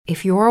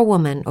If you're a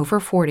woman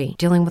over 40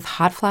 dealing with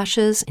hot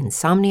flashes,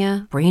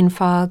 insomnia, brain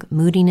fog,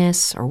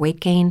 moodiness, or weight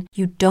gain,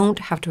 you don't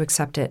have to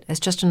accept it as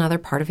just another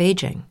part of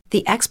aging.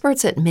 The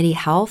experts at MIDI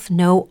Health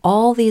know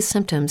all these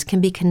symptoms can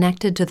be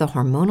connected to the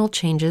hormonal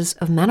changes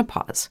of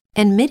menopause.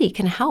 And MIDI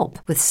can help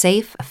with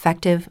safe,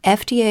 effective,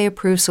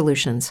 FDA-approved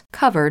solutions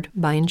covered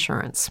by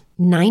insurance.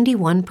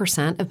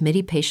 91% of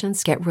MIDI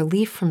patients get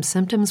relief from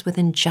symptoms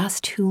within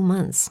just 2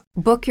 months.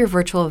 Book your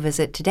virtual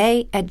visit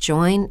today at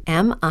joinmidi.com.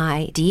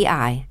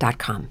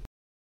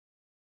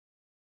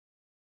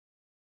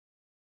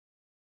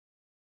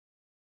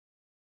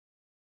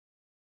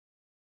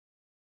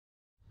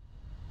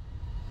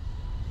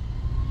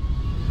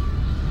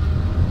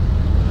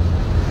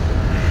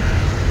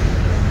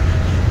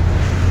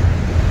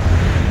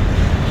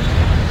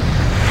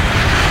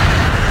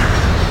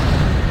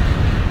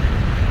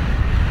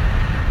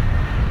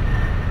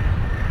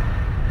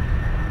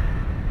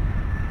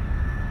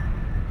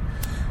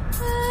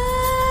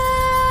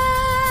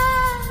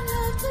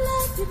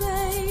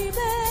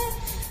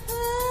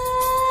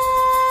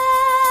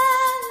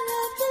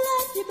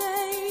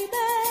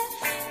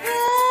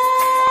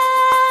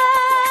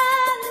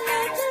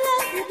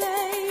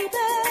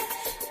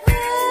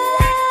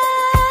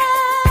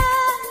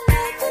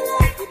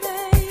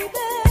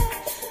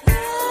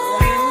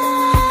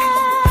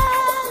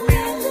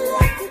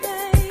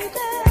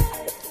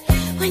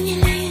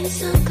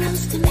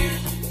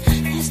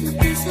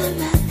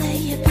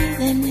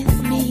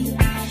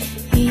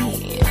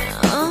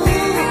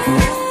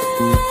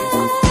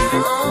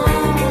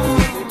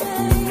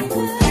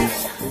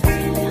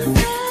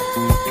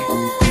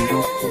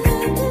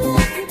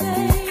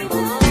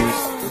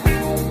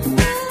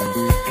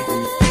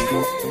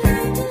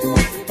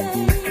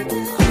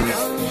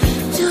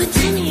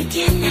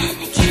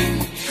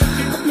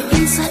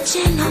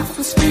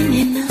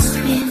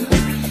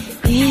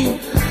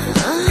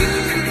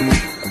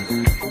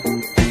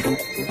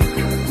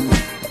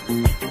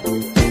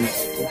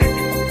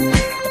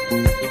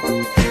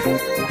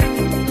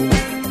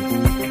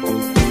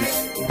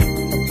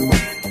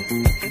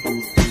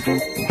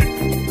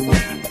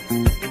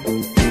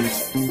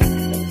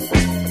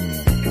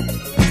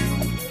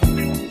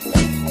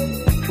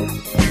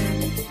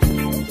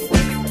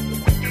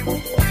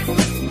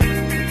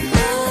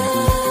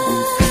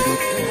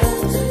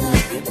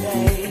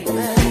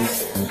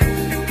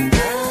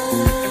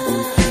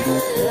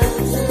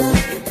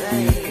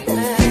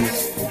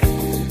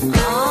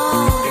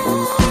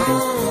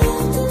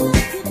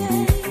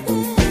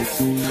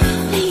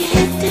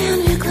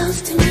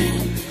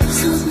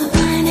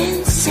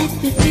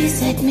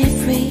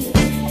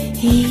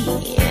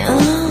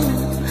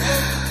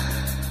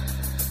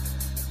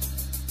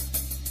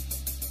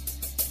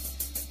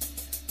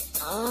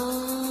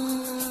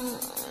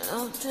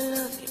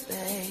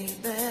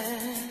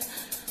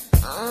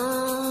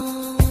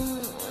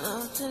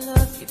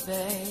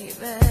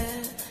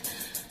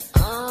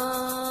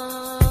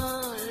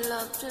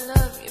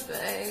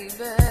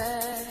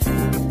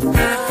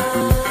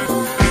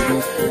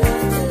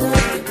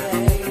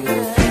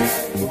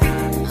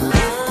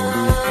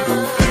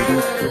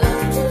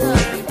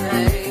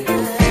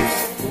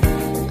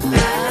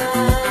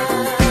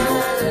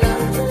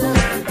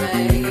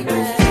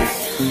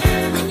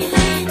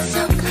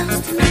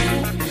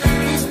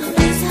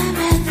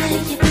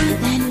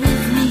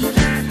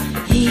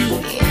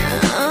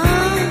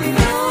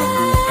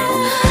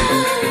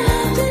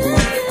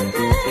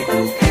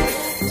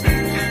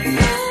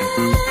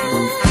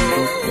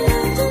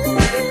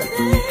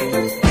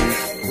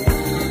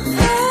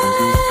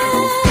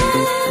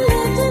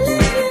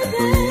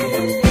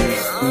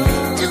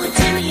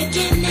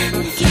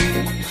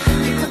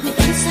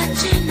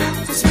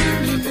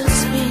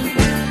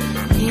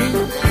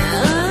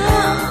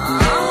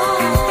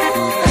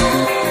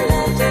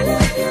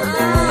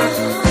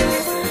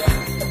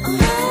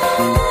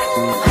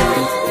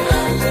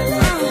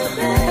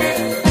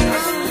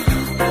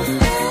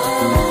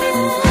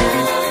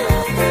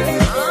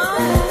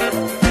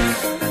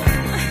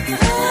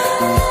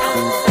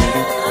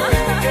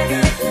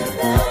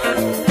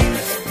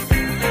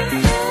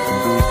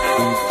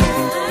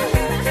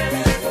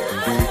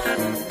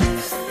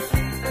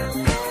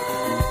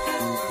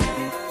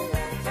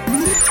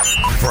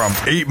 From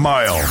 8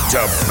 Mile to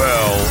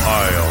Belle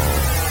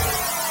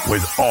Isle.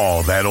 With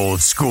all that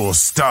old school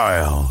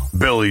style,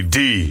 Billy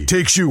D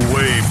takes you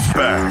way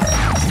back.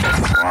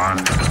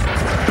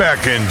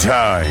 Back in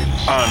time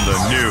on the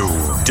new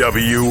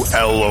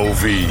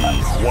WLOV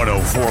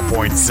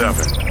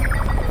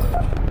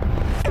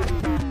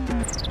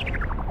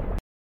 104.7.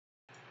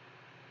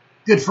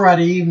 Good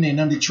Friday evening.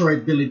 I'm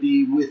Detroit Billy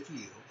D with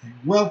you. And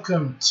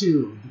welcome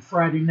to the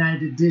Friday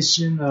night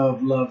edition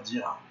of Love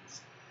Jones.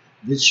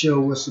 This show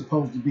was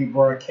supposed to be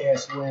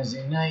broadcast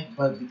Wednesday night,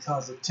 but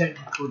because of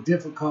technical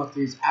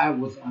difficulties, I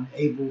was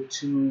unable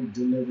to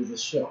deliver the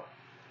show.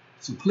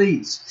 So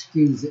please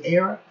excuse the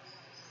error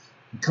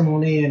and come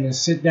on in and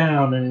sit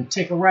down and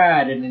take a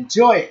ride and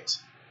enjoy it.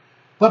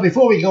 But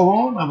before we go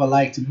on, I would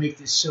like to make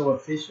this show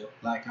official,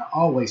 like I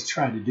always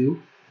try to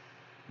do.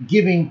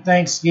 giving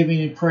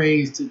thanksgiving and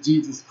praise to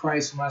Jesus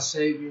Christ, my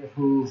Savior,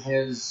 who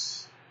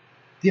has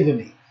given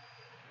me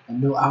a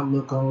new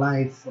outlook on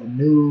life, a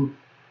new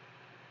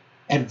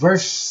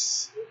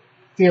adverse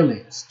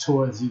feelings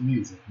towards the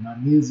music. My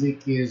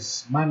music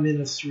is my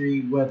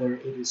ministry, whether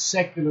it is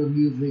secular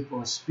music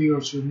or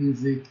spiritual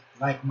music,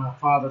 like my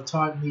father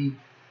taught me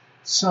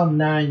some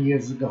 9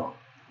 years ago.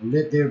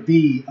 Let there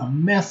be a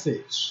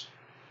message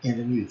in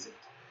the music.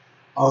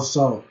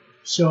 Also,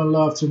 showing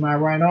love to my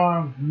right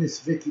arm, Miss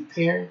Vicky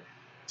Perry,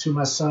 to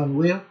my son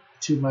Will,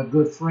 to my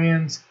good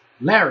friends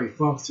Larry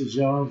Funkster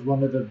Jones,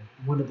 one of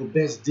the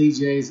best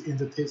DJs in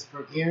the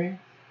Pittsburgh area.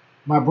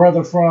 My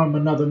brother from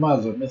another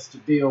mother,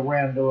 Mr. Bill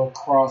Randall,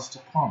 across the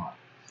pond.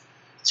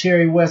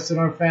 Terry West and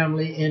her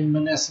family in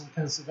Menneson,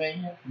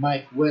 Pennsylvania.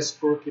 Mike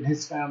Westbrook and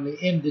his family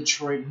in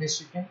Detroit,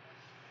 Michigan.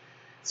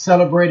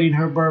 Celebrating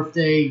her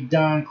birthday,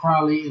 Don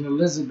Crowley in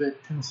Elizabeth,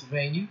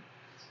 Pennsylvania.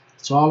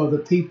 To all of the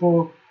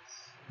people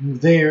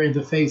there in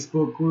the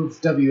Facebook groups,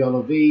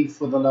 WLOV,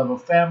 For the Love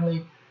of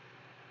Family,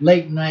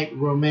 Late Night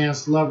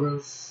Romance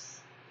Lovers,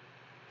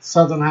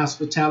 Southern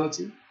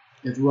Hospitality,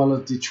 as well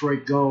as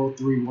Detroit Gold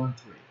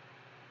 313.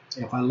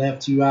 If I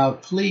left you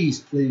out, please,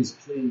 please,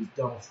 please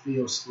don't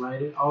feel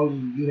slighted. All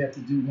you have to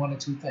do one or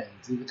two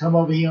things. Either come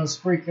over here on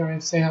Spreaker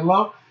and say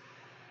hello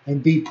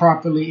and be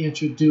properly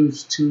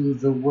introduced to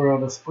the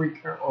world of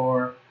Spreaker,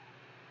 or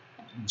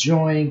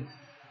join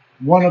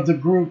one of the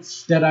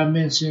groups that I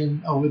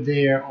mentioned over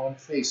there on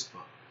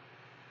Facebook.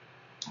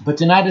 But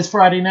tonight is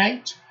Friday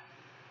night,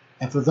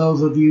 and for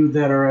those of you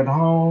that are at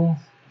home,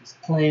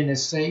 playing it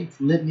safe,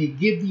 let me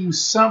give you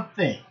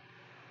something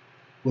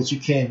what you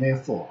came here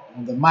for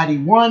on the mighty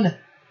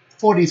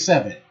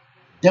 147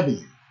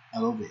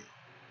 WLOV.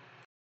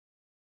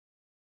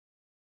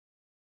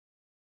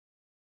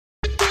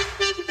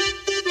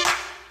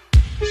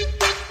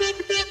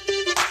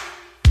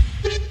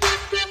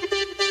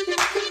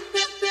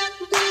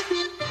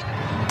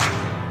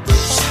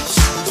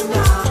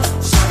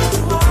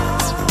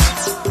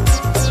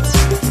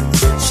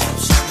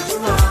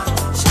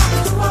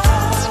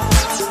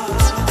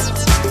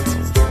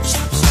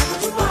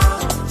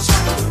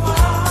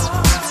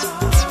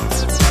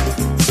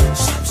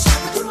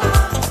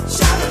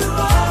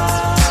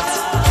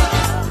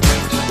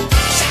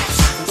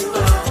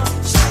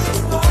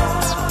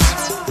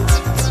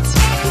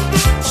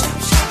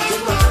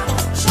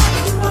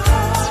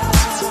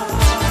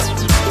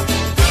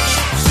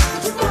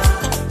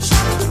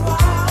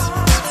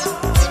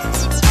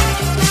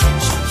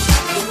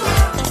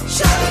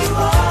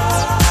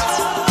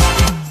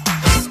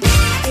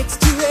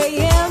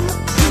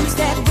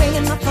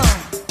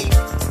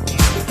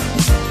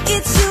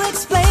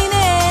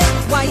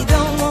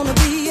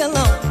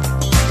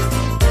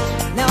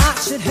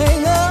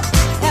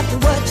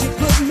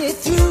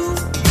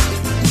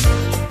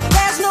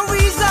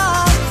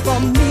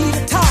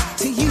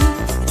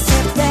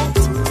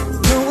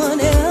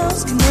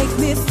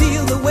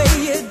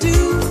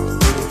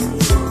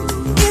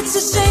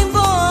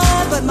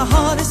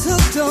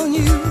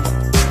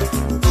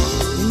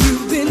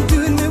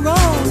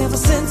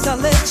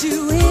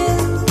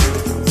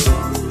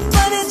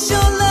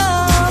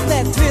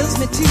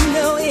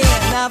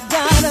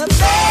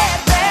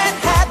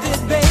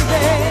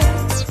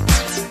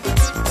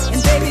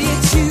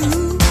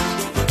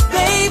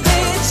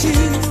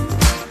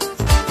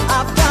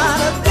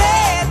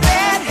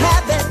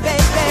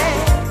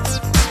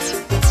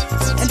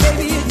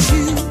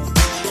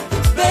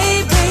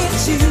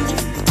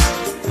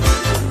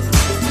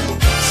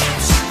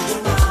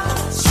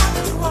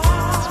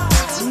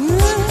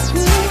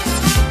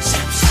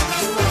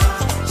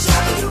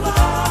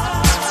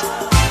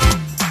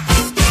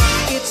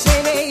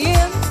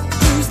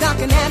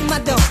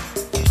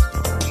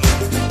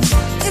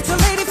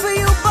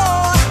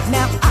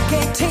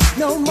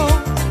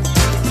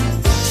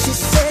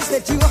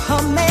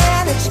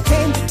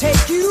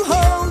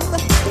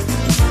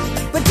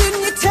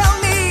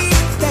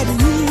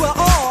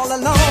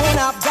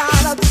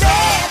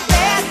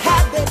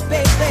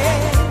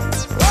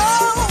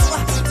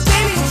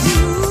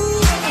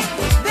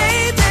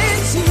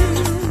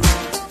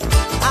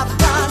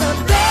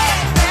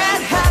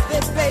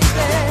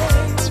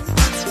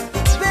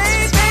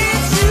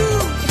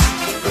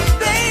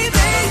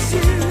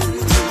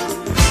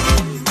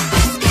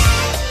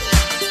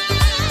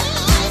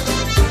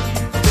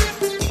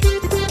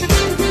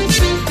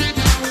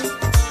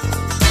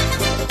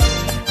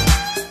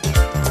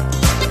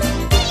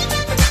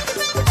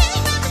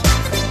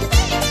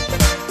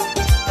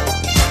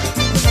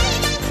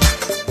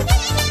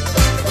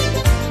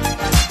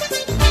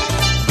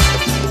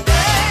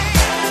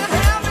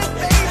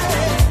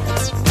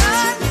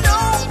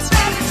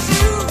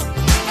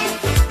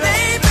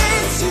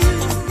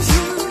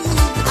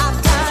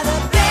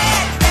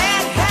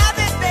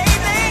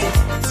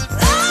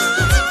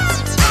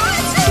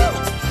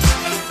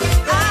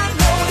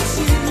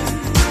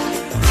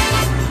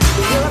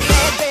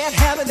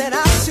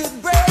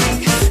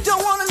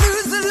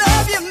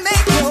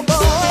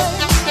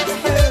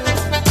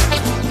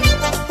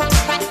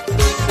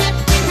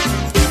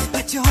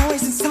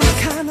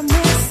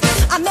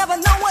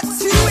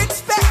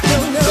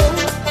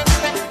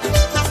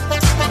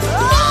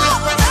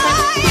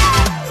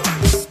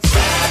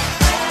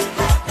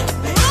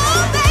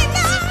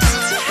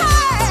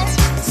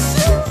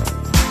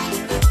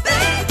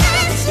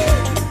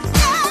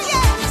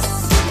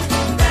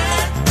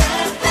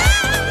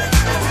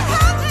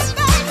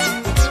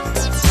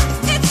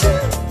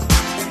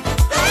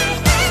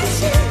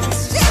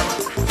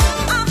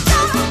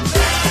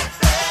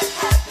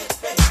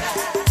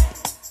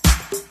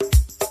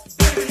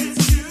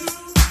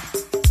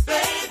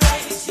 Baby,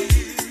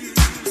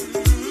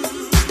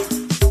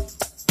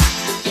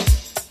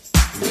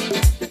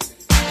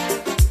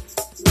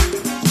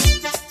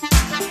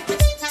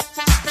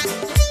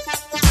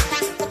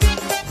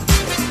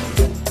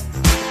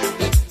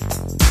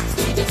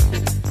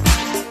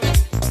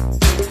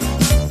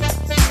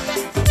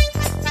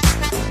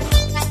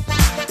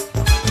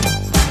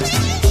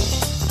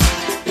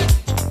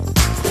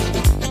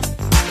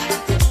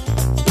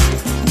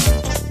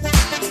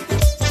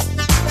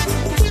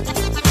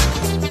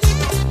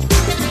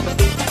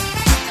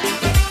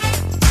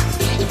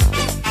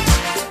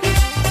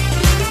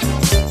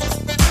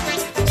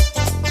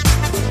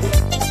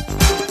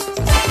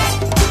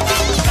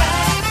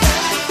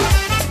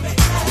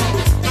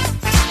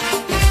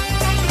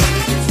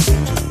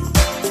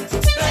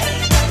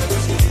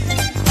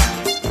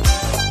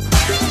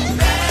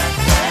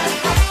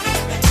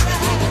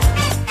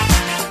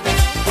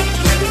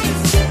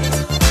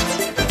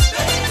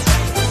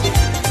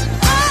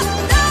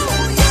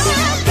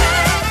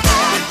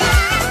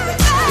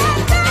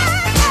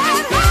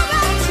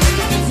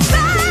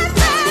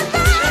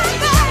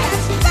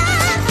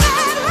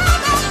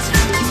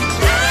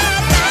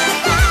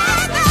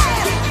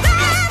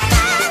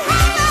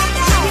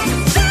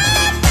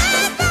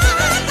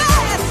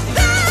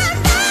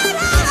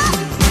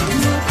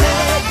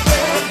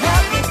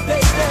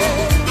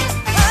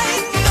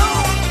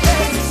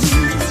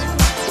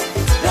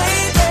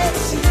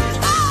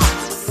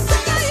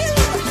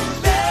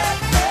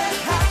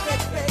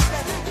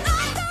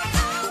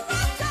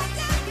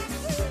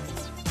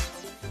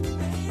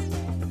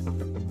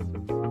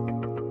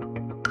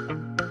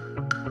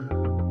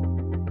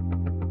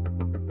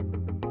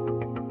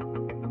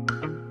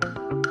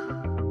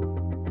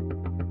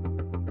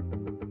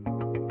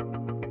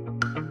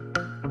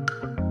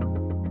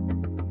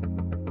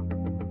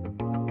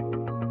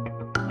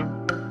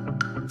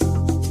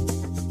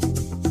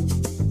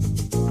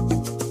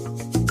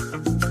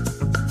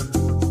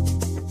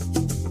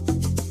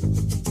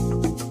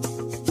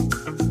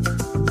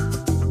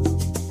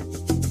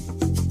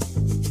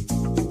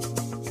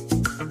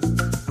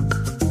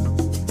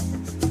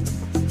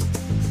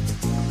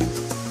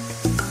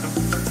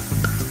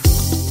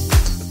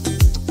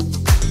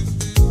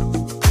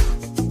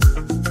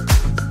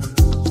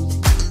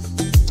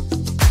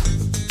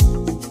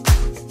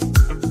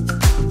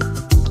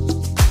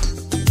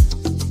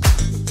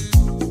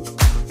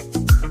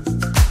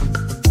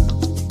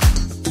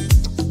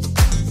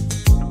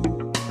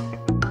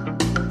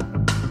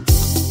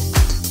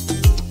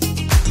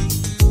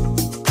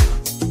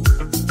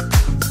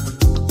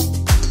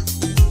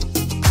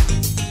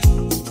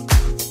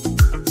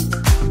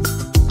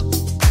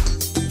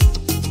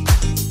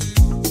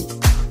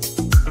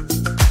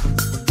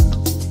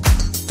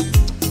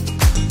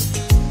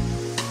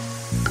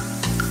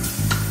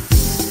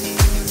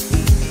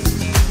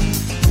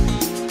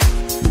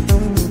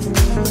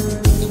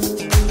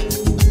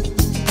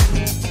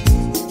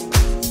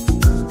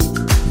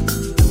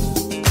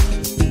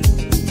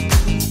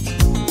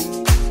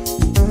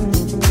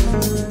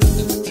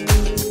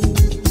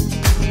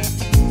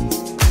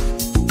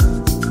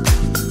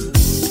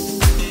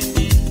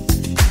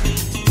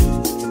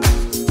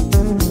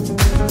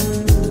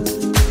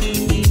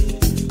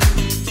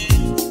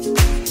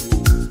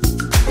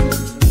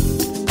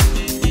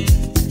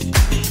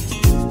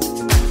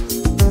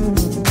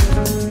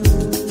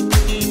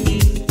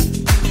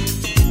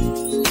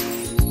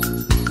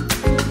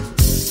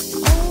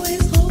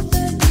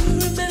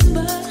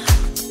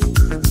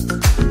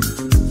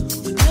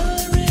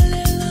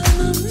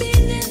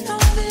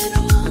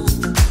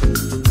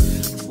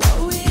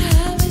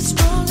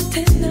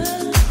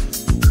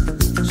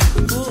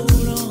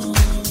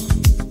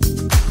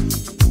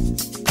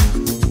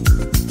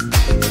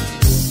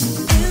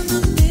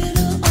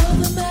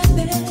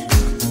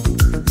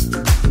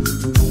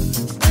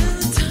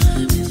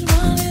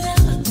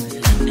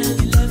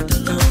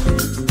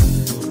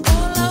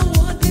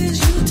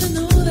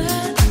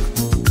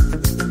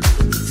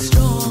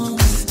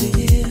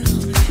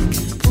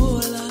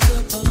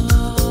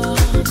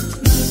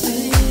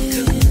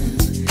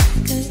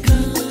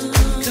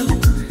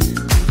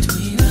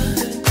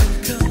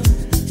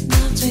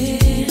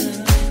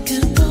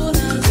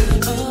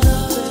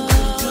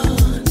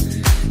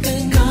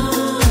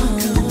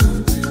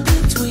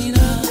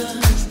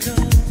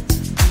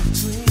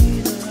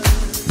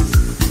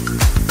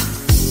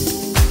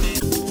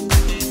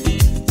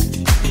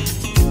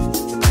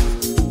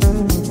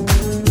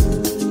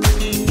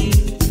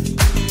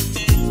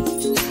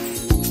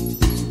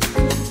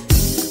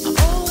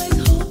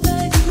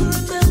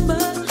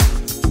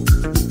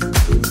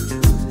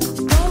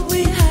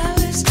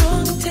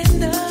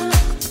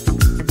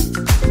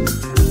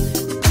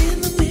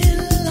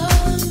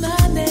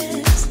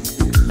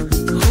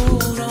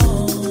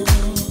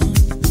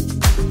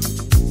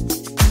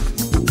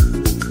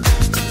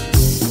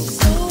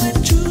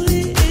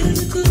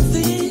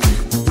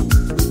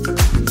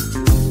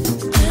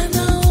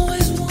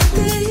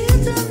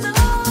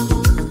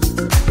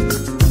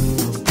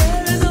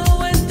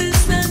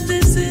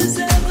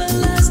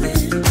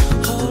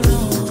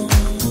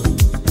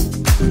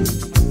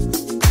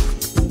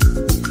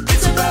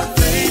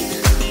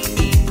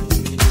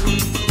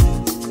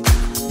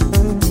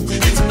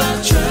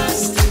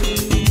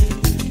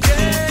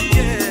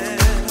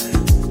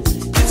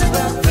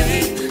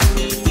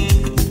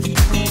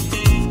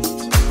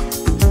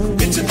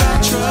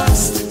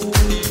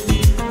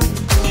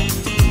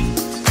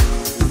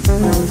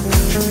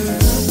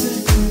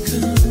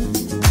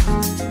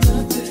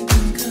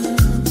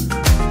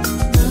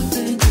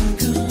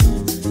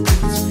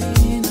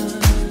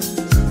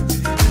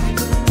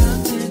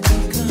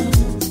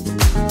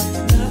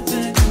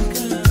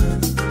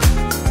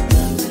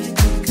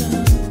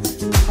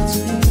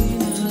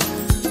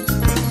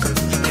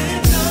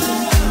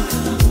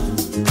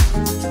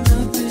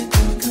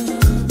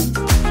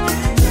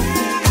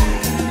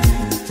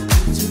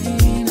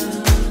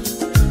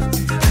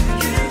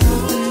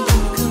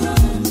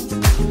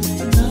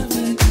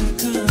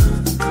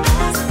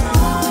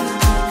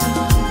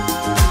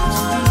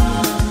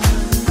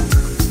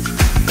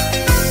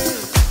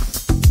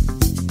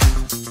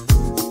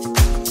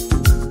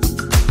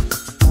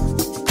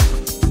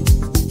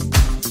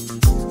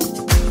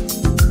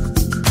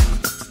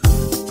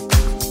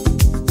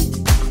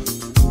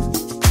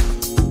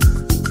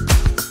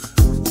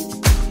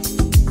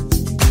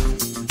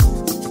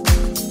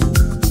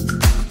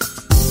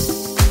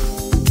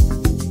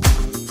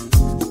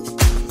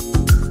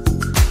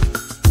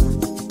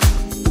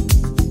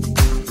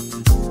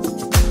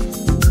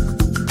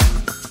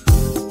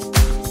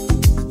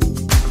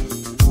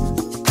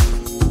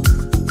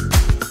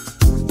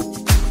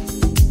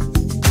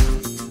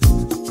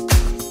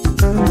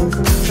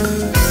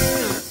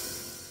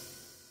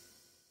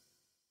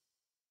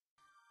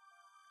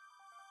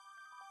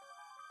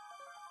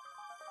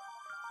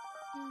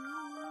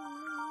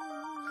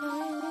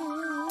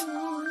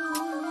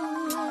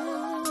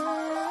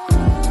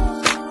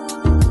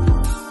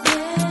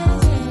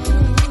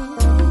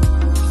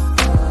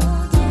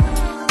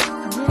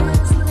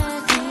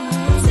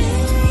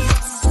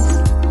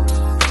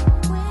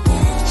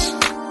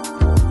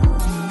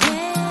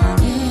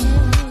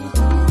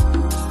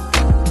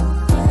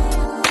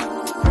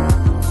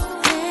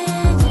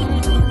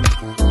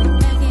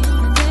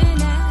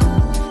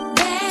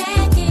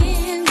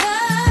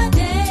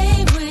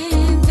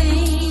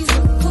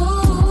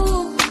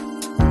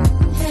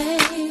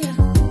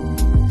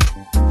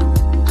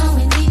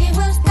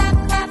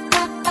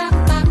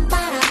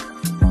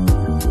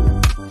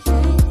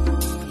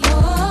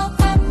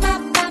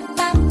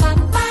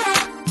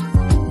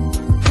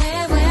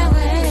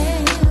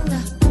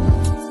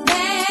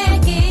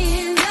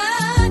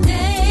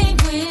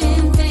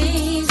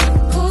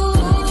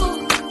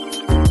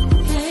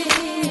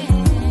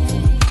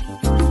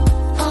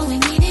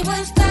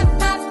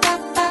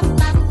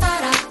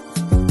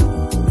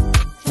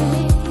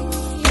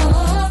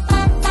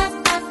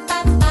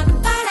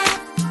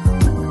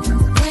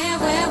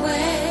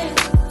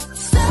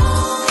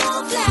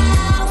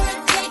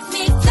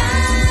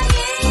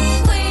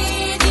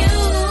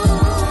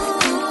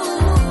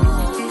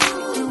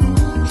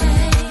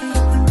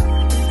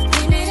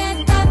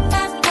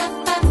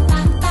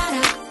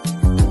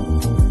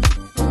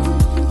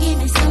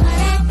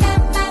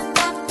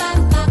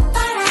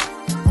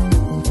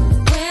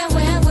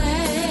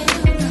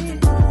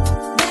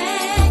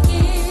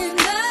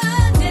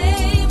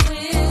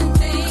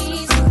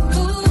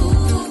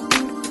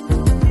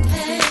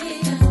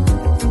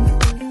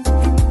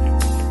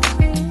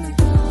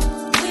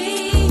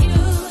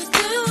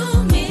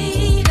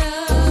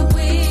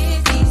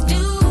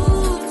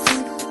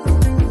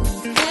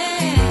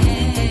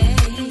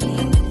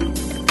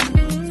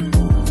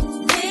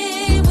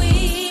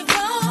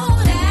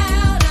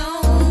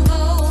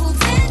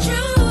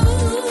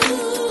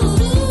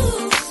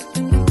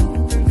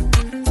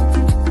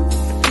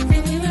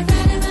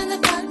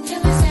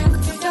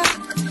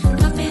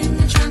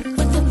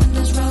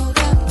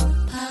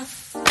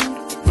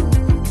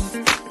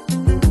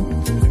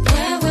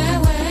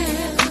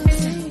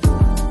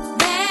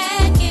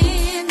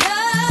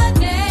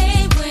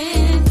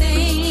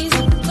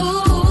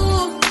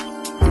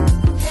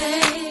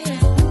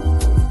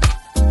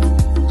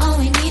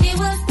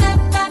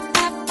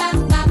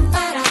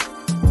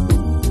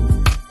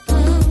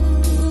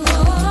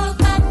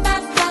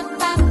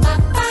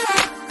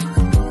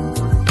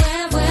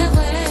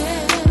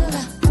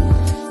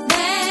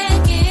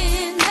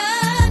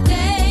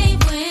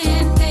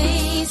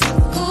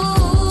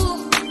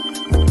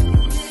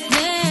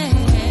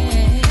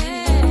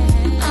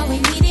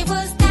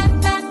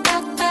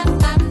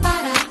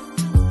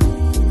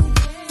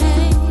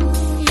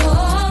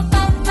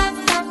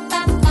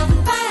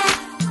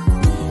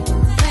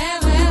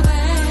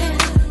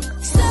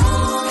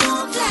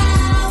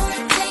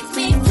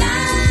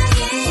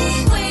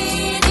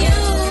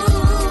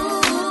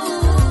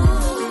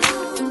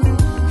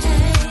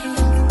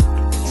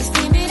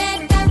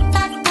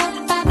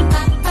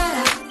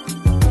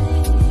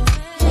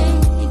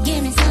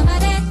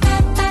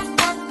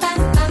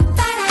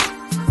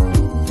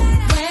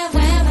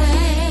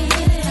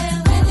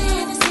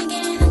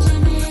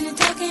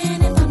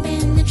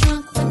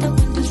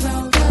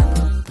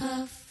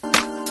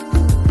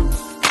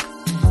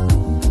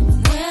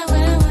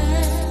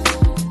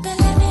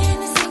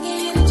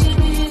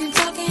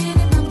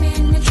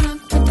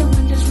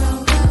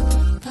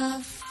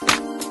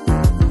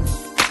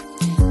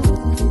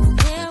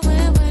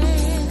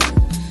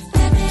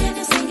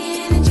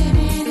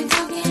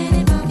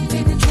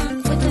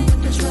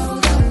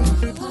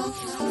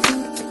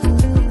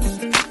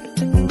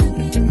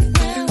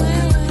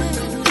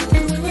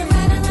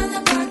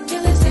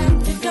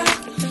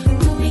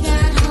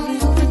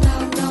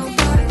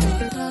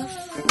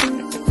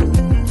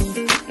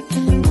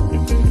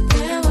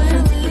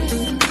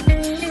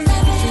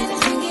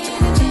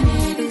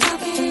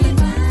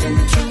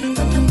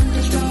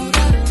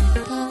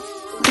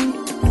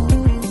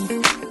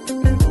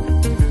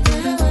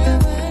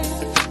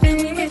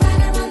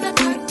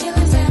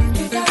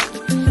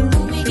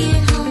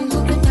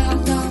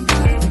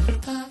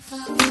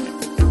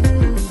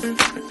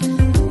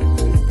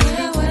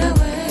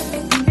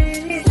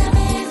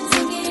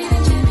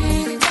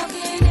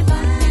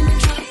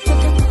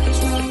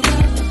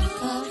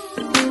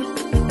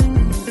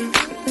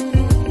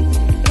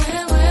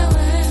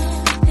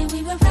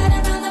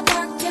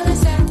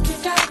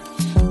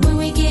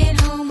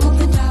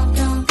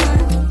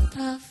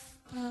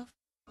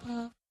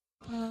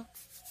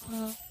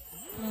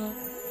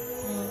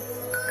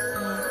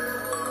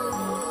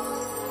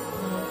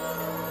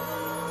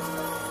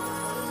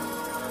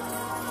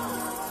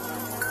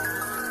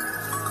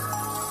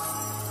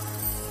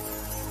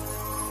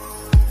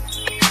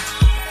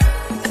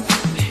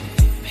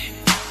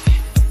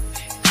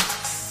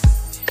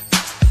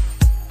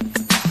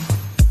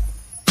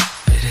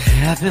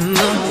 Having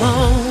a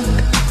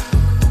moment,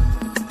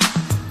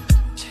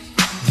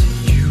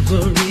 you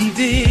were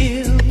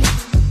revealed,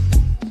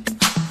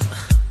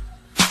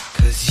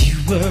 'cause you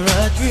were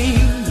a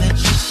dream that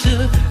you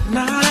should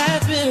not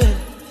have been,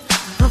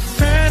 a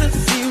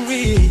fantasy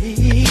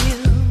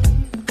real.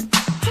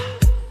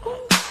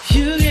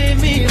 You gave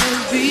me the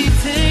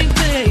beating,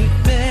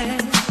 baby,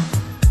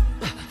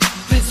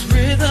 this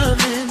rhythm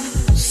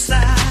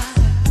inside.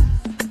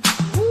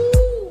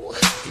 Ooh,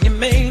 you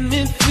made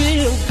me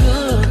feel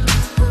good.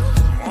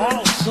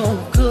 Oh, so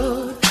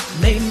good,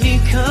 made me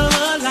come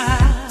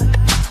alive.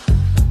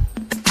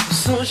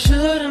 So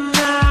shouldn't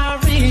I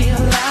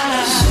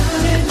realize?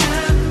 Shouldn't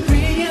I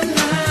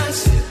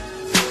realize?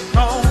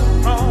 Oh,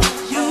 oh,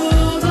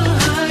 you're the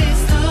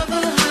highest of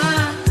the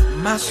high,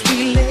 my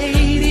sweet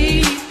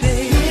lady,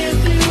 baby. If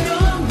you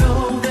don't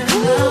know, then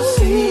I'll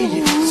see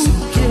you. So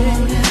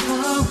don't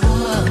ever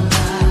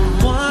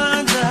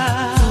wonder,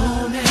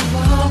 don't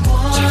ever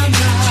wonder.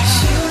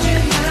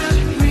 Shouldn't I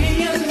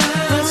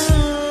realize?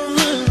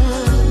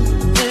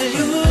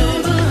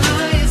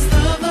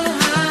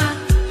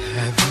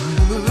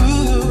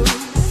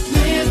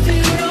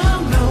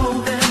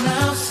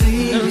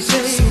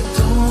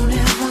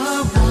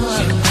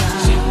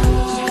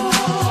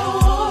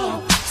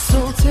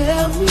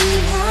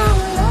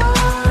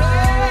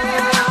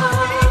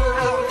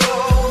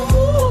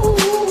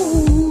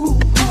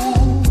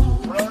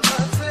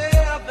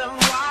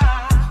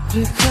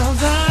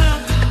 Because I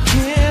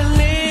can't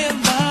live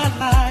my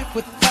life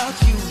without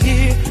you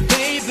here,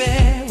 baby.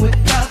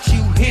 Without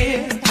you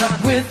here,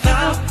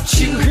 without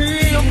you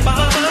here by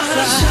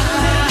my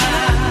side.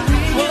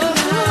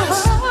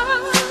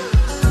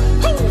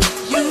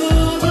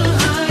 You're the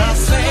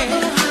highest of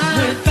the high.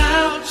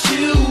 Without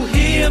you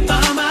here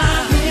by my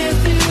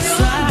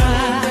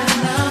side,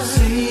 and I'll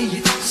see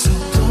you. So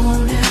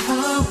don't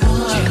ever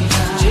wonder,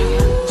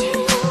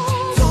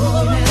 don't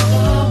ever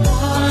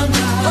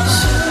wonder.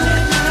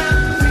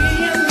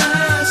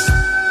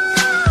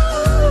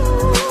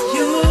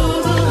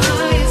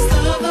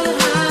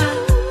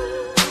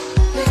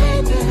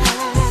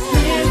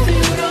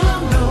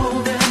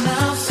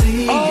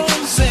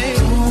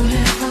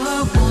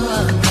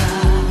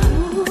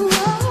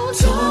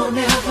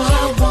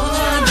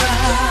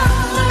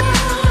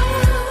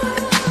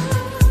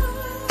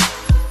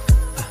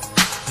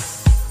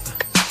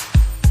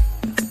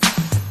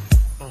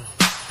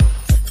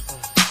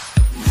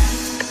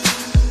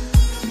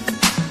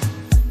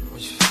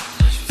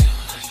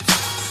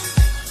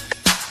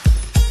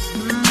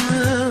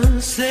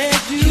 Said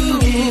you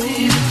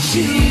gave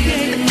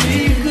me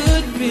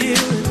good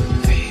feeling.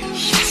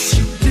 Yes,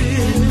 you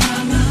did.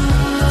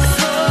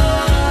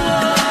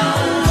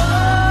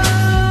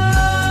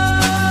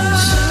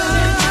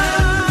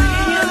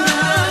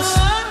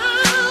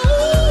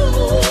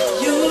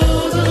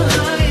 You're the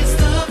highest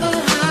of the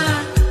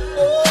high.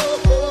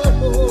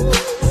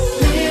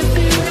 If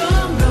you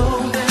don't know,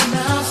 then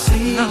I'll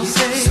see you.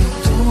 So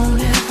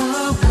don't ever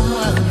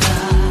wonder,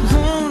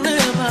 don't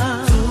ever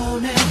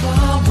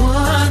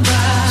wonder.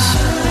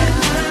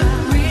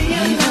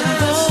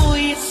 Oh,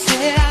 you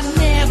said I'd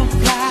never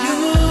fly.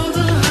 You're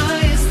the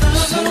highest of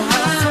the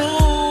high. So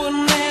I'll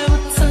never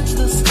touch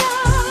the sky.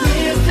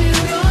 If you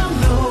don't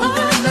know,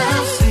 then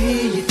I'll see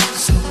you.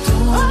 So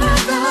don't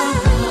ever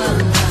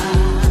wonder,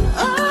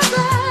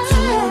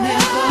 don't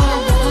ever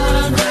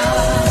wonder.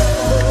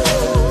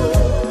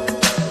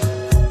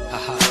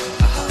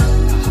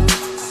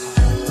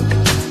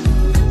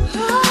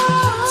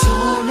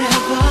 Don't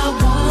ever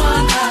wonder.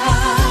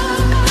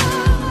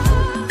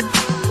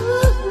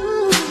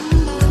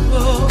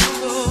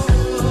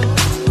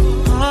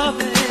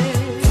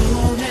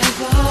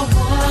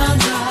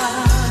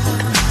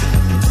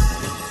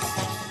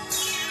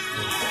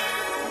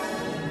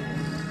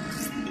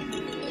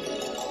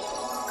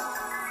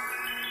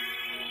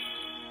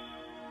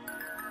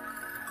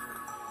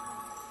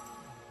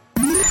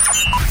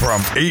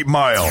 From 8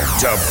 Mile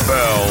to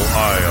Belle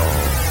Isle.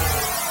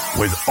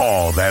 With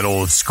all that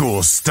old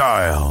school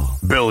style,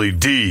 Billy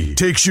D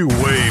takes you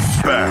way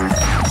back.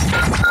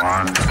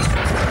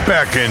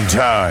 Back in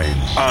time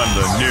on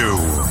the new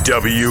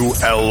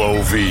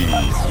WLOV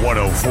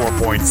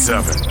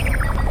 104.7.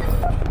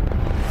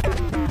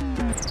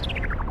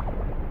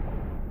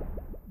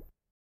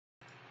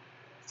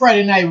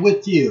 Friday night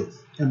with you.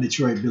 I'm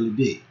Detroit Billy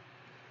D.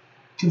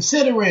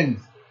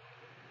 Considering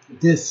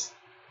this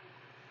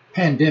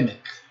pandemic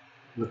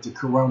with the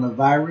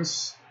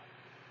coronavirus,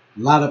 a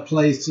lot of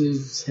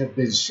places have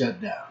been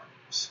shut down.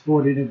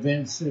 Sporting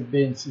events have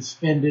been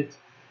suspended.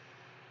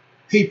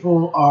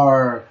 People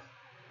are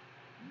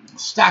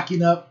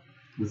stocking up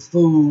with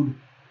food,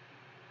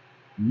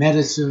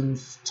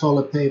 medicines,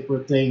 toilet paper,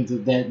 things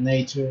of that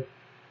nature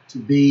to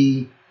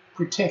be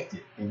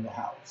protected in the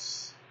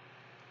house.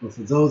 But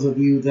for those of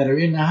you that are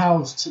in the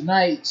house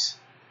tonight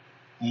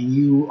and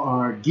you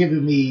are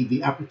giving me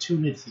the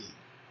opportunity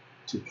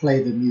to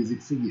play the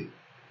music for you,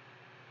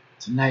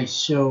 tonight's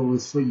show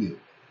is for you.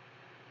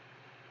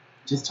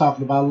 Just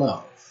talking about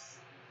love,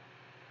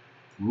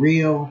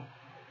 real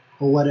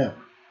or whatever.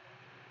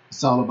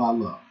 It's all about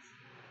love.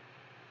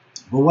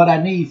 But what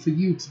I need for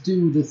you to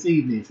do this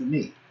evening for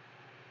me,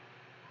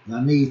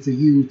 I need for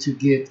you to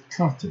get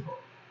comfortable.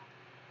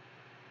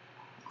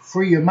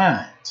 Free your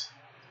mind.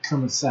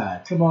 Come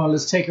inside. Come on,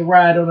 let's take a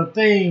ride on a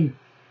thing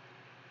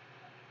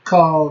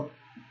called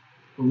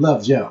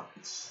Love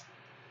Jones.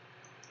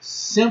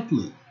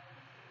 Simply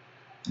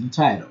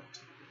entitled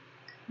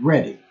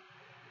Ready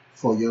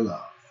for Your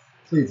Love.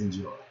 Please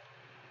enjoy.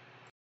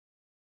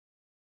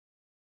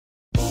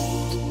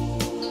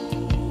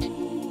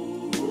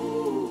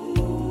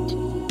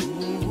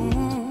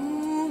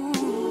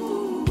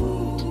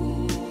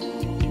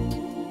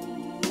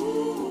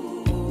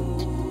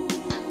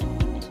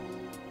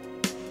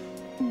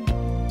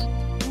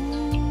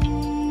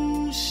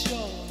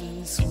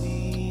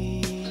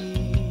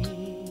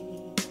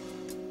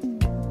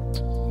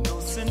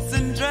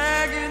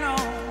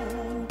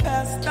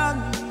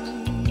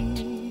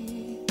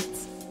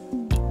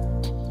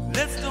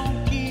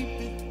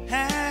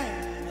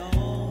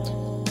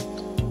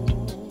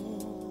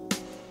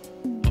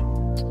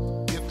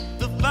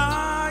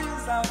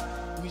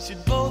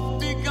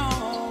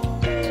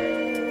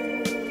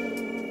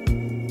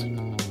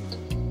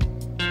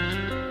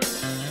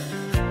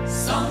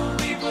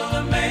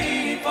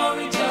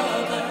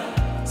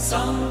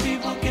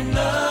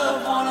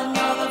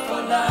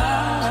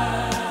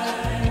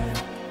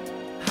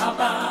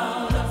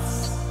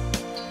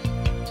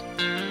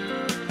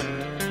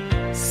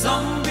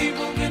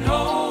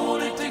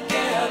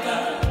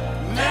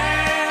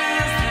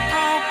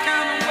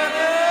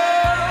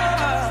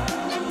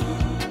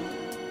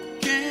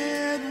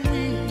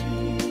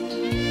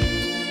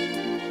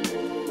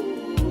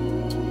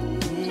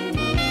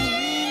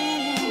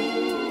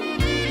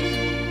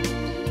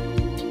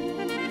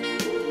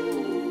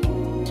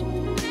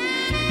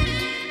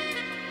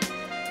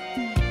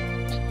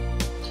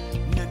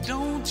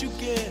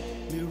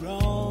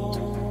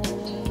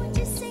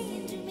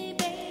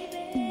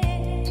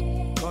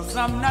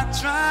 I'm not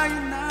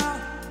trying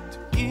now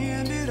to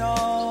end it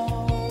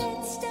all.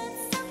 It's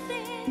just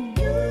something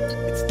new.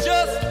 It's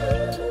just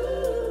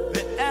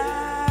that I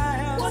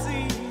have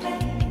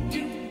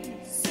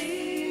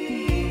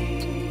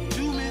seen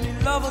too many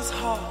lovers'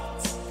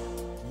 hearts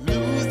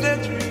lose their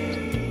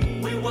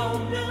dreams. We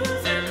won't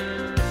lose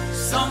it.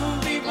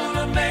 Some people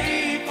are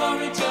made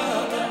for each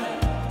other.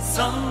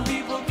 Some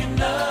people can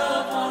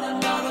love one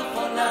another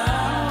for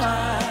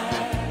life.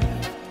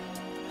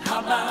 How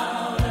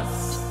about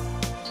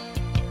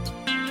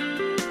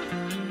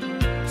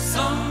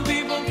some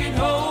people can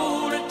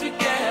hold it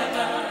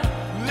together,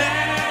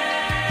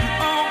 let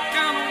all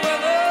kind of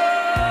weather.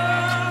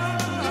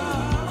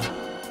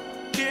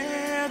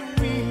 Can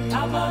we?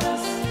 How about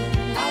us?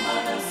 How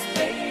about us,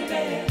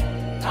 baby?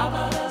 How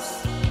about us?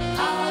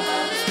 How about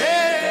us,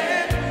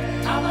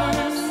 baby? How about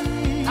us?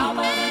 How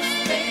about us,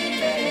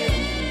 baby?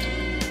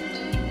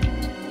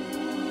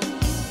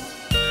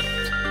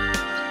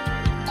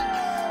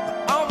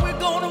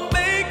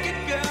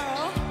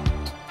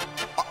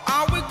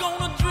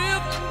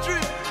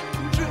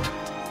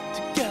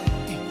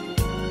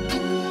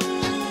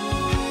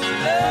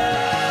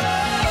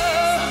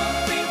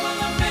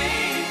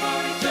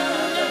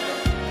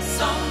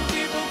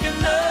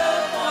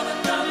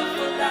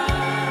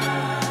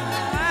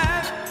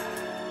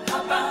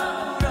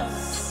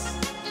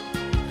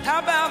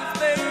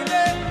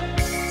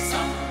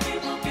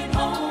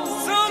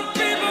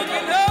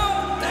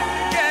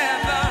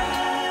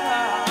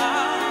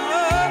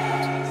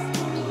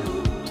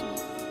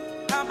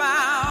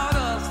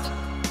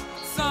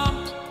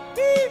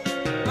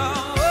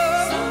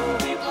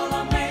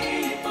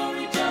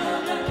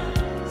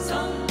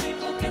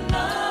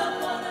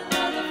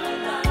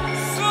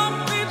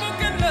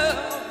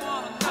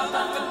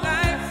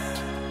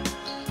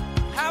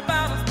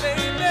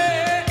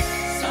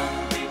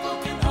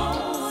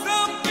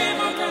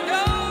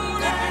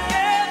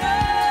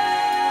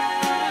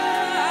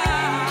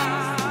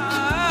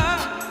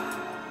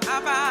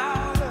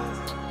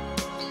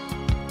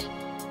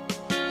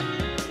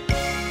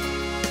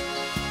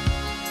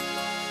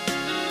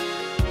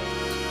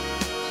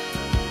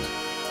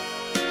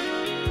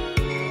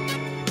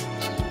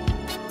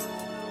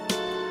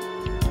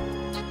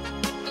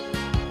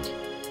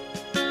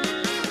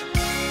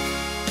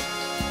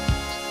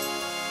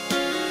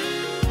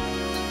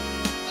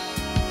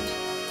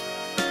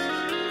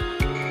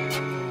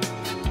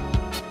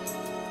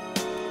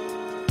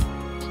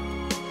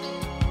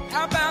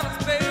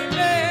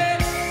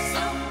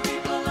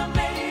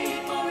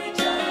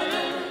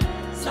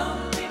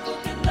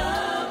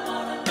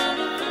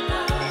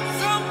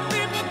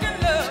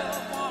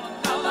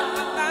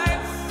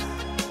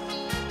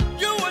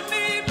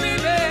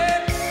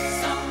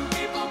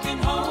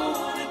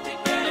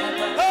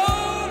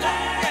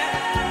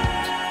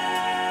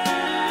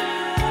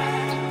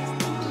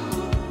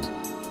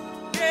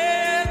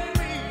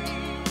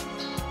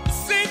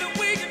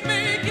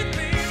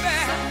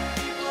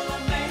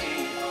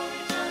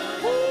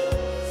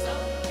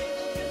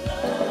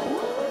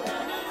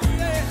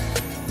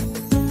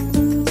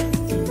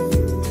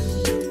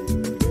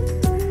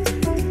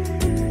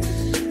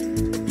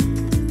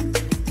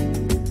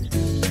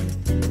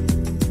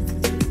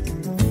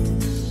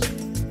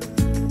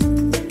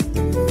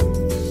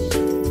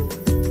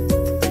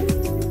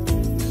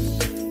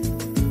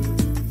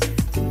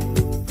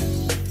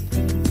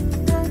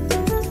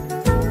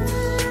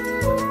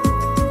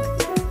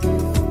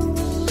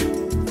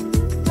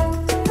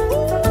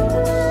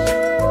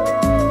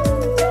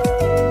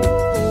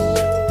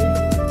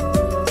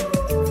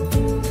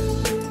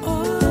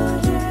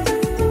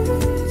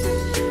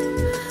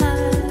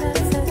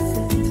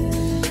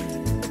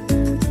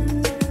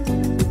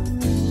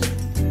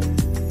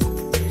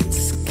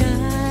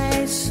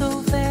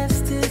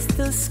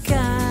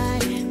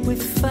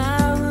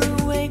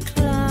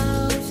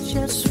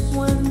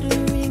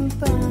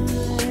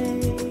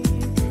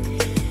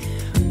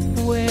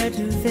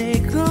 do they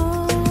go?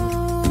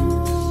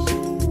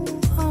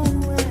 Oh,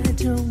 I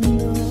don't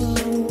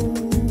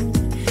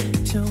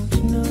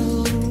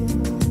know.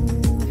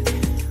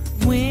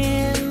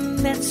 Wind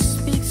that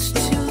speaks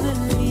to the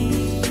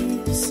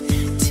leaves,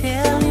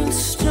 telling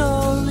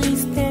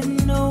stories that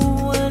no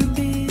one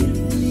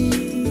believes.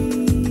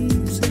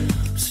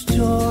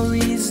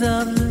 Stories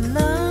of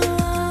love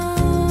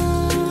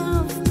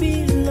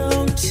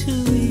belong to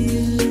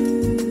you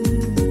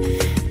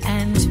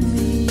and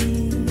me.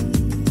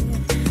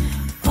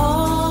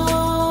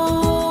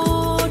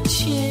 Oh,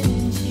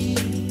 Chingy,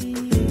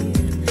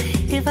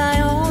 if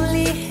I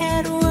only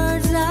had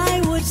words,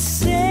 I would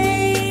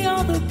say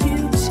all the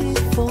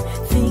beautiful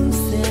things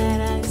that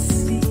I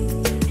see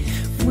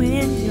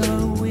when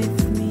you're with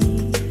me.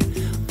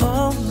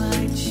 Oh,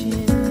 my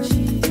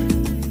Chingy.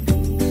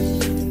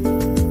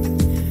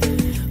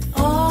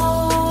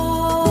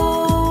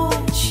 Oh,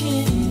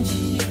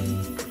 Chingy,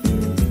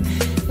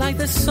 like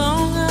the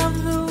song of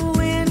the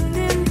wind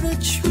in the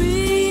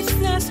trees,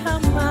 that's how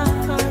my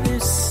heart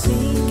is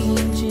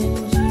singing,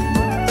 Gingy.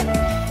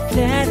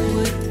 That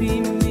would be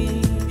me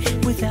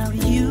without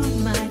you,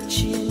 my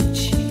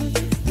Gingy.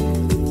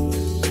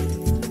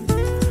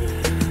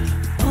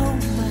 Oh,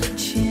 my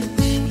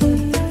Gingy.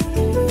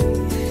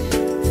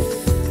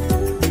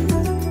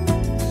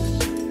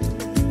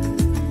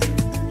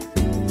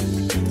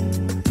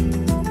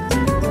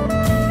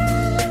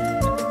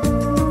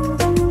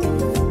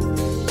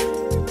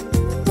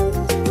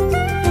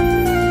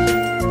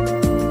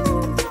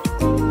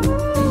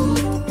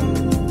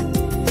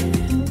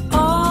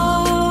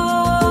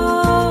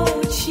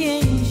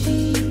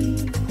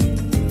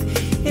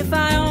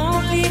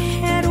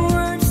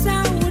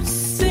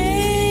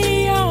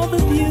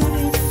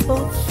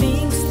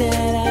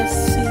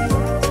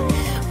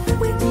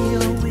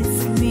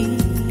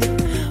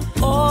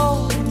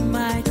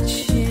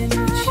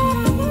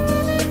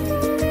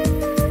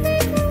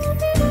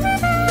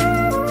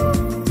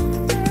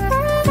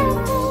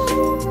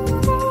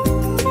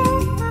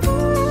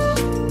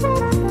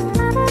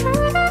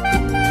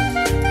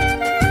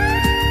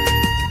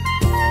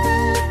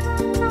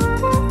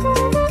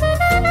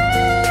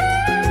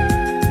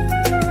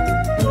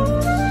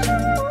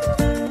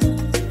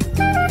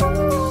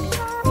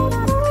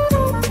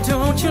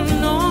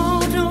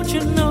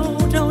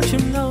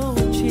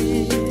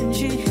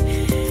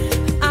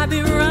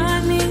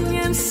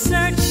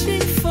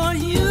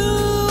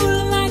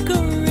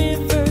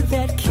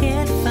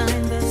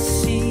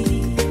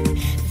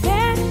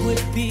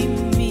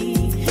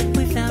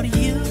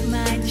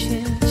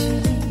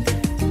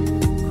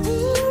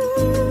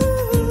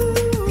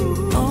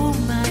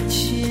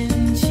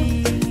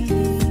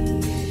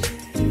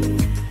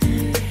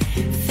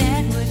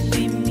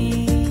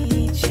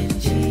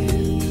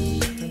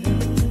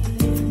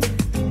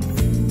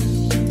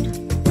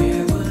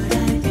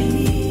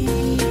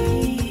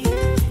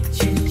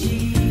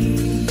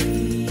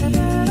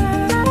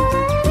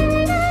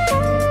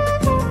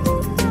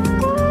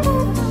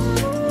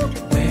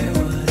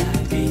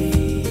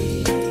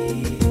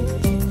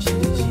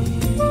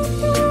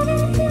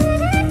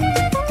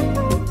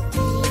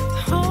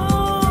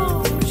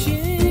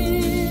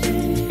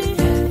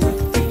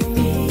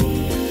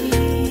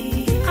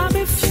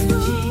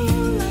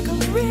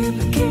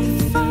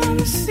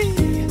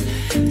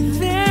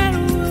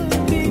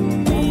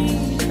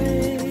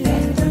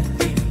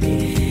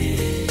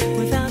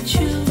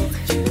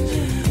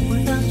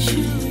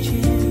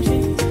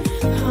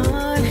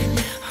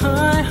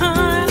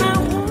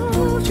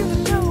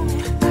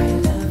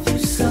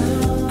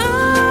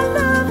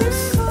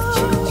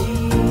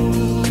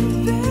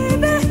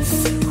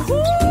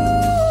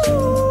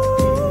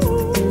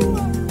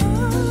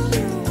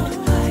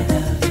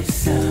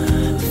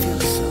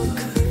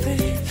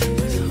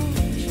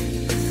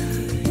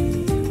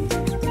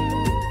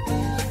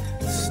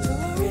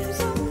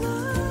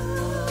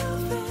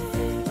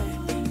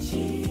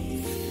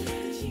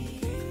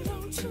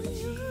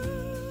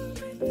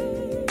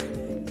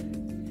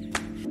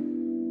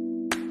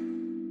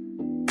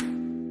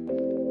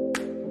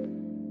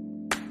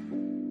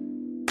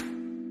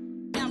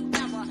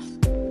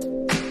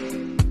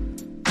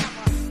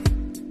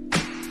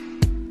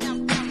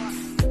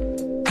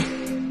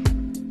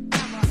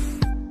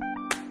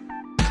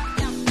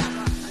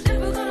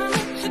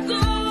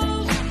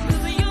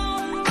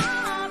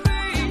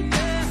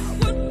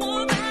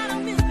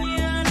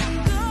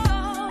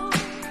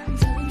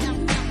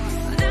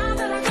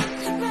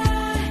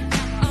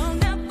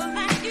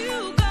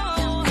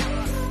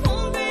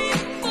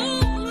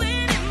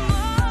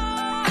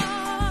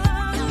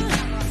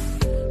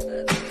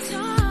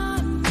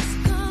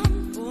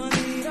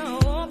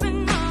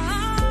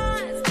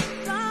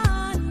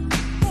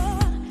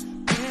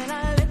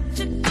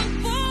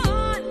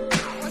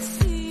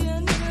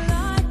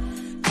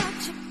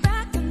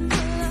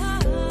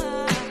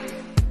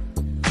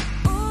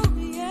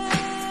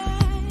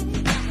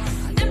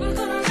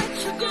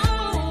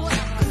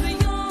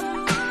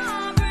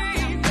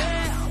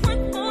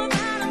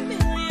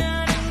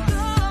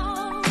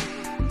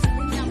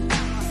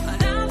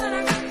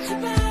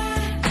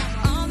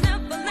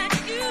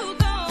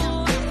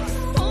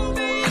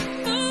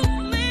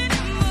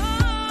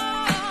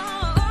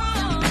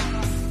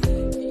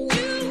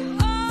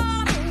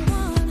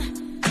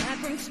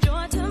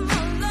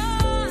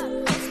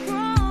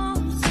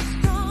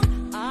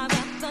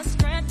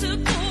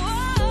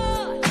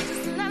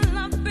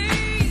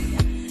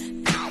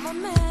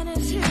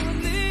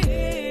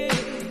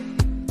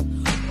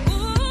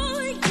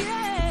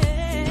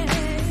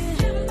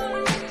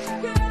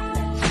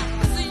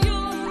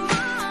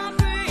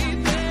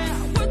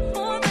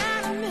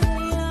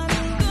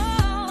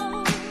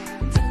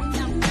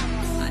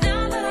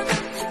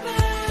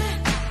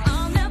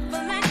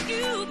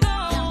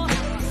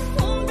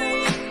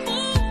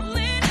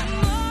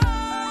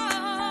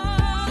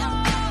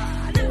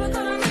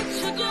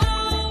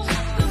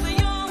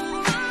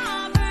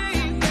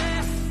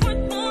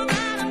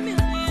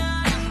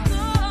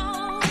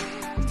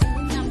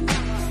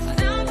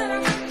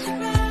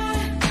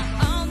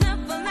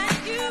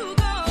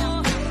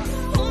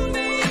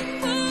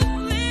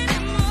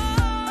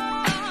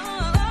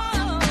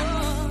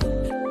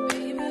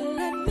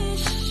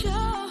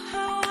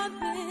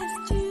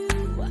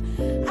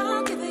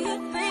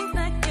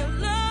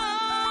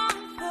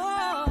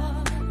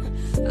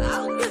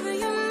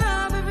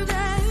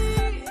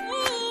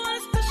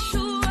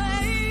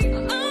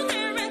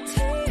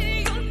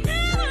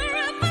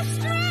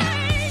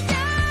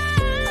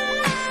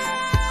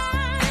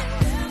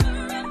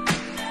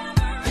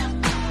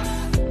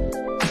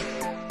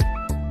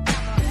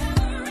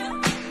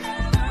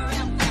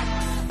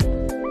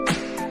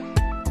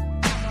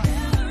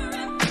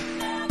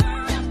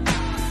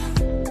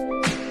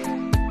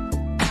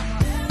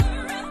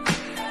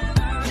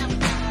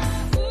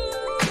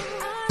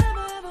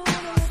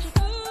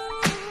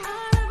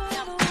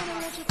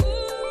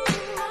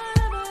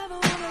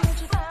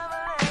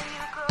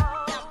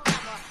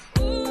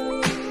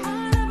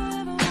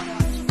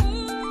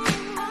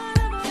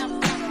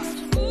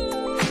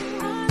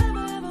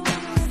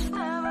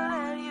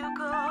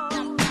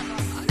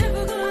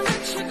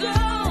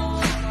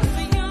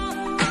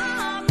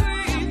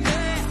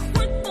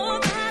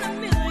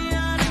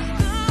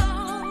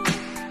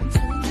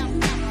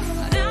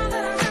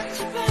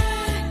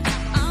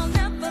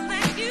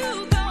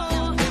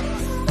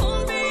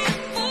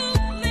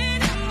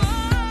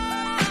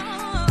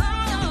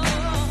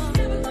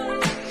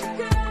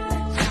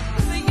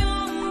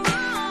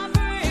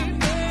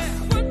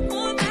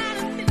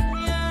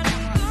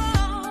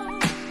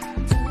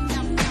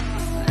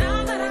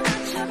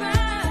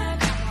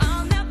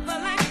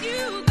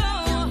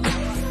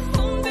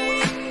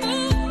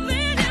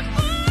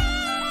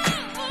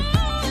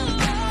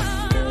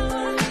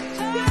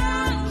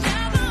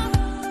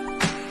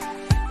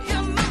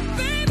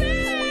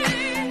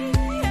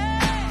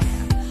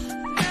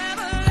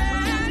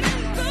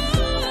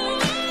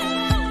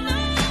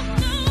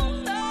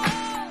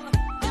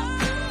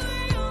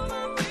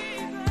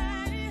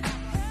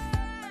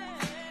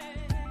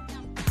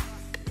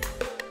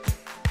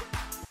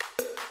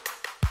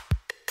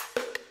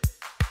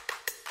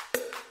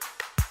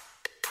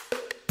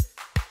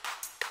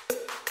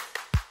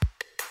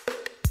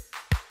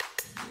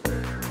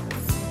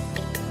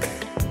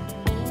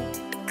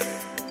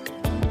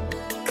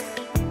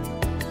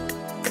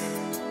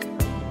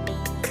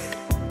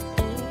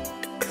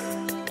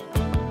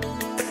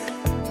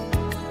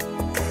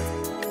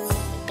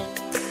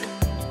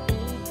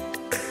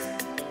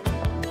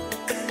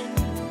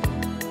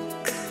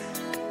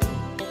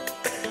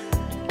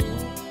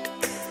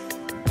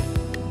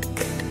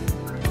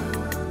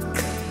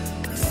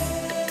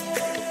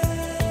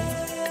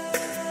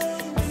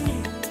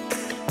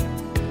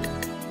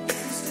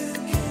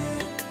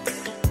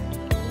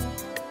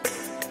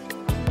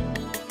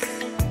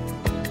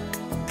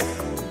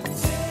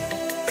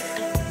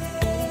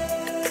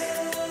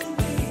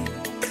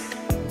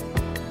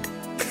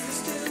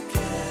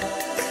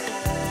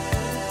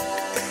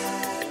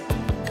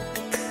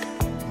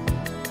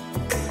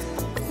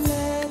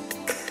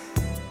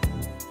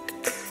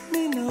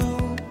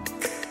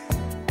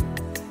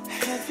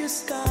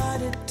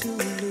 started to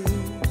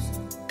lose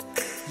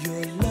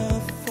your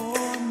love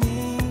for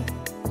me?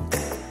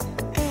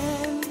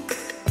 And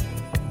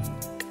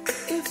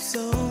if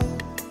so,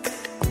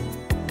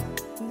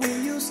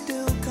 will you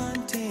still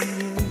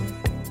continue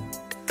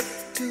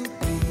to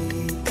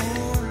be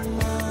on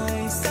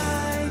my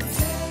side?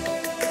 Tell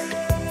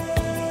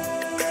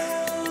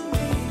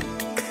me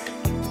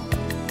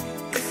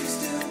if you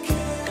still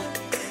care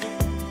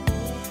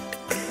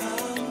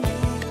about me.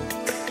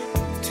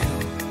 Tell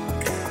me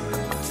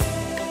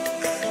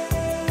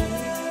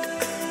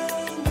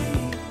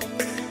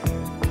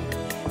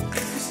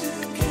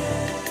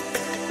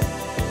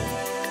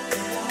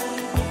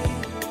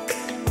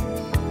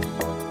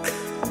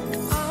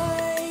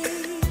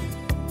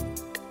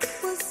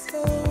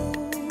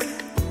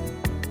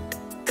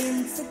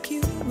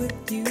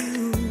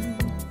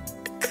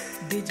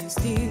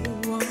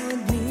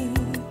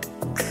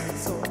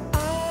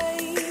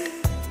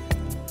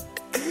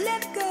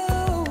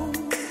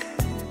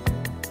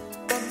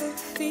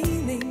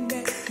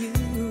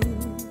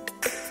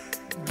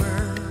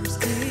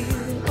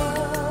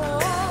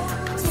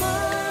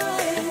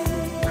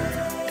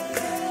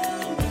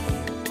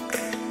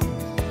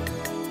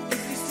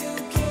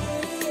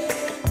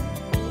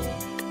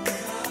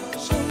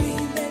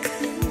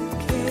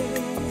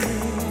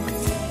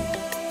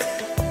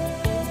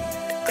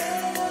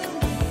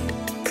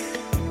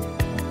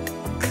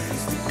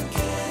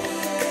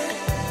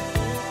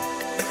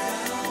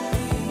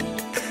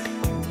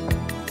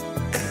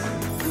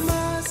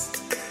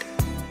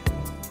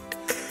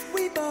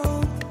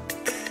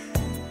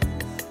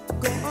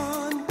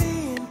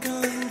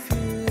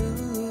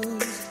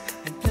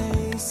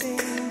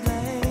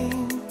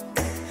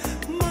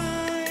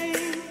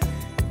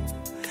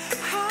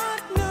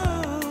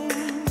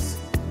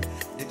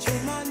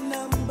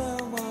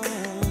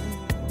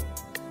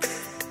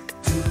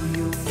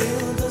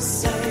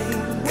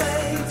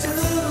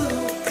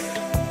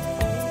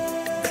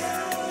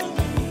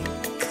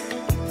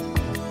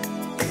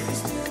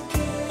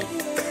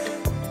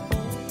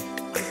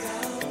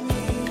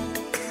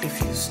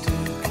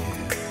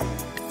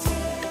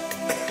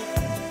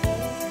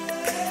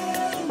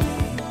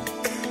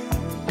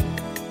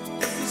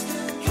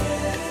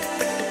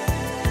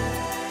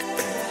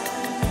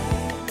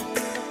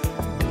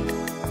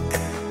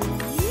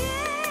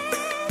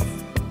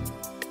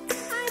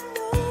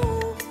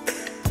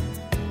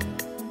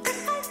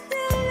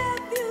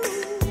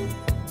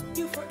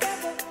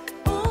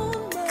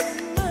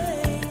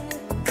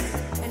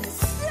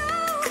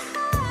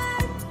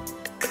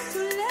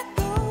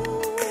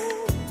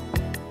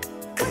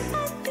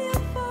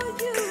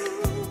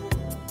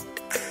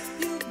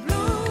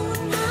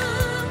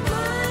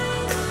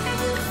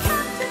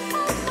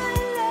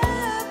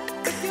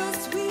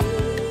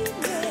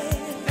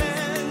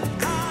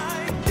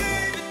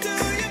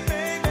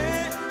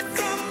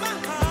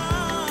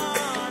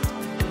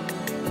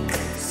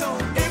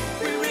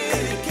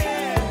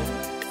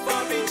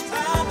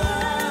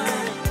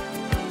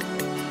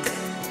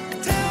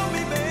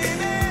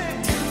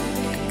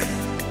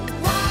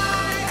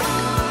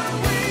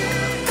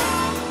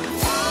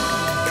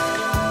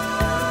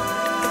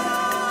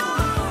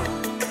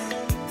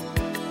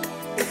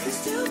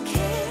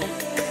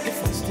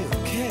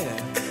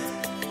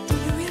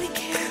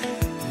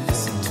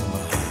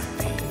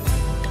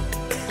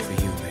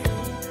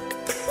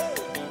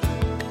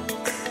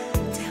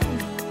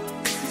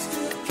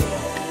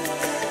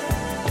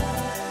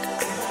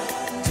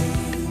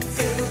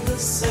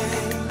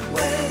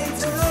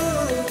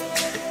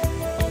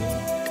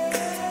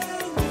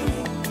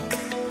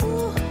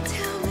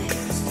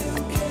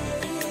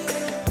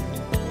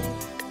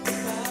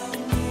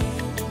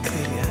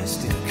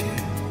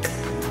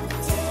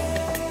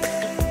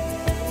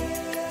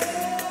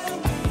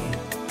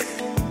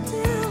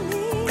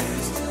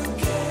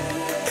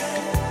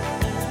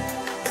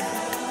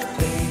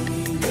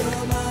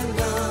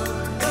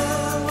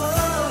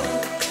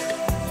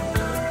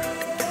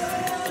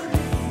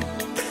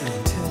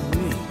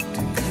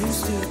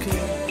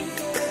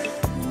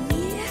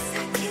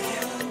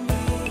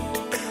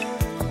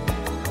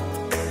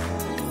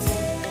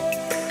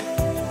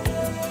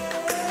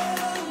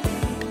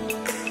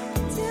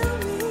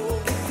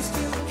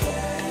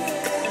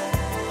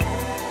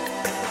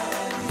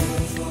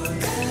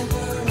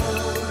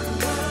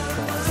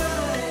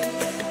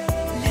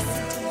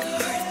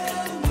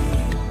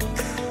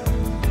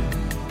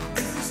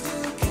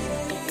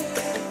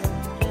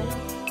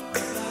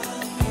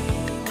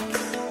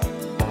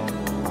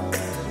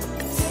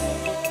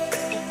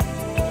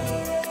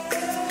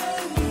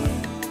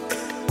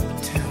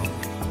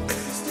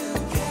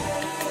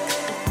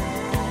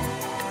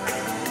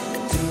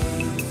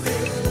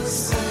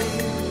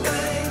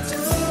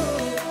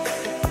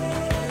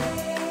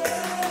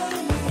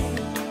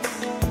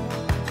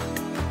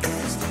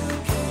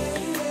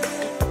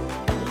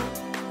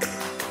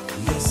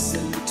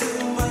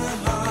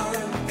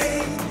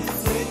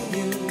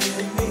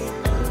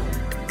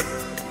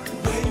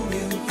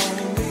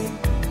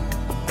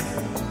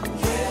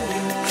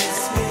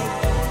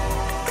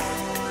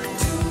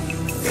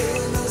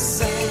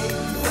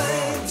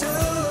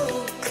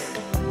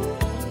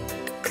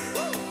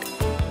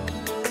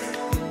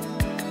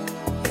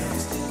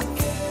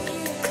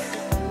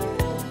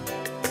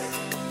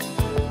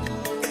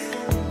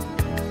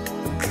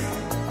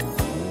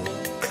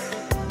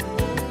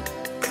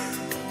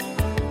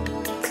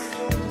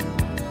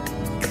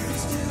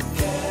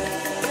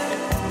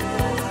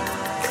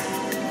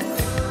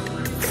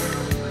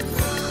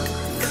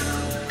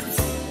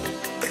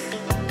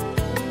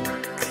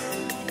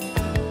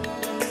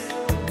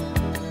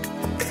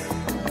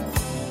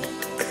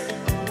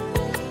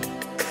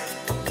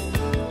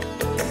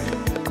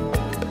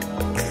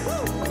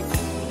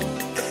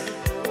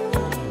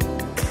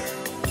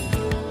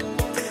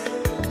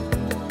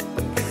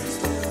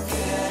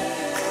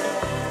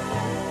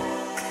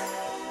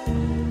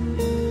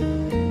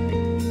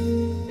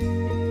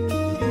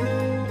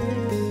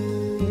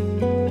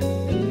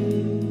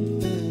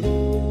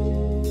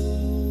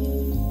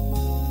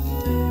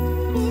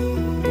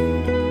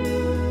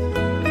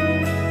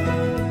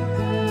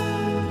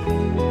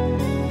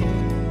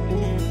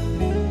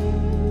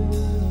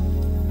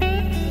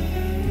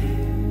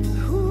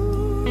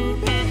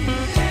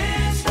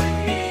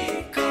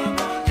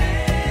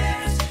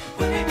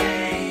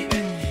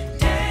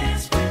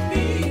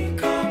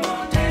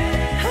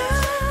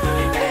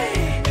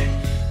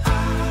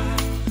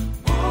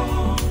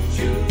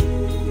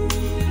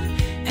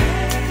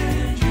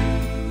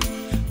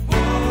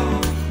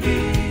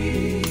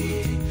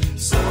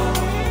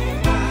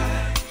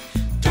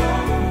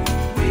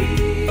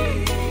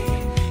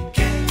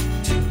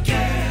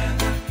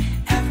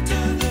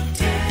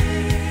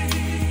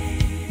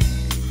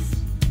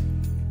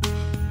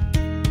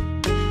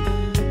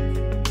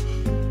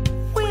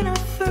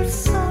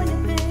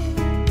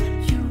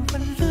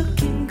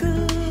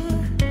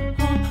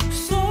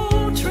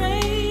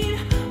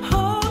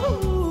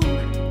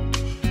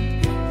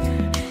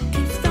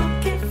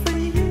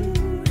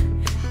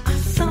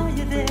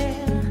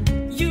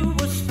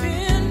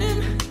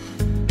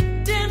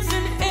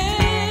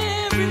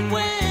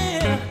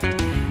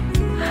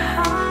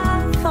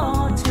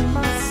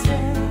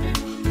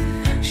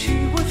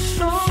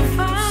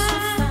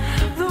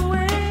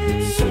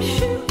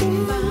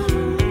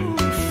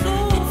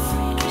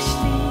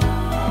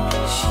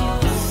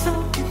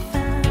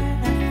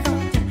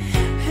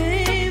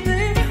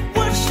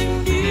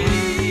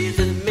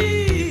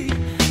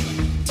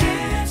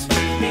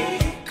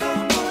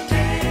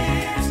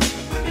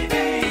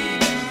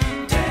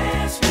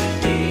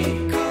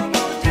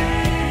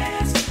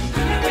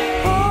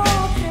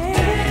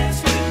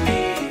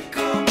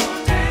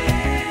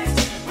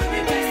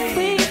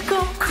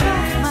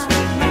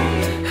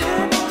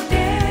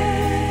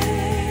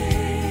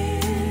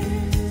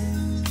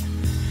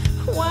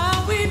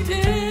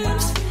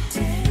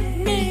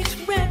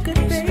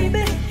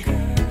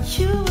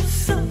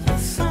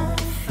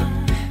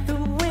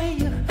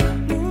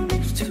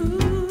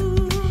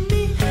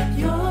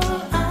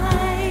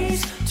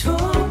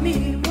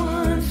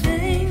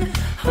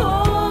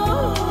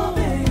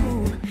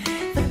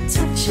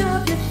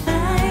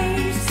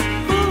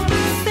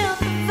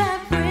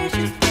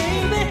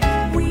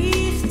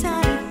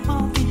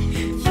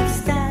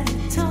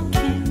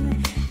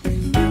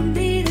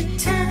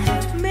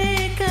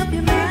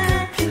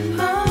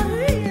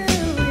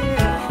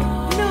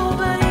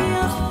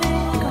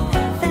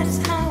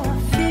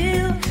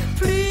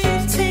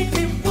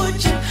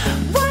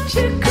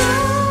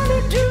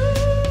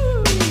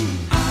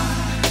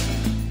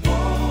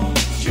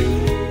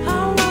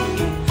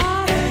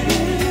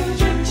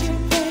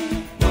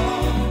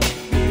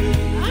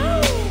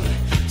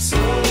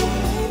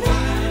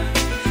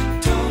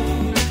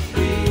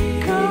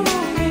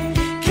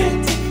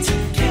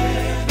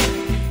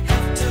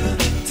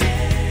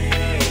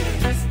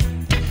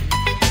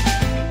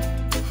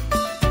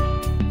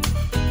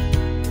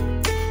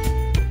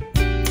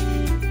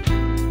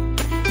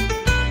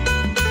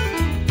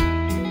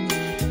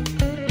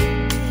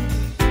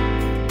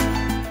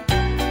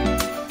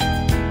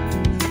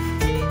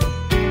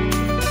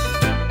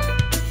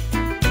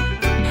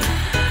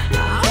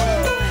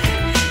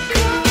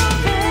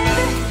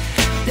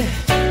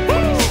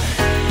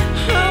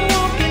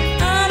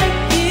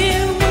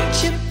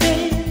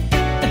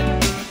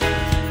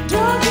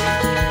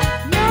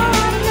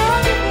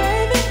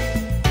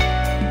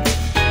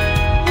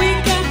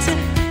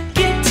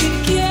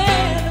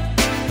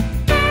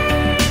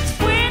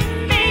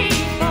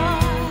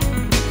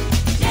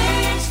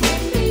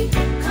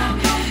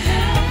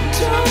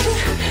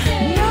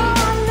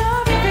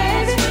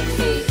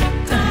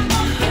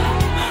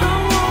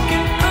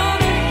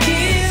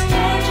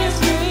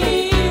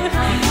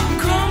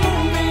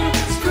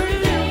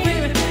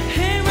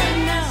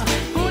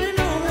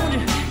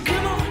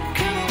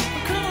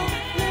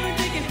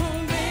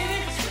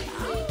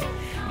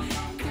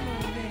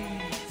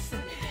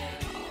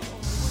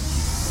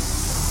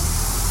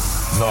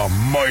The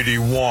Mighty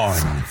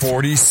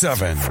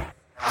 147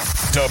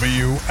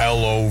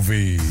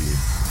 WLOV.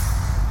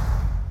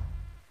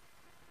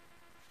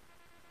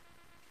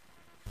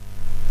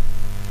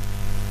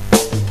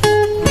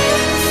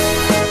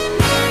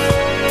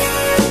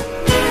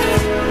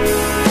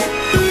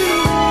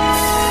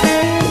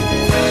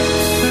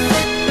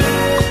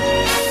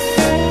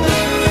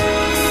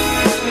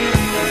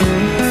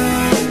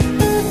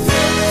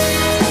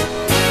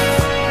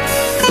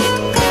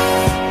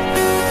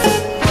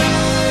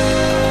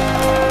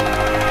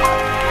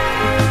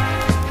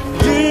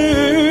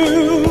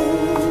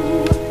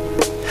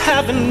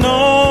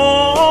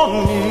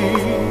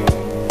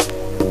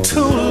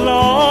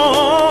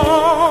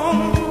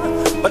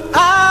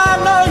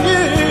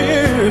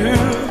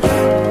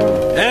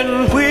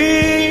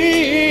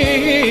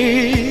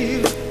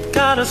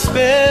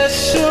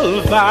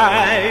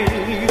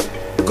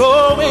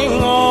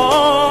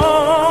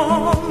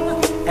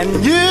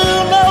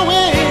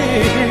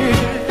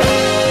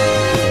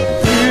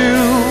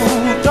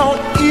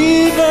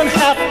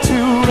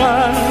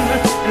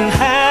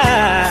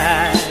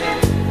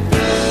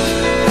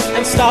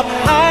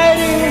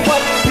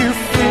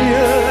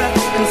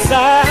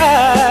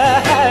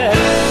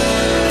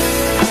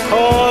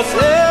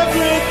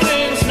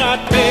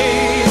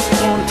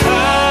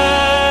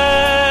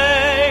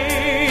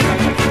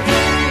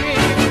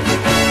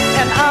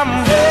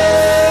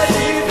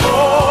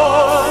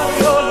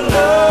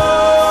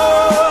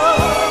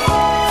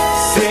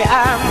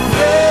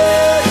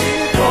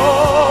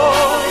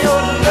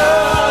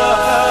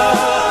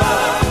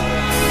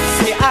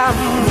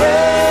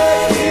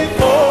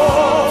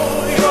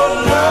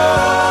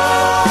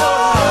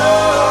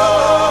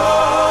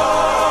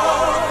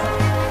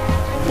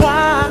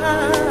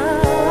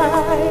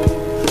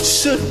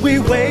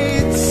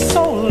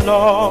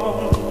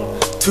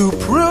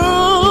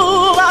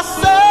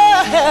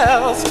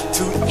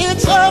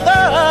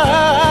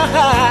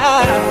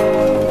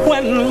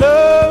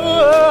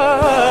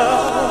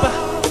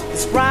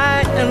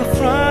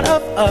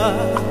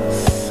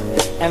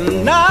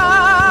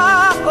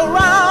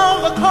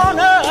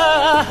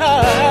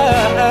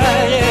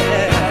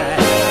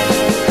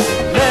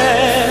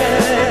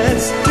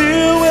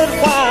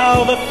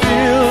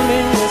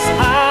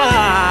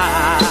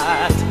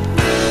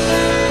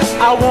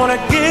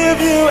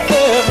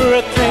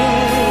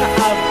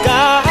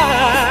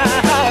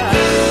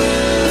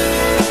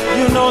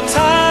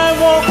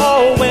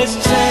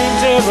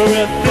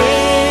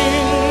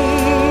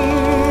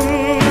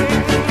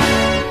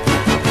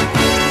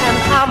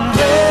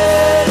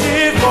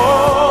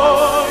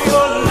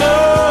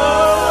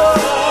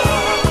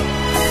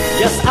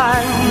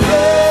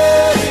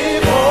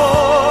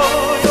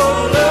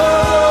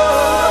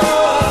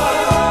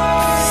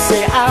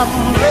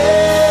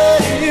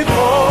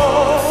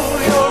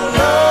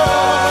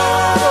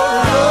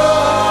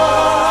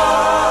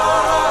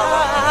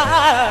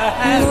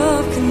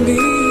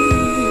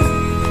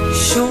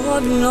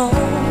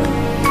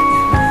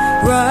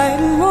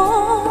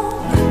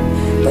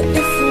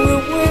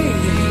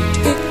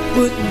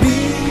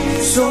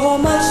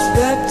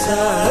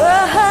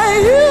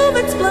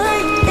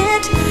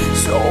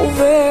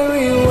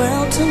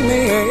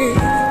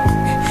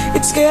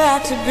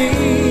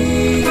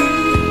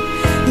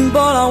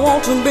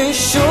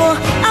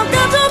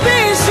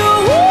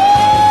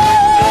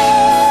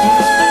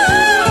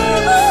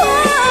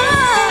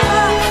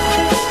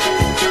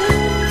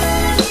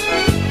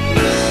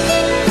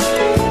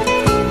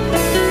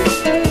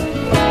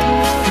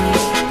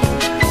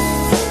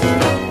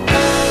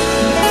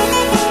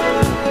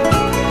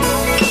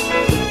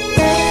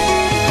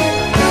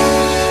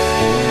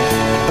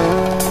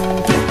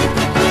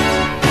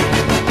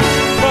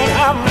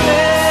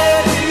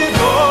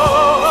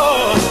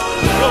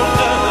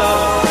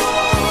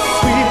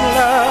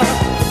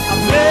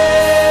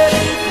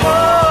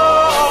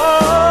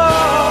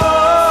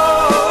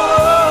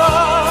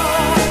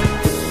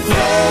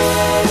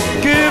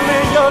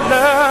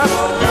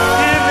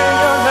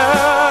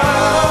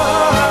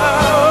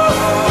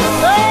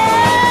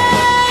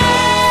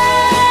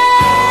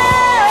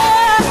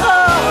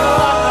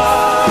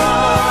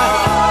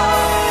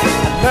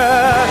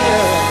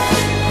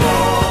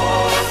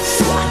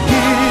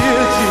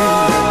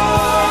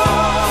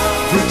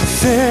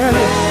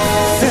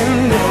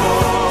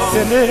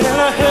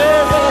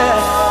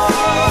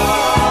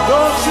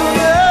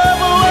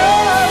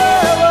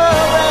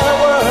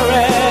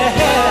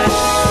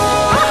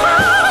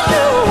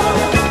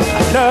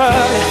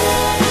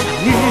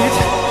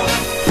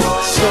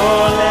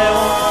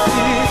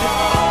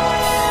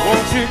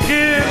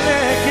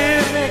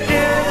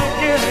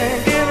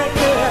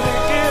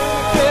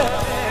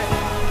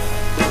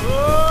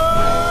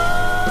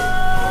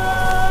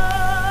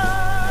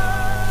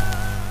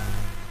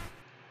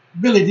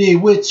 Billy D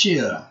with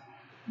you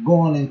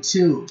going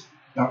into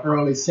the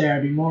early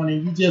Saturday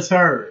morning. You just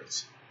heard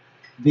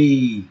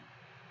the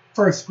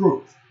first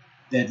group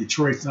that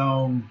Detroit's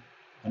own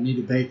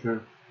Anita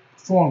Baker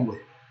performed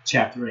with,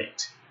 Chapter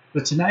 8.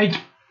 But tonight,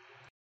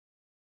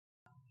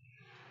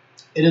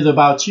 it is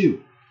about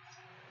you.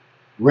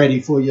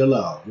 ready for your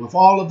love. With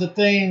all of the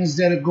things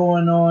that are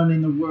going on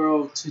in the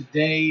world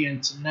today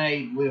and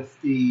tonight, with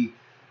the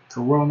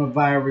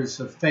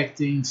coronavirus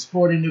affecting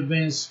sporting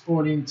events,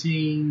 sporting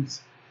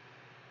teams,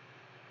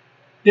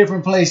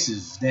 different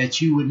places that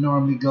you would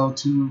normally go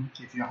to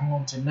if you're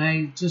home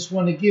tonight, just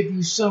want to give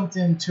you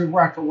something to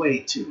rock away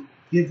to,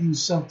 give you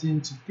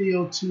something to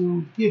feel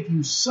to, give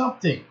you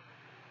something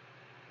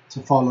to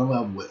fall in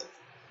love with.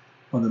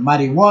 On the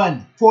mighty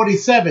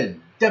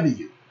 147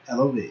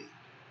 WLOV.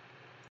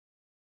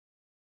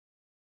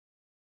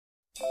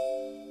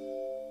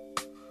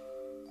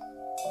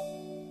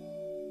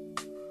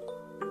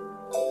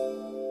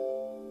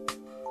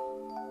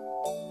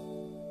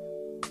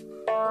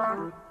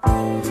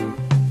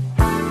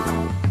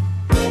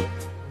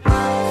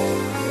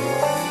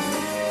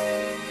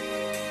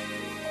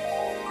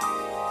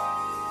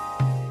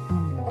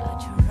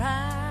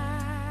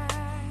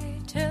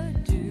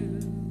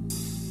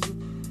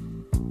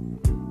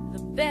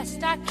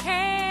 Best I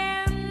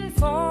can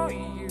for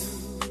you,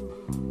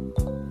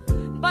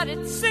 but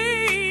it seems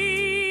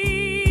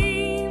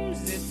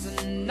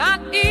it's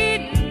not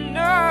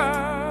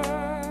enough.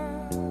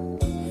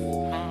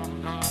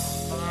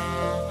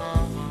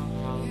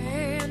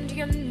 And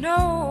you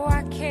know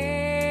I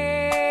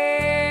care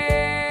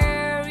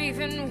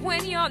even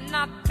when you're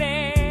not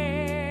there.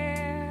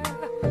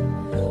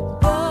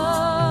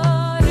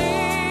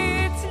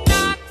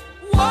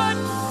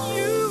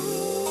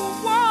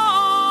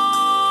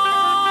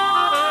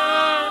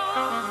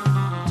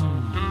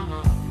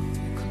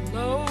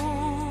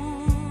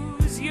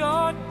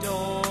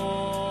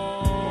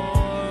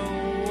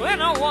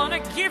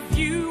 Give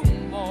you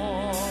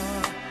more,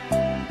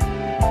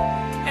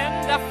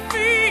 and I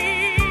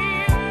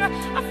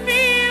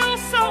feel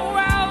so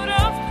out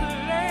of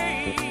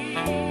place.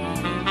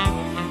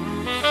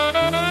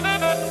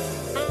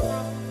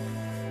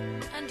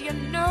 And you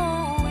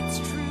know it's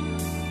true.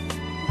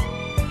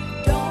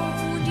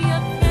 Don't you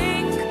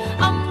think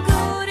I'm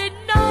good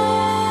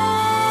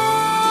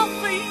enough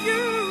for you?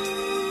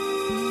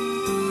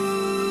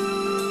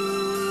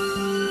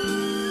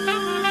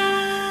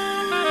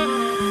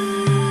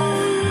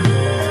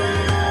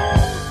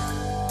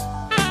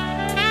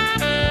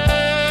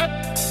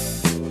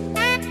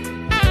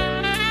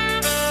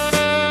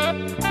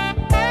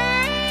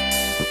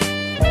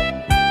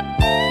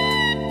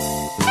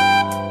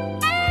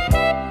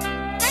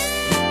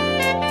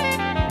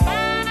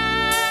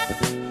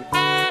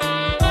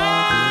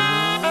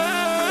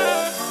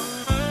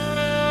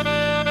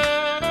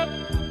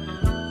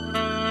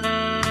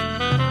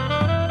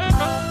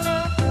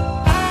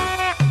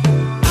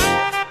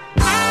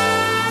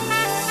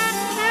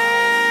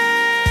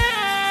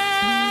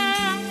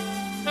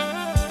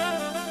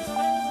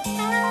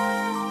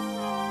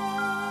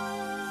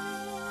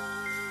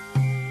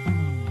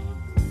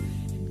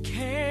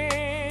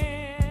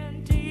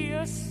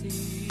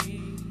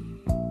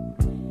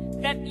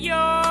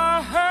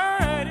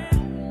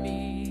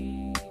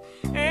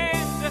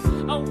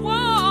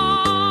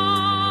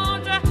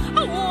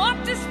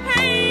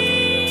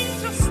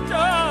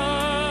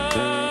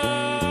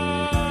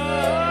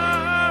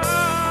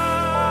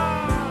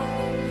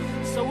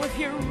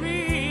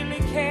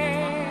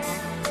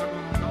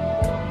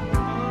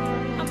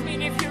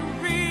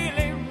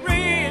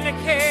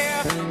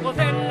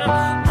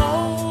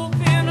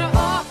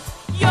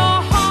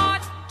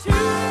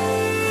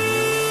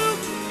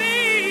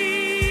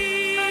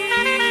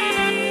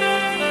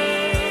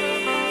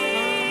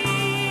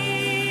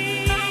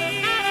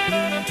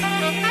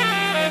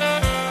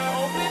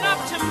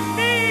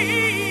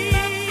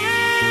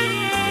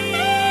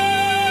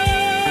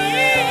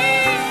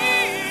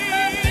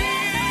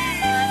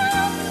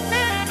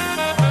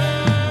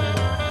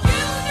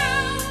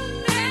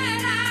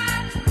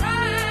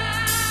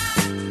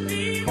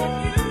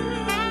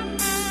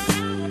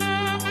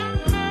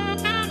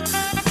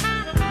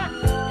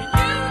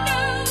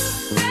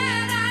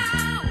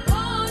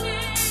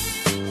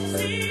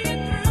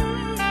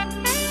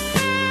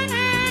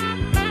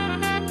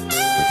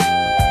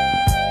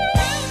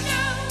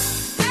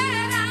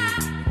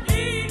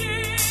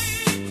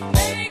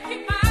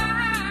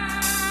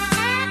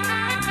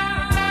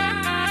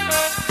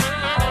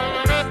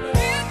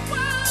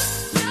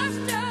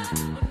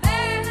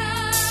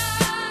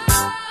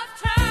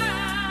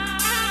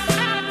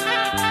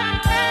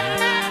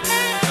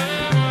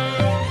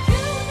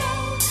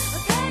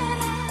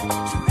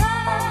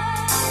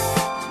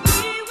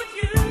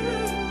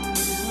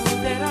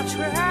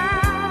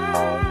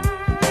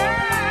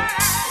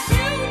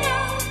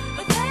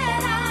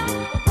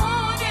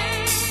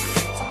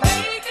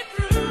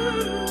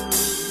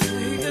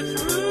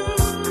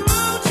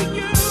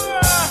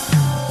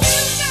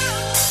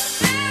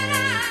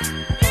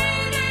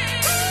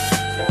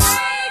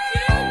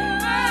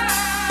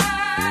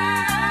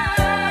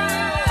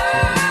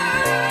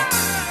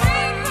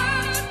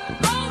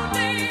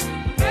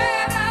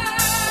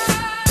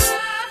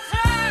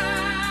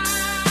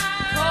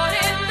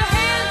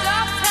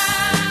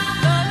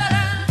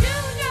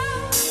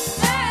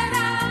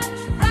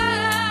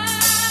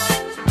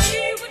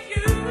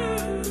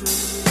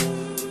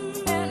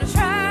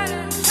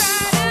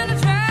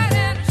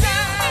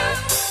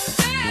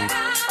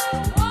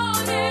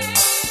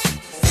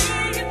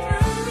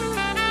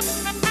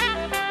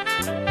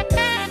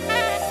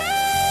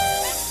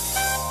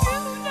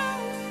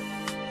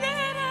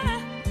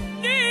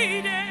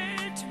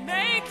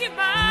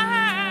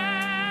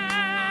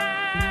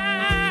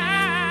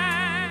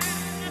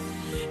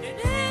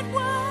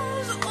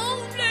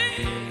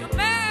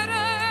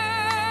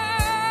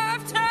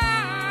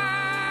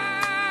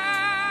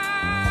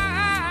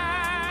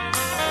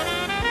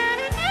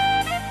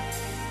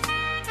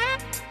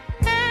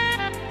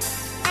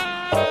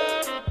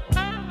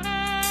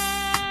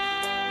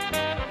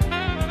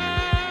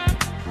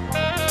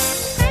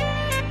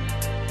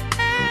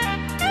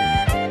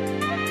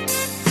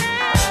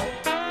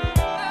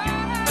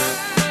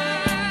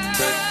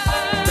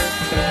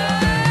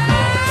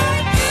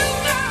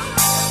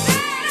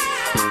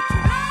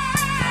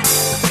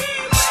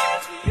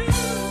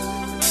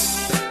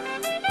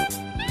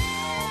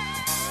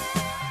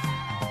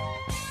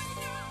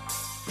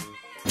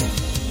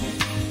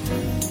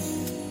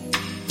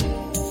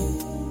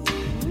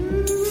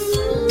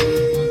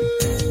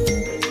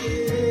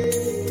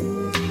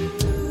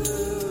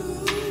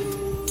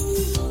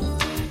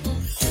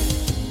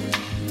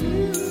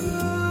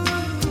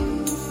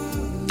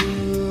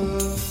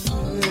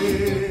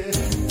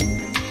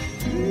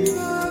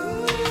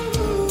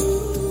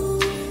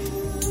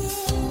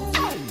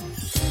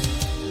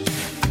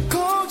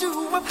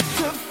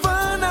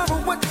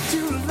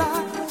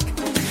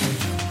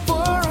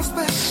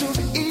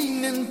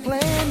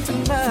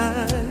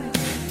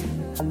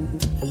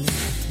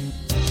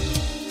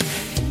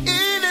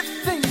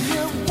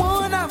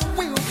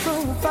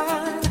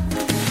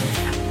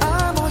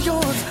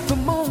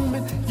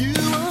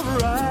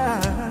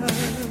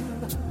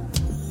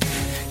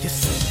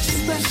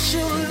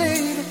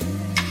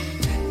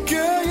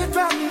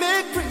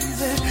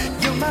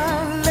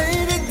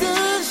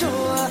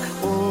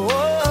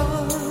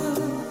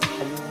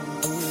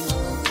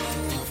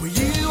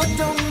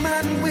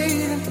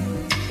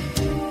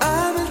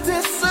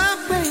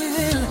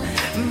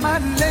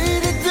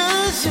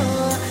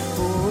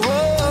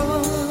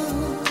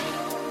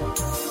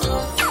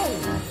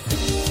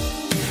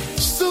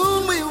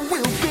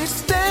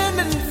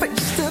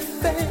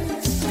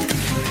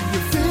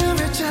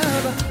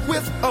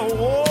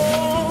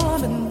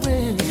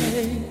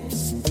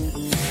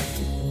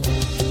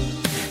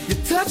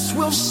 touch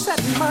will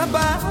set my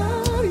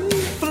body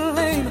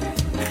flame.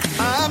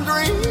 I'm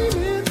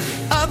dreaming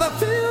of a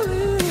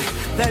feeling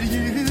that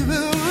you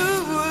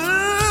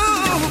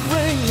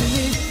bring me.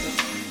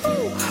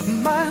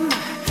 My,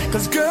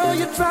 'cause girl,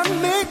 you drive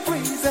me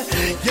crazy.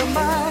 You're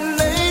my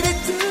lady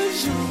du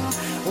jour.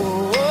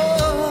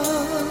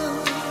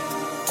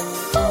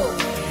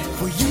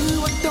 For you,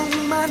 I don't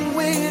mind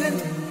waiting.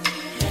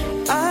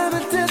 I'm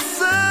anticipating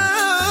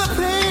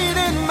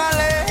my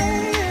lady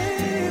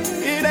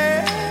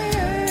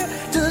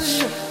du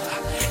jour.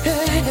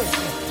 Hey,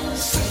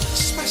 such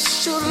a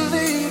special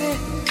lady.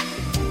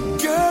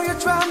 Girl, you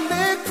drive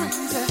me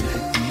crazy.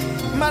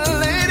 My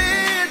lady,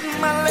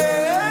 my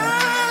lady,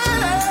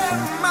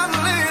 my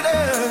lady.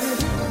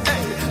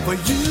 Hey, for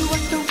you, I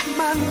don't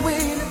mind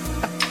waiting.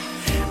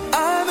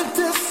 I'm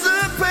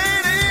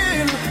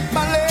anticipating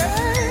my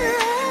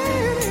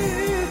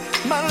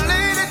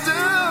lady du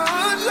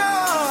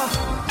jour.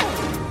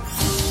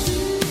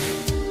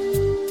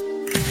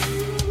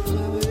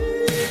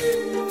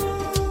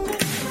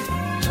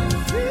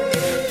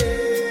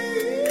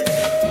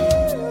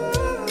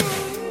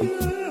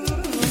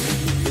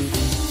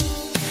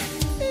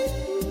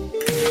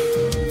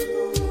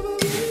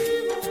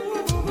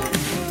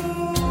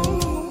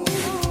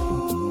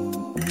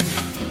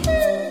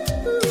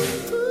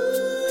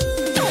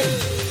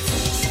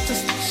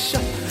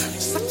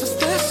 Such a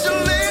special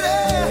lady.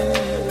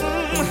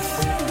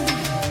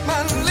 My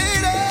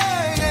lady,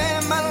 yeah,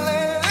 my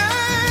lady,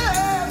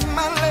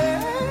 my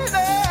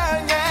lady,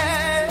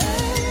 yeah.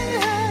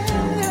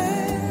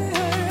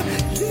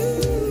 You,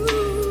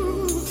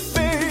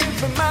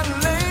 baby, my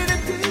lady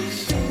du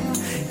jour.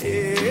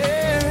 Yeah.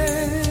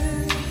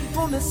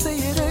 Wanna say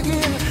it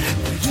again.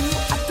 For you,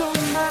 I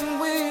don't mind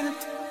waiting.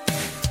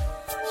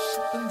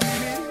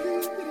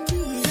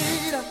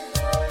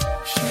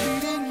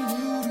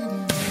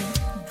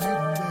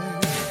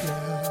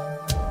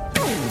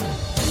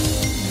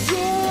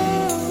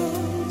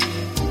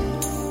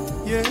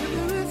 Yeah,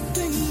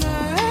 everything I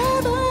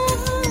ever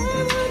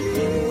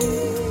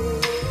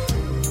need.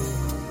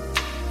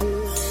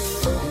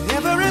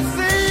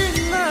 Everything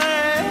I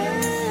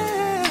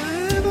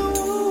ever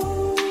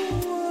want.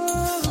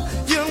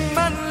 You're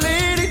my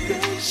lady du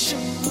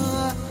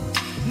jour.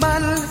 My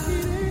lady,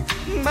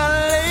 my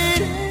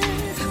lady,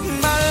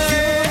 my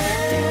lady.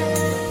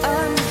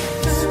 I'm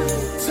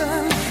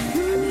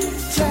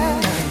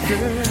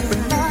done,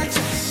 but not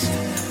just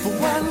for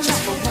one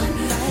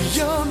night.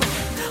 You're my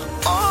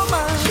all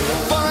mine,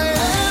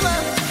 forever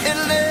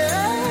and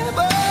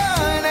ever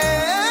and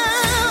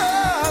ever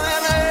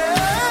and ever.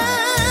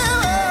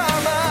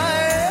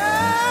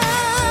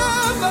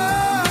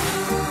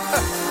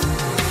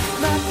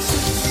 Not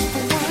just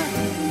for one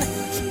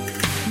night,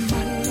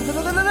 my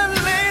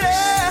lady.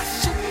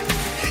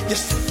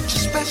 You're such a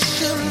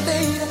special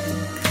lady.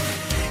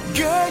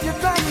 Girl, you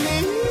drive me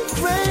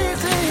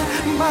crazy,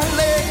 my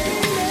lady.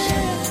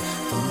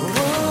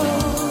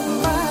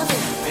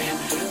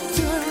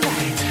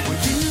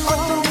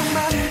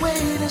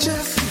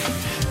 Just,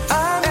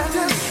 I'm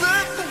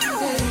anticipating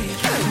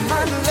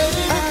my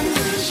lady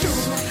du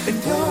jour. And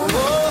you're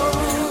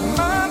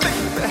my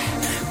baby.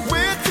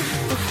 We're two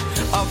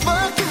of a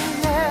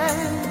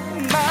kind.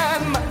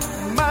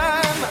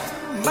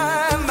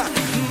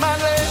 My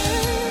lady.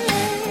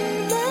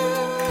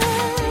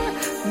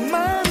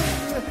 My,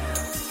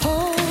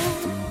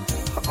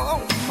 oh,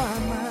 my,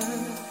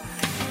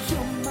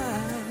 you're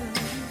mine.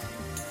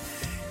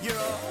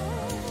 You're,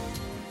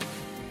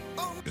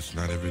 oh. It's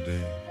not every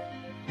day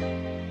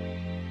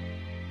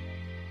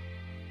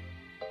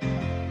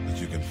that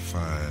you can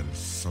find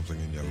something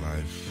in your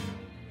life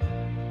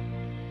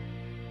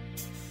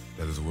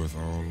that is worth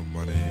all the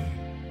money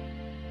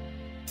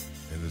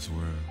in this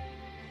world.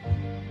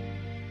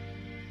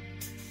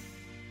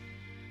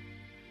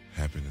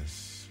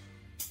 Happiness.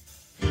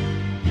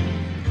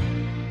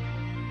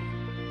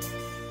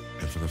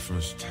 And for the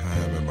first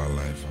time in my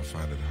life, I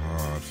find it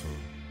hard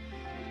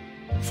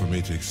for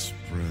me to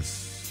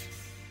express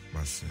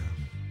myself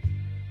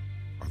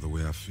or the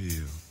way I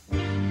feel.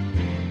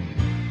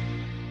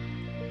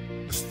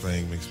 This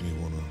thing makes me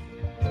want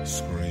to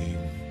scream,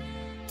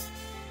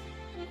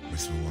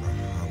 makes me want to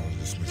holler,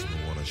 this makes me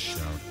want to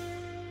shout.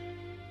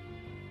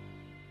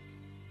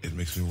 It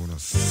makes me want to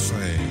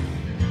sing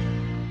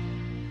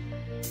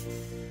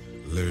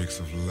lyrics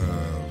of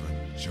love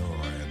and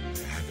joy and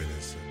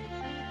happiness.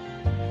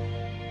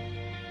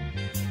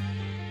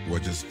 Well,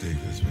 just dig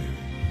this, baby.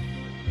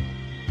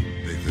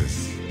 Dig this.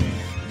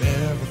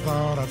 Never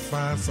thought I'd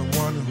find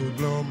someone who'd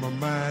blow my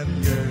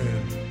mind,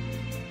 girl,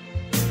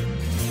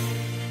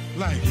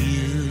 like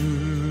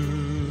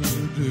you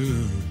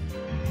do.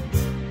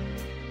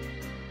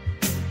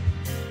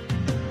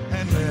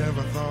 And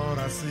never thought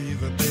I'd see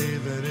the day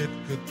that it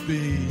could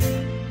be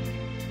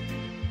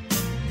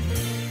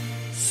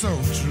so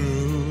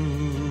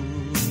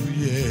true,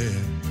 yeah.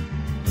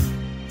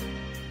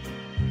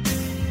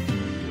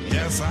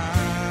 Yes, I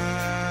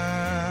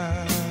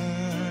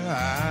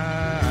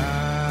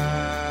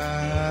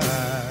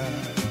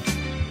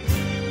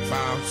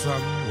found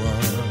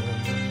someone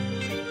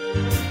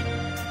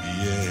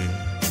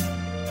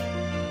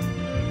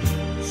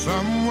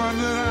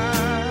someone that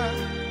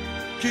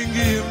I can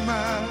give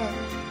my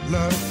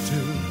love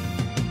to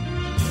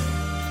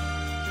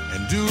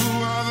and do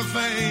all the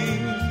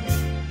things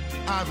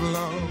I've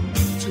longed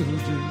to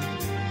do.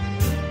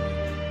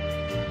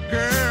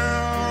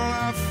 Girl,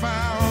 I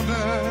found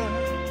her.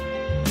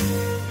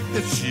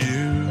 It's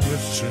you,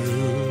 it's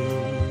true.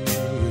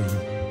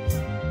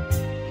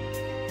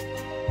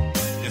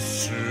 It's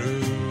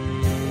true.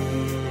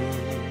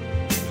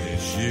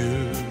 It's you.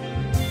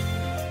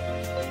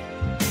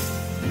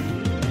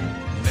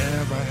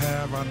 Never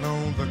have I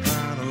known the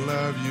kind of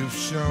love you've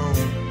shown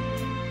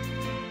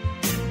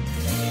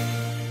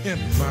in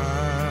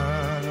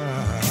my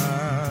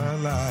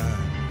life.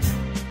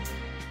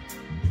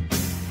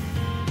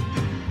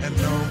 And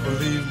don't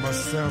believe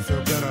myself,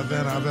 feel better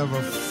than I've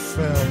ever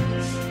felt.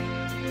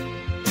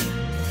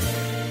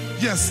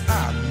 Yes, I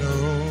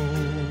know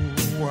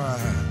why.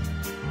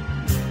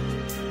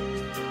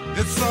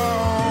 It's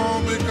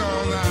all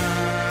because I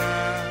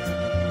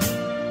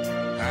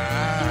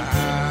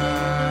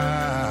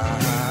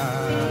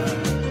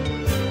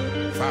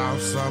found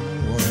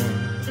someone,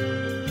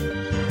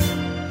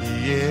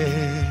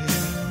 yeah,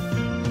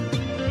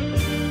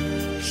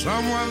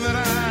 someone that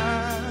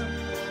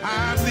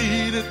I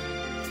needed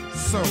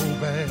so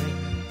bad.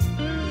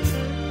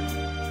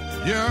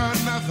 You're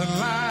nothing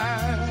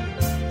like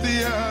the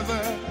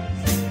others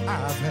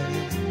I've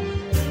had.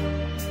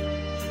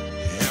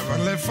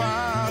 Heavenly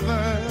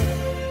Father,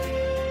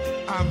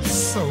 I'm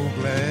so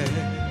glad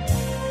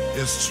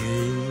it's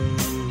true.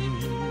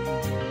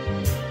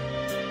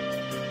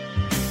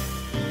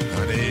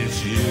 Honey, it's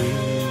you.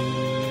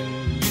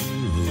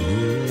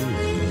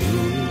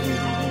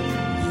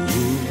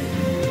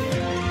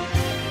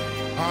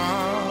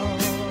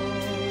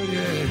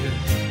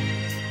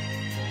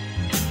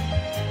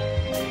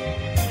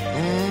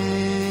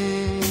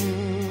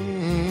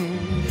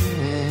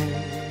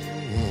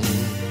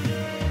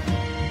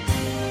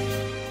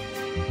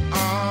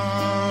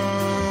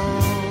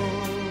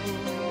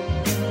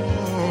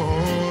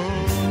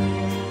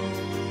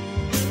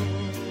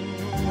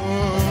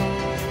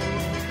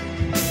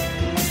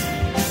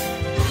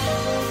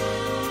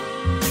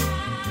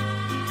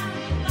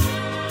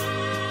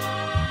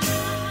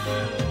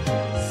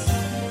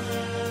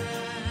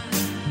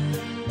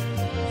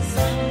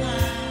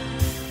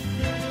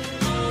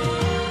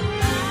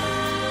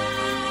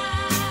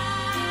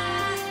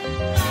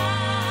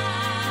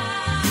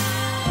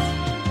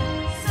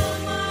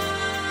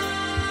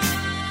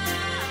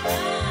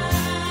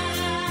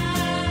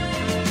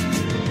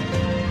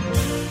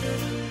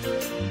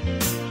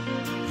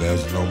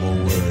 There's no more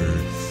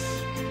words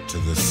to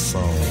this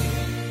song,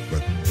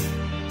 but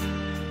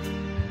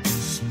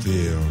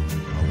still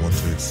I want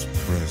to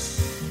express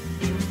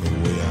the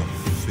way I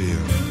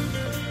feel.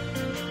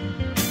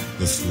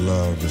 This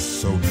love is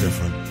so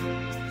different,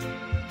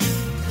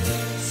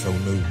 so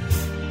new.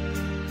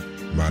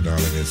 My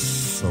darling, it's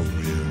so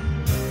real.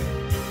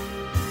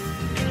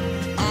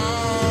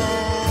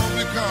 All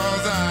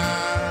because I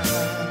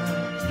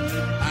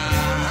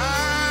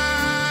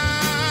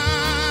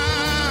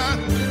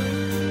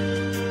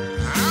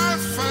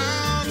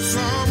found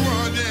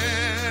someone,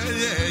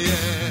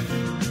 yeah.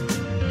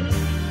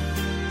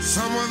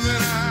 Someone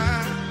that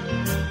I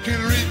can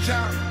reach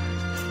out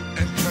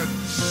and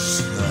touch.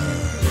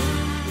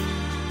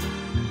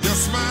 Your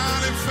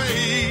smiling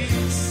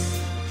face,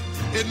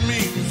 it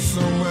means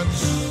so much.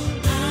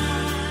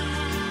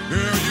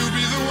 Girl, you'll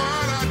be the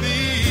one I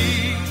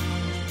need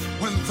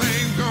when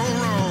things go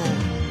wrong.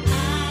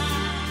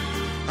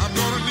 I'm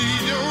gonna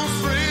need your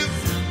strength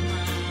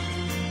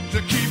to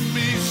keep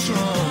me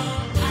strong.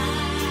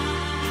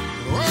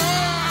 Oh,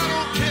 I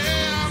don't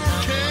care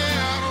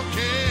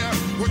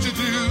what you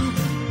do.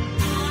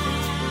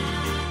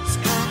 It's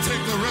gonna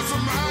take the rest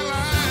of my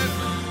life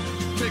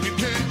taking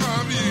care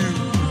of you.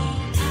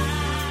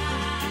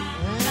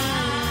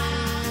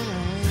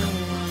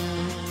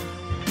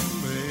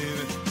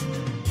 Baby.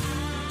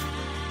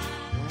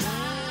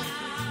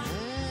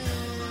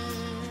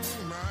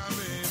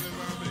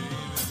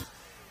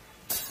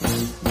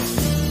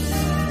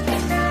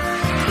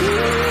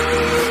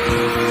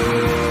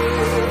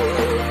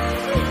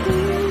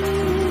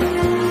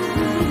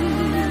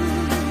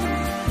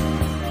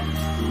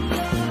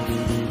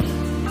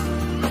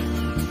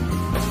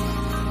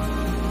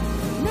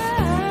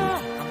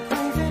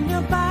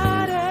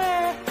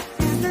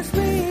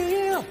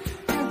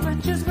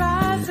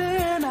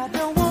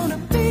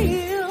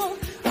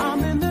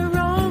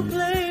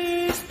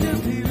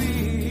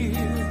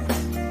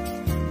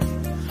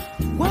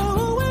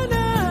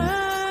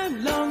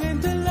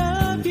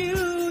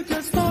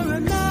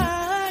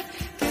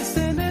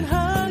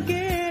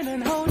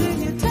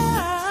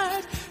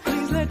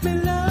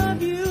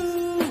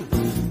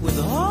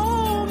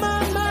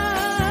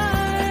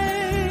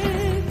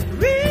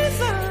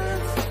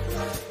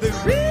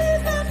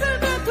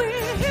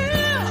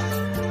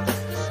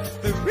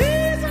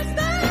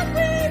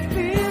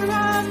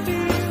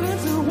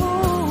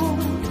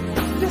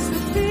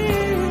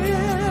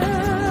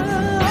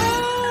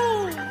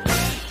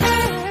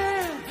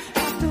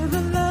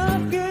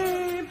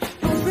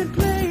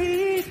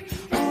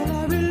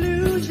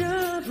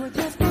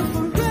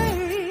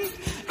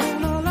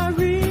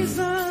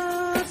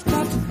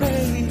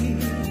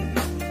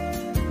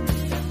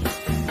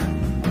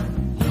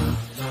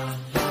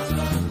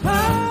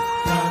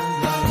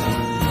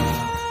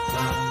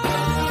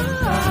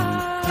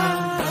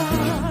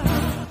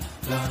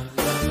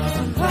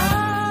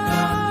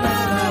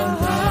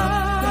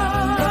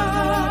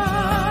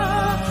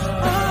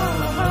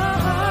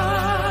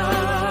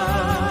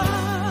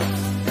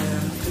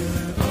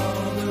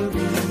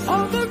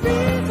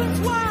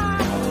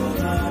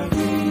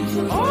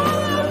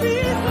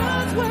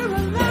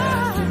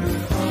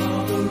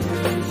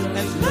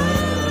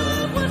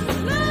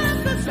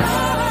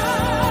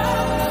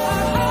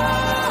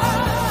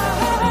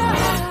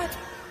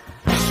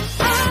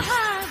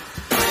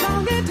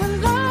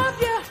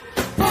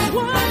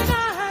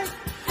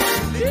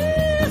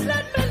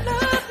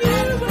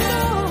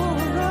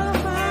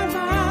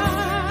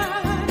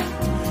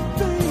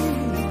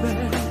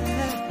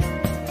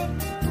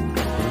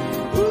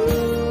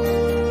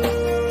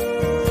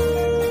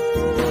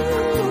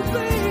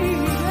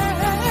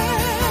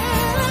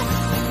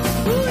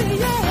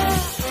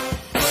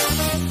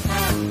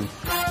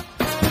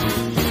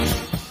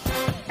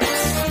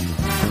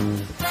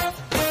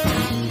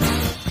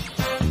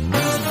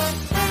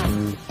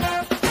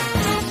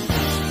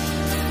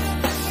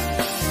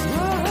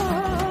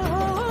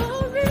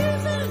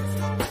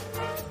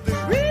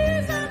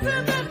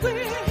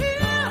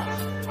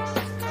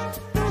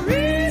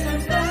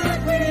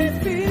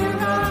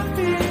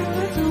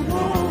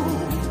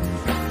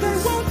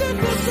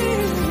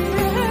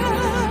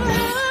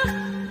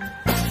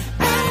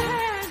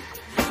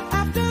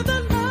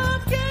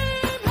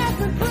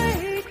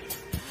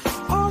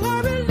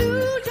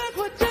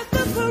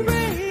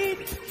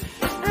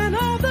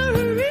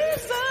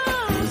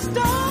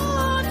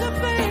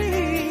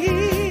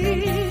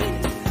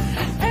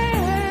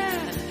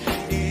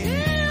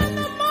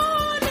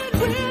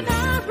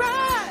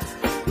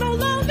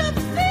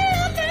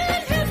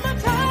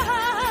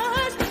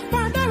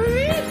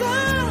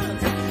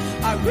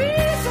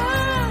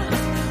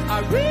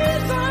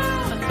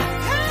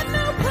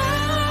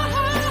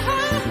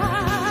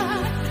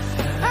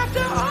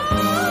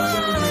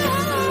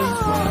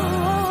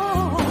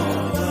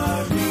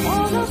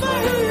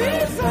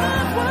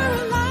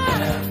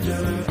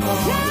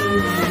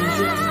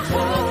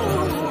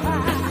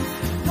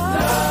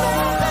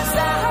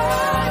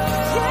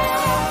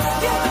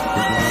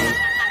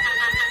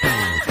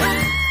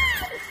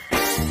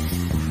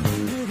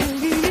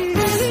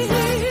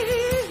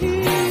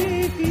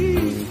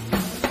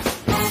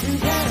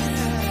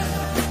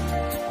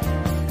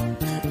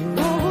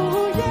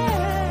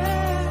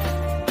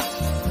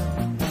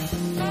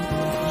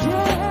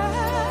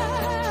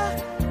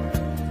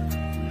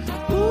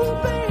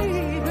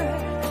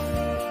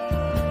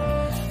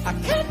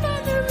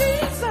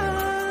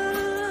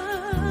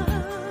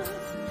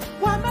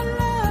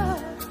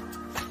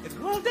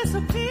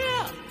 disappear.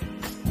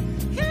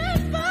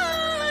 Can't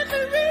find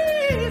the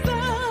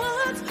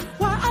reasons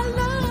why I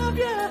love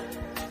you.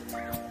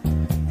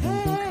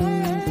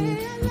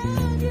 Hey, I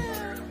love you.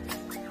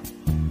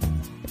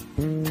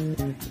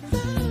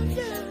 Love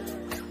you.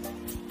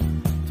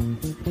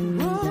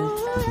 Oh,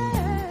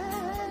 yeah.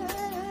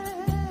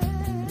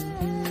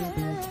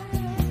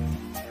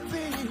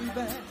 Baby.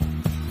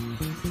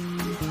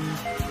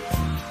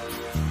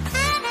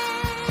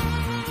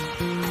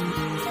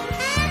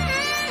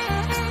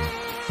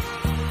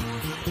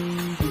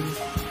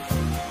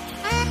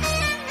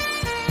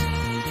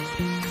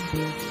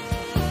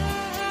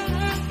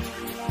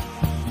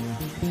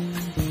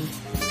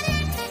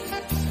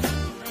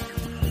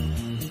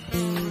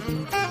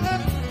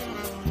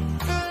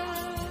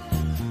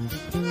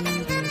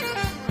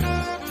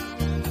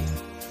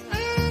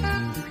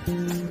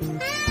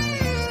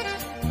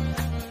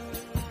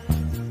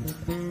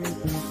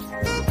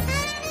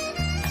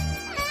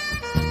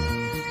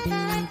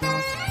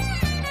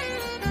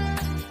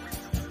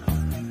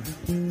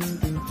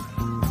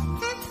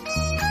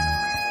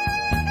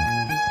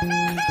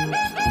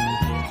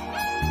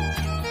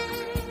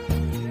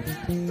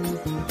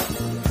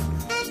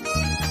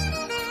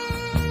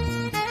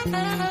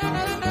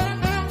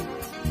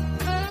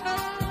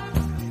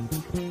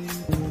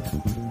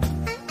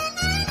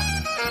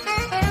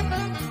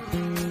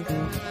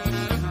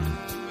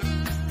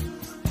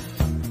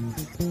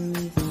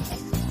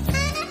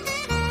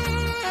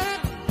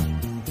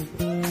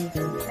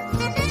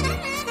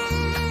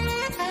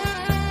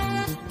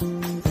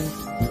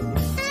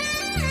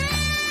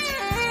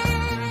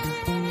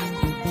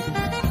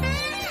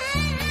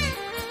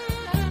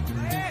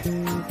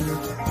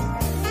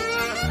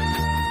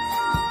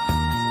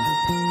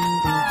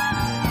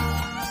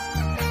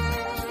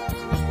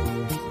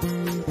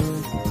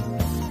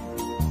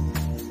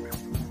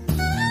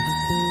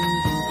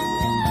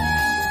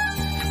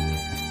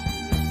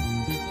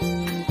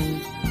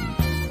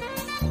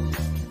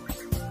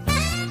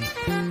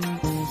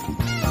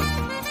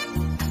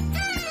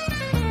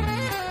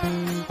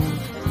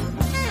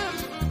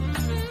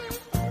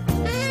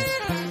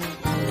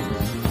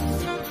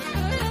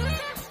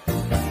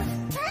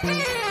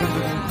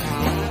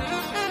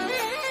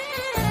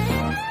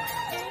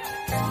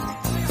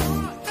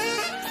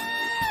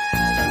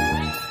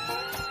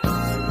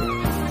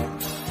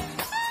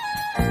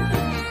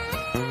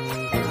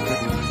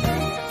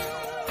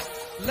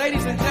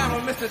 Ladies and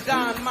gentlemen, Mr.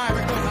 Don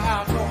Myrick on the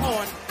alto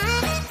horn.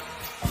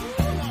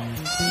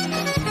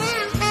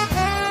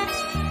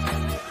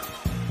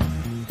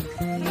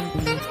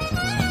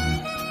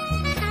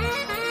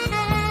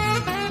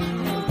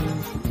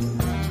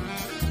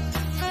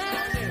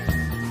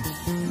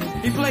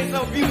 He plays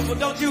so beautiful,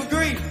 don't you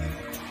agree?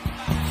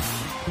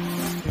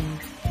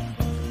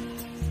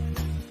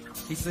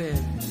 He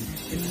said,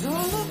 it's all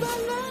about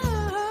love.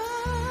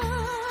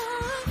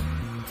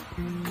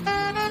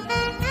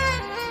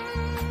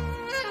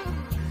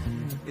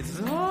 It's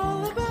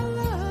all about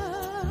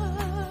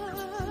love,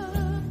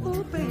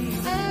 oh baby.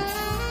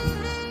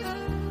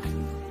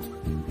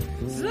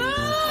 It's all,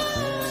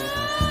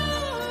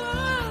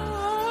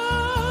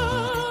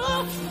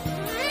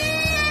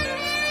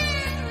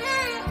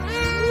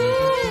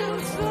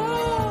 it's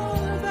all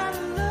about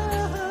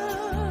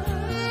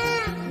love.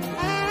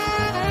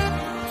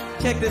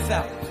 Check this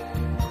out.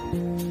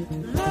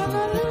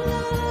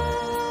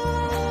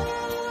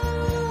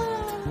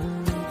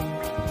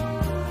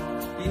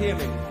 You hear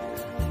me?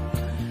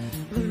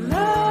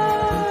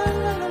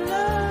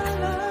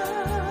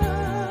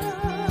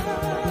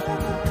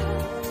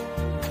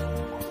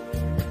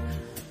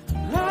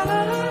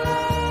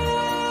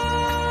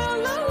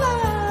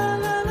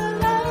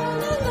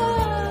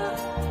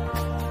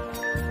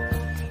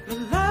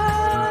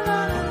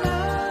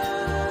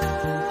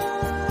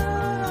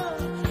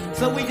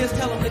 So we just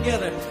tell them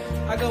together.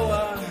 I go,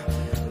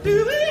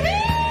 do we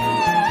hear?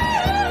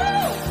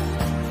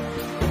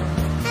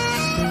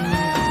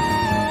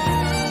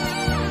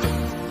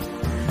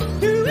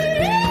 Do we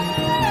hear?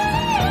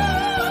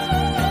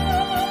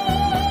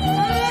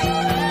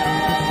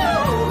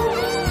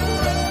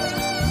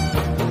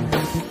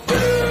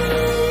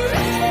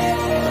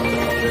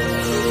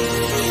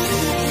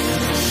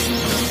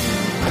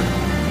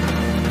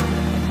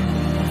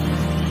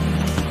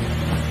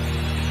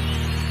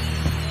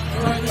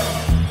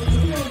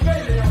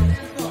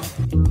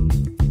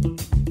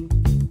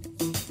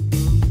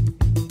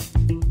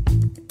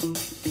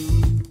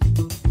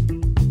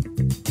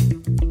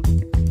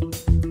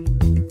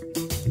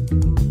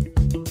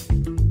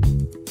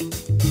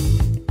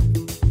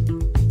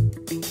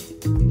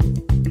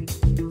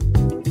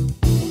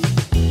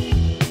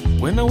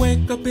 When I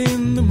wake up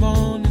in the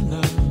morning,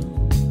 love,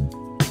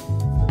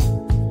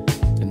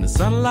 and the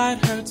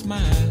sunlight hurts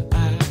my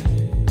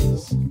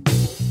eyes,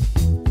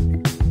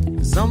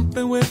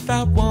 something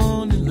without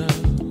warning,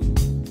 love,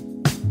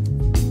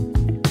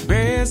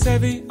 bears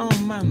heavy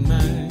on my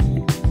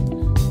mind.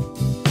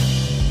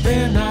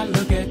 Then I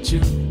look at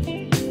you,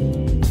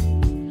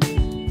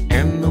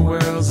 and the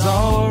world's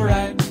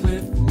alright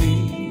with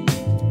me.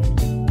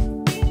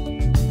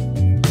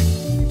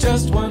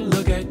 Just one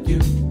look at you,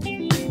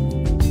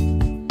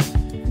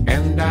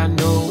 and I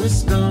know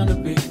it's gonna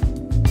be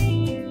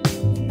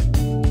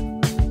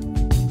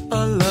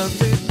a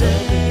lovely day.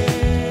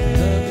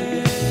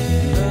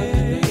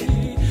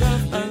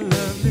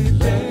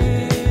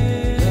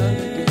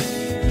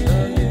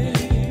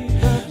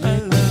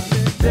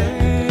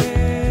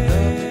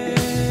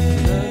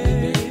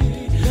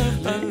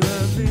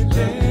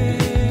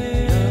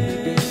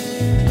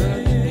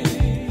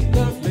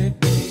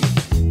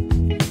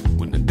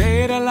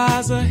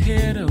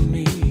 Ahead of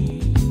me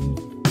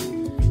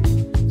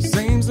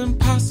seems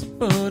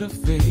impossible to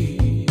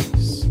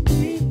face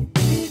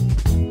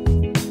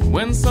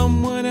when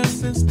someone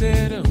else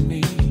instead of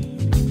me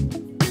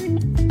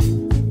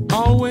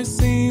always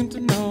seems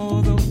to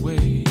know the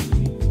way.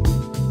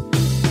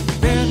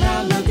 Then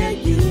I look at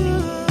you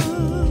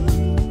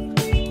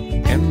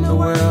and the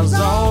world's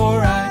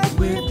alright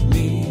with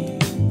me.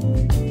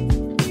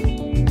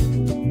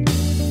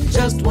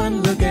 Just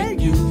one look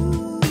at you,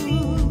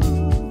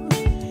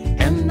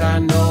 I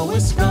know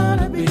it's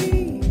gonna be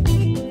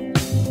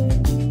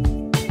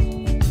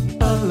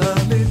a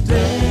lovely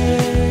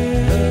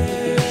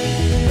day,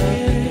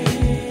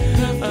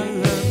 a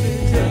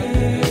lovely day,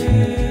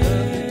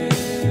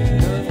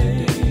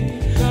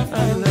 a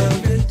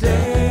lovely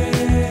day,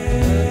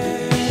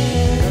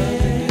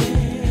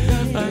 a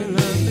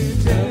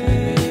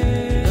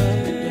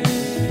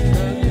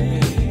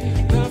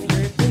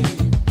lovely day.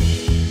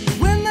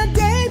 When the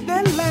day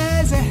that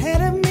lies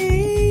ahead of me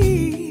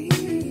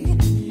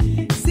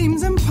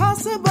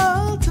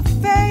impossible to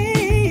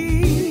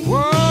face.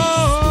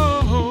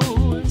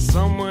 Whoa,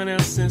 someone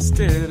else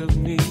instead of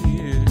me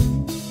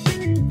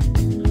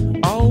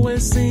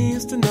always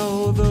seems to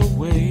know the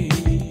way.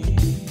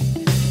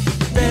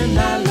 Then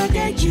I look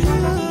at you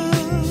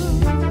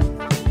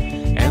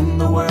and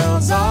the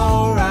world's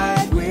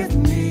alright with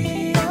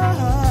me.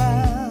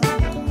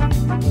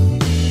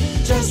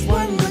 Just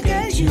one look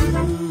at you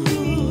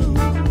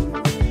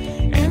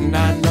and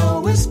I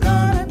know it's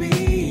gonna be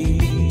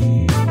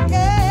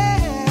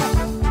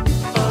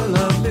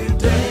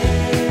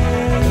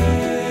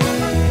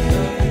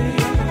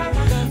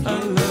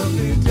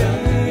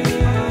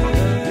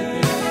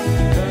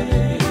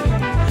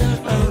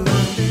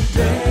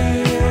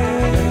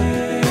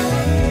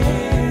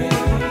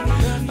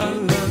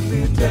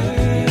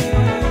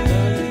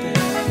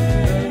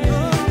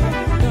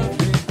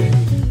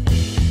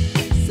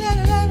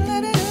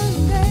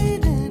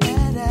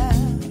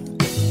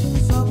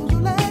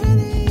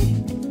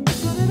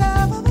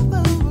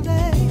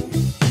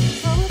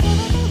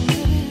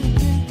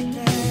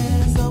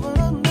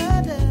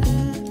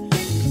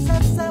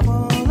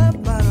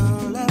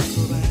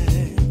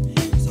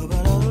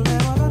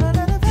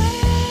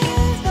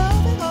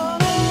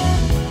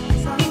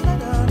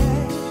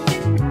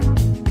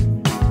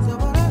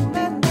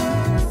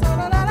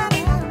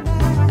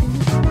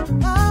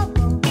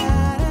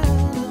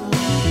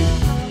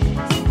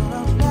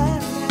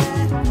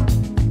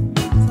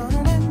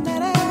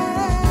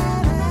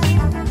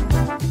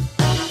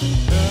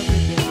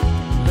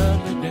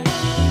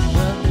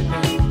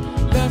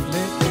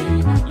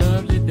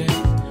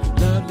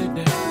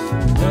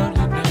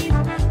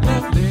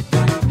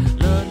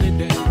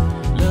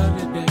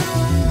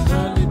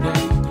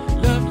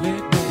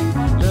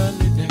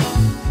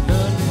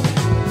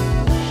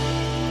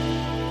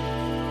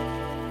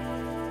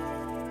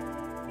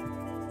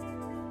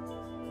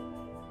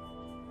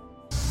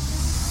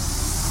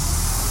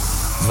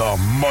The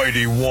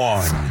Mighty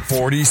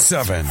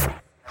 147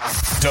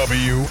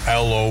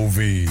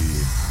 WLOV.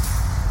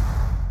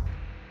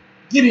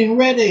 Getting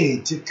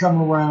ready to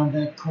come around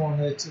that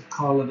corner to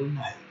call it a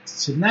night.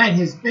 Tonight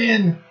has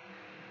been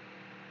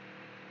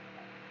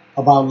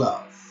about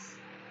love.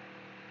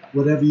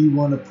 Whatever you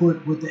want to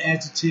put with the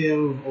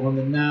adjective on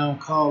the noun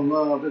called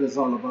love, it is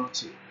all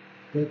about you.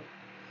 But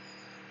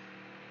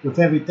with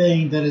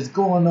everything that is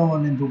going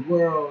on in the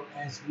world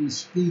as we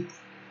speak,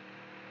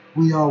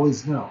 we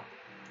always know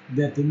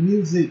that the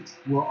music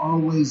will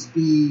always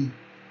be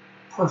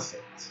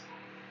perfect.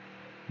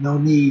 No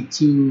need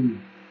to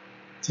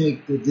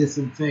take the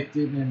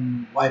disinfectant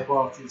and wipe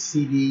off your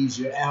CDs,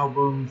 your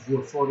albums,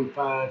 your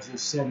 45s, your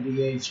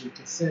 78s, your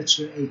cassettes,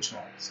 your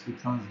 8-tracks,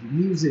 because the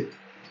music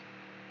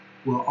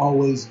will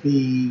always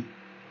be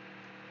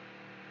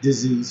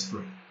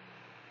disease-free.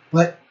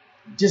 But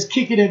just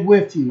kicking it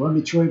with you. I'm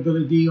Detroit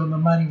Billy D on the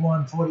Mighty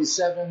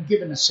 147,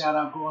 giving a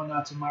shout-out going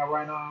out to my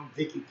right arm,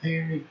 Vicky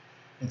Perry,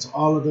 and to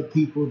all of the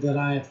people that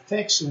I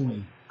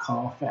affectionately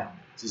call family.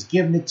 Just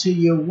giving it to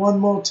you one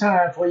more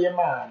time for your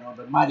mind on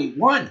the Mighty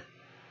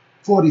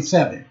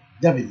 147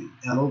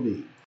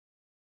 WLOV.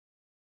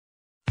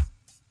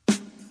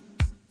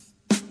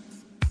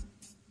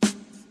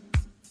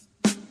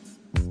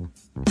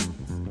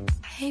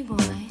 Hey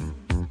boy,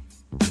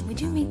 would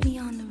you meet me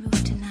on the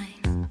roof tonight?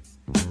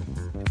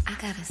 I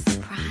got a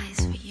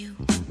surprise for you.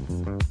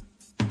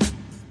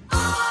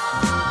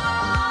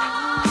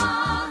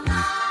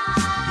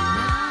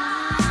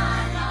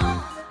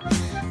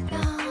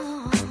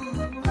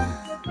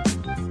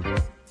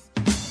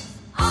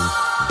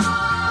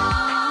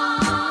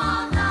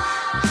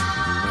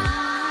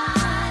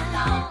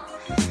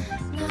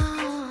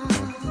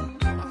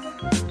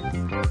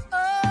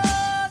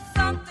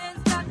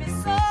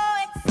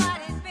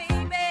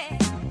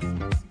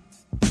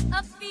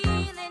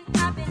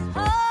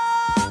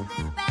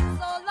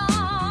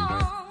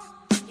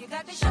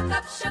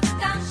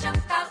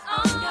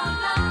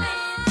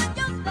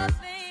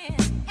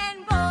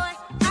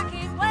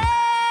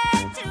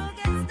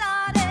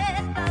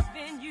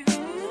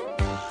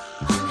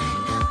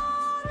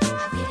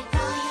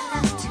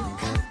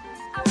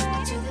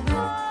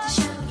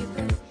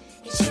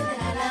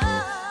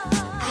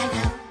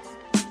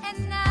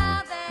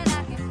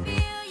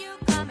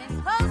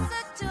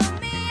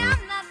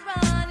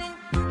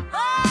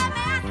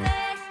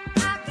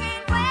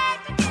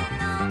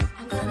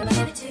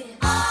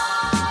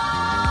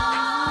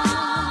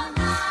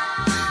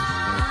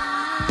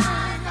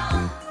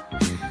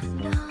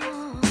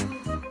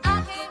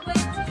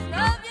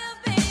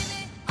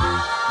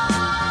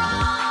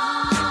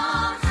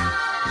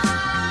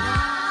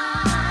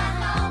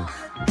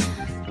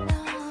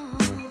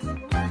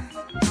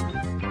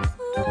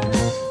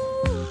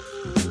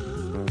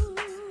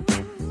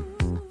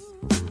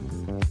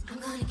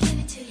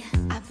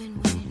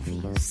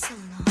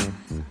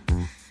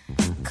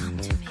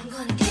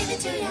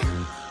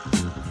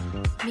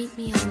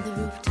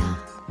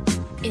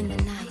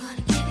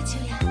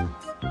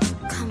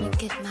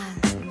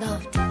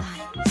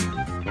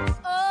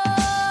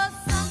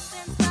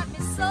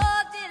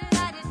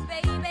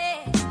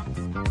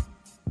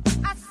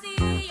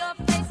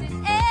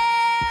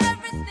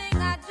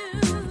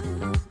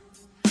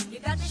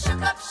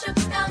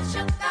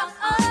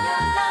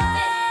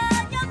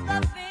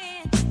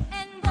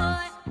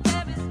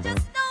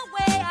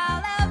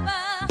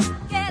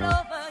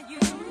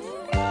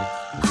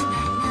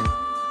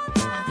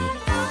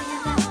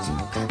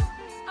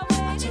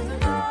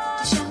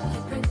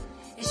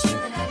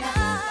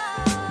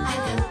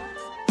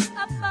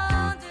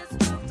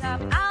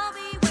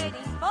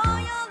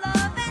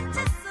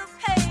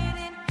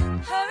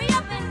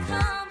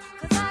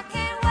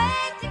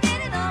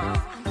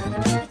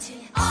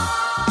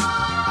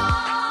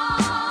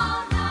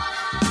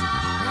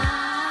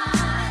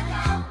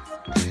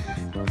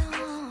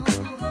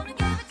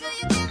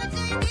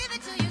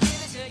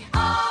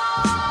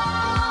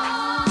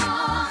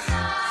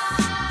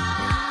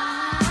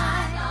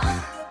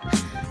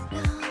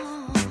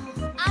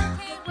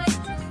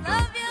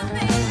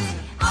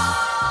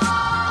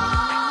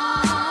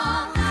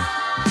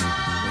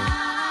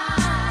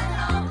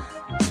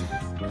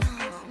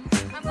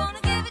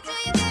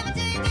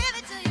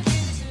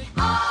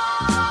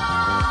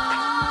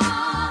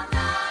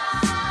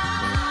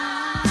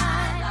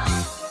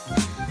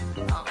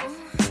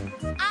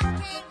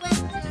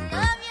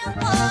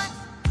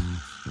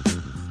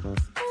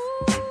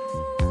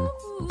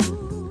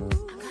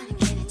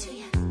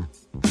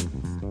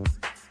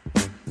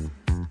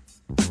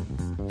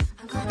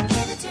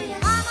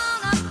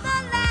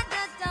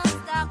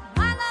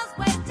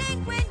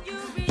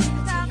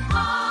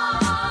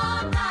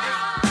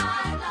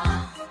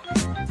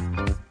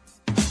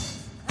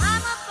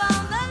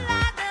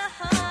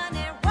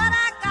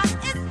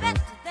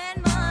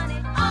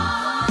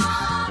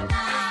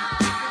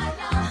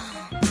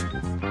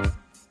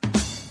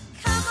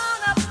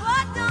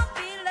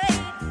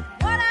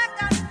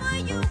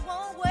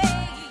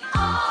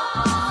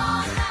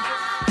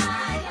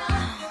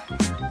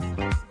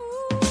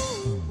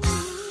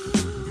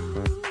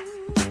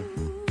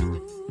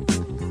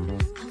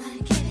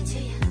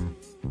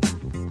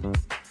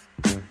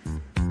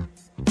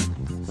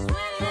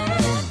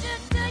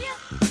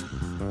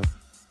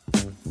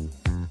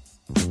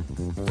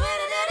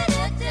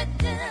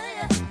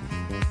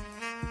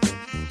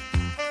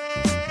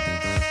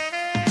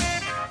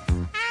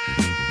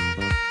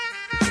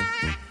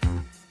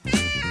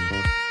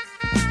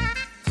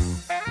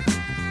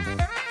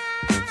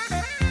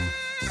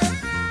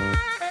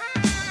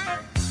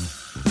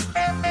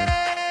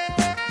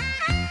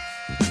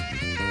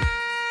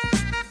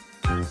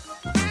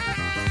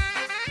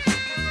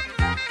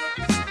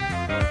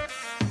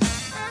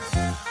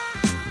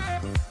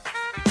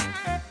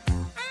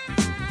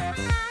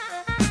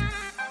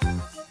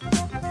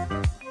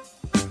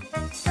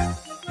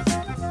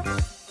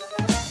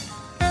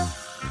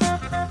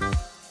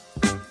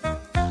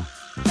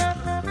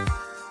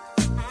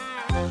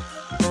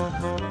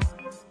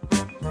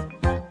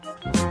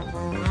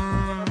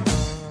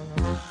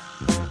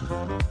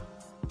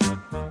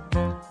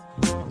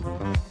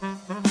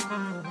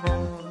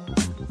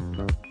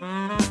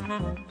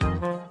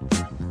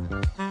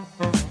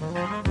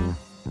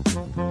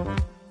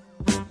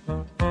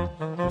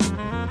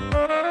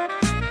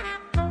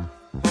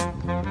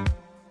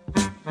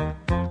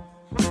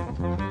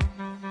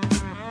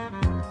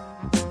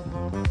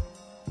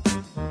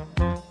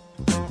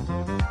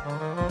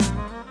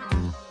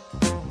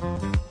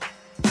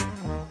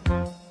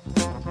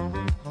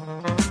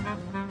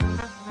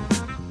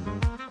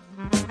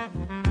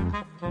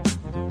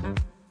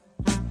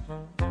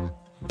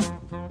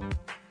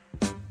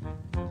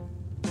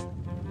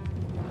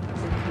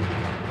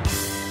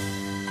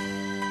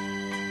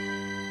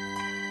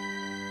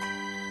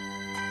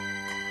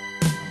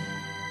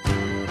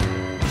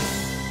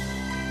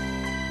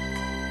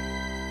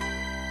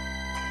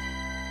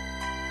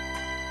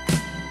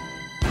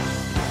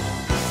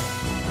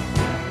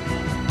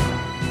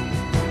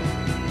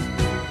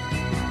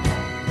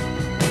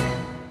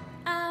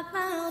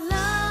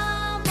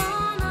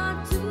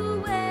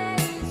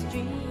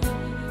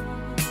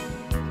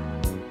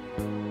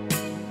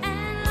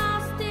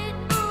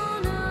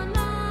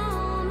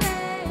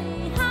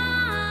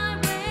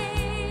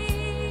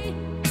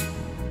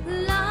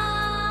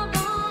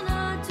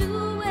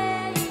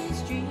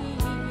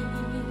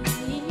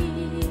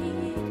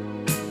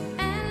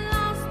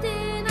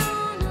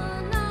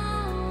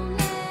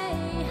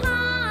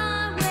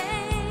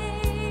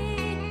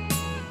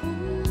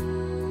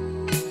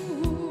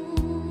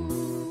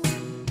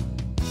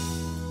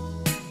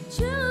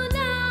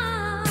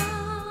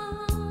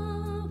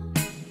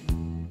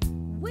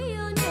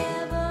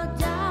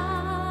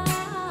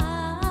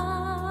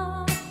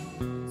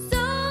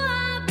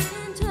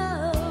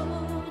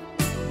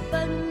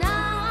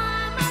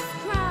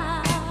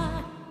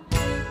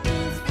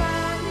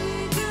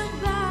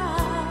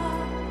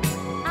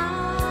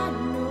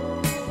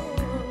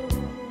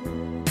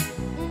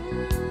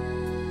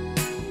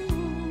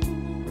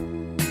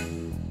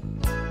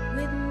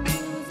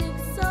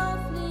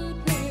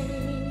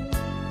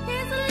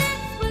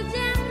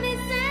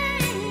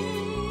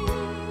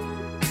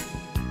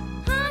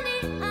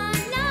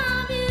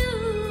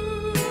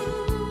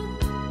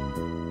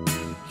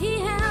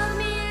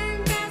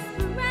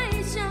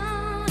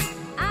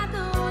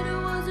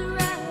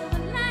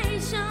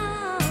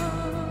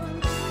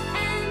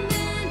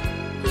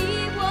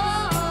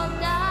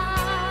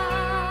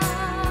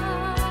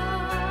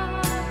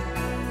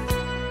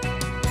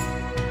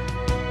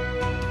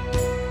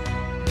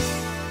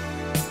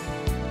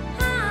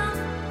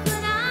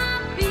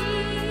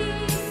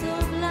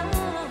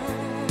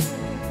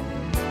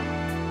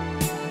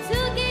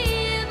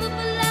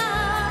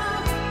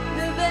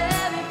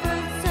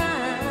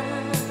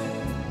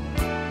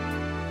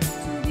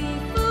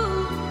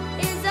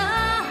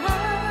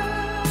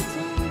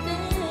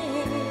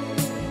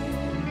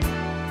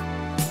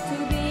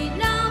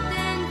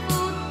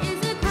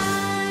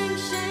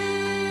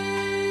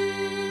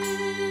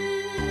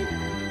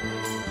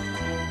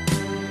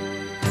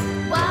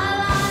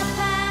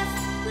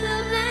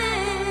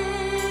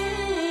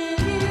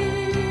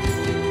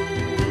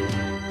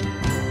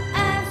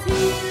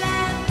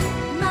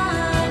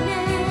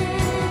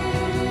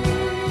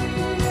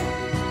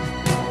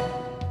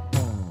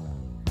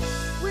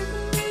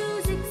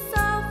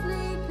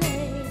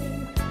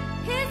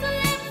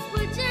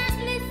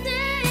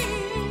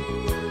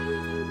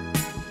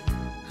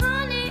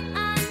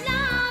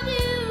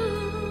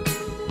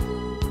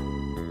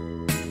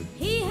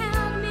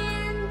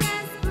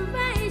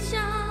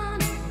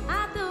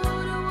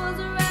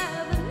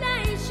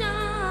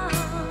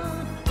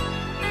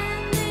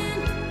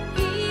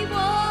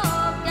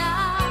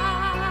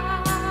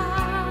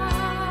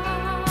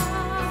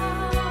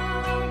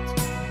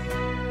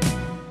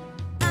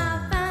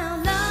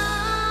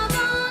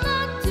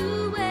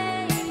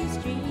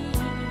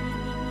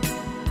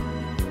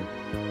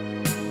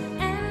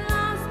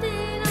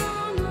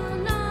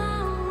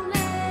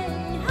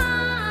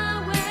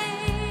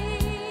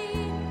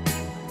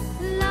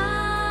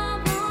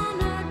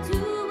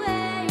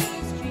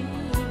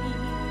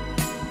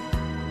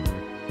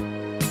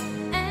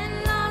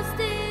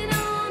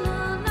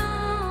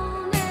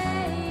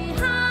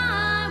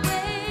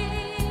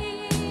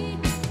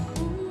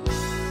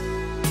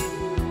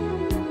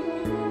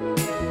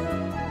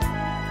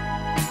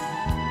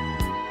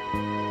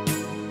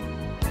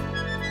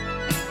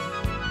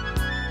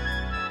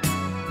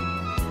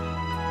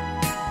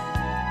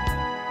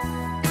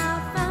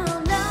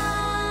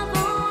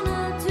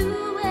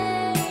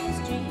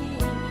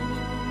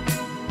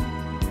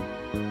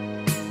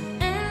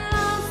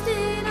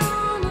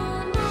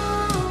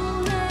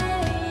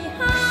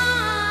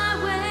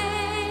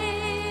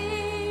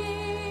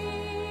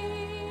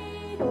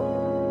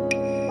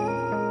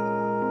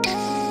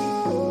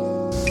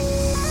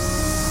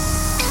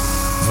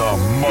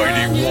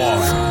 mighty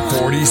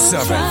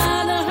 147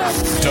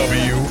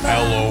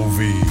 WLOV.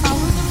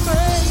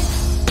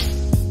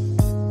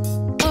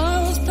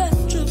 I was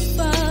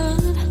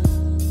petrified,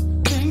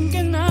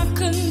 thinking I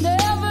could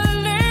never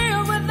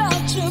live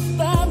without you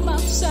by my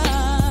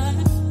side.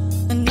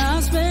 And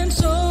I spent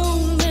so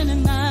many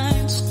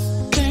nights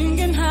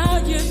thinking how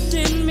you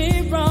did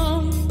me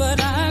wrong, but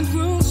I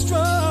grew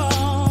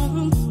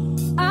strong.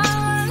 I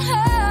learned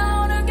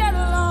how to get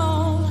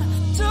along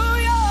to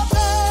your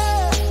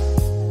bed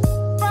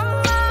from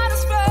outer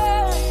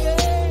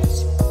space.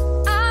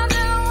 I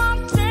never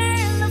walked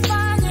in to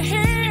find you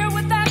here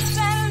with that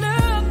sad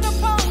look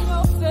upon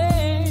your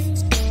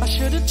face. I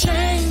should have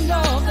changed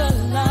all the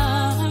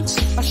locks.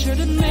 I should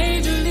have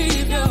made you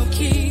leave your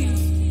key.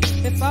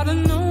 If I'd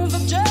have known for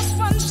just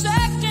 1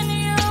 second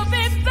you'll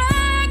be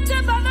back to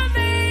bother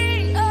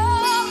me. Oh,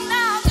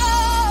 now go,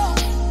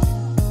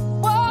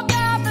 walk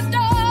out the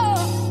door.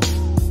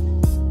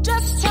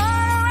 Just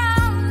turn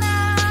around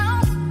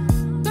now,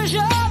 'cause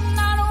you're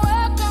not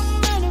welcome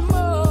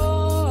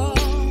anymore.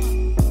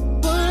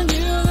 Weren't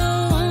you the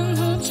one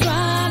who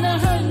tried to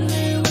hurt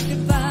me with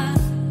goodbye?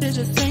 Did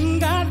you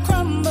think I'd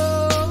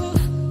crumble?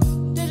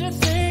 Did you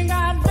think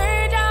I'd lay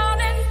down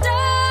and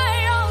die?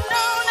 Oh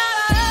no,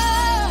 not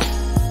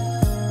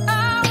I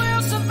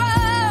will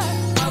survive.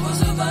 I will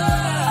survive.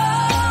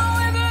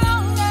 Oh, as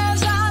long as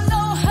I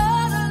know how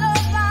to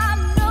love, I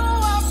know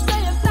I'll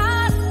stay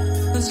alive.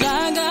 'Cause I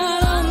got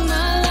all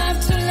my life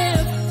to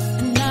live,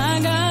 and I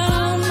got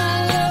all my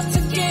love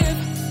to give,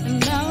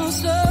 and I will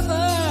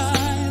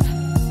survive.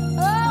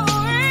 Oh,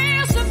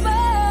 we'll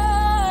survive.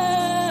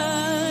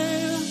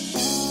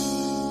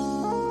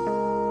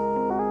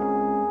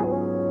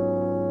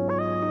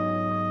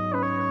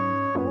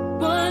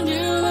 Weren't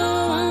you the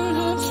one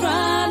who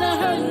tried to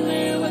hurt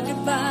me with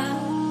goodbye?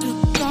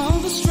 Took all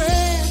the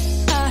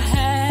strength I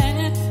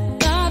had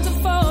not to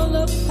fall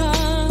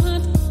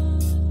apart,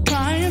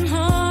 trying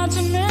hard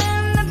to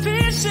mend the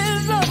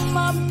pieces of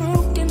my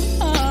broken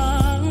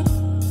heart.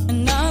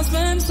 And I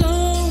spent so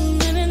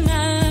many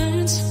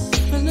nights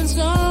feeling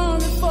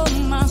sorry for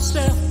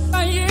myself.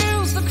 I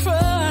used to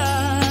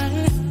cry,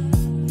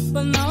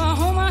 but now I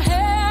hold my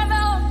head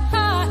up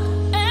high,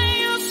 and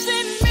you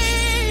see me,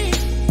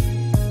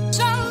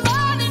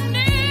 somebody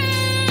new.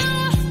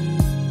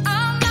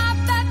 I'm not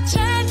that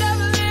changed up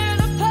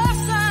little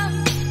person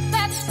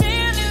that's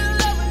still in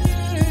love with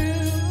you.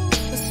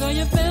 So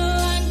you feel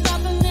like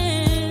dropping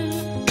in,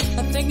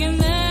 thinking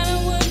that I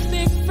would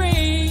be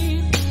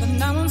free. But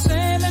now I'm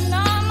saving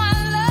all my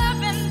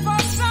loving for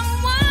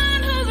someone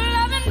who's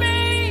loving me.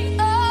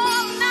 Oh,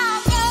 now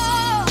go,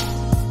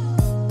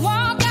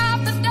 walk out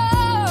the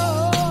door.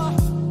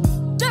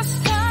 Just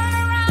turn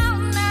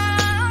around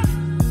now,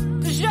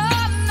 'cause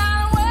you're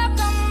not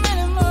welcome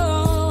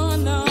anymore.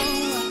 No,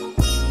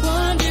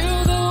 weren't you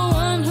the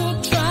one who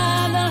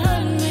tried to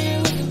hurt me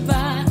with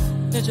goodbye?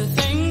 Did you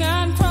think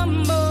I'd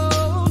crumble?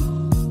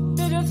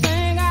 Did you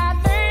think I'd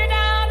lay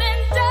down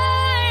and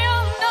die?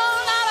 Oh no,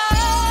 not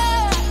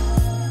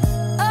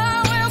I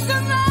will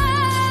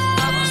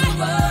survive. I will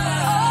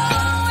survive.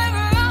 Oh, as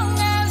long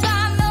as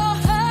I know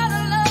how to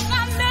love,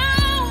 I know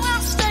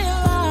I'll stay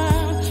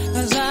alive.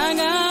 'Cause I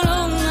got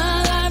all my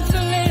life to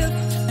live,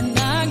 and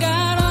I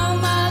got all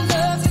my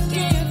love to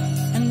give,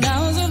 and I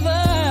will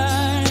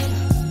survive.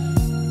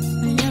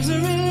 Yes, I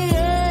really,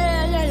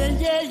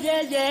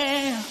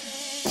 yeah.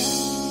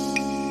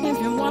 If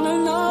you wanna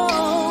know,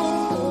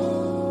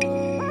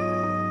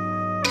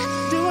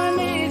 do I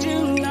need you?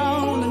 No.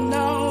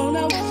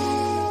 No.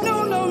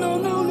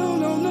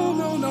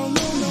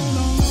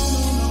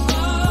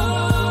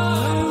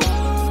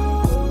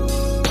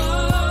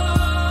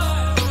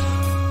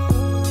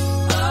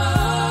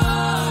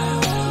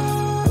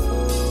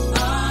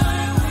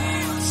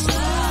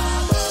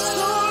 So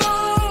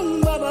long,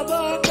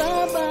 bye-bye.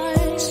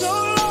 So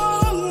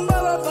long,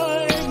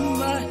 bye-bye.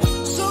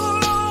 So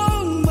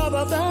long,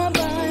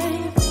 bye-bye.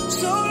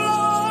 So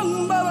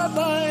long,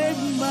 bye-bye.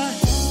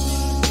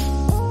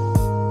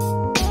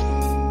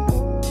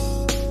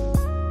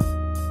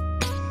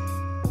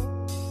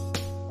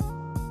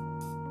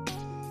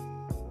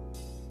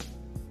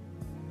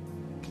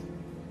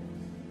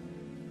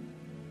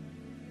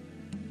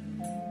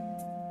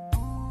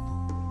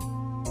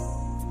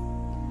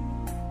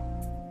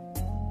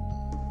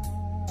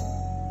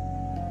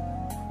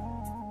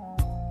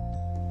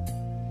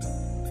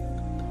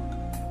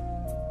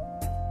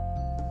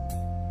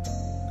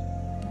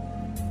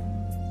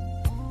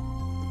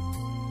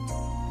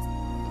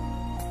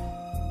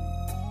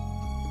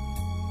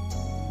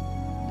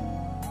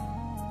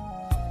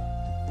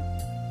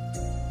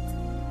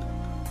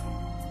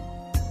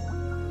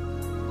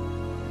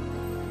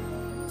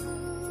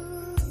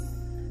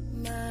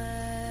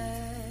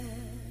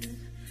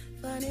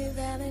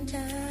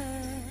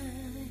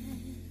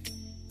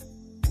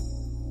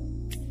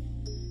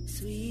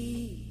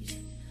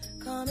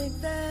 Call me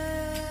Valentine.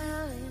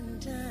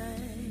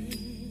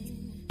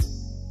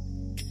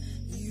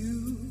 You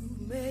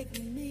make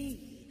me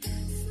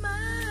smile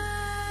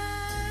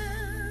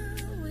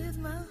with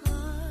my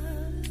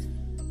heart.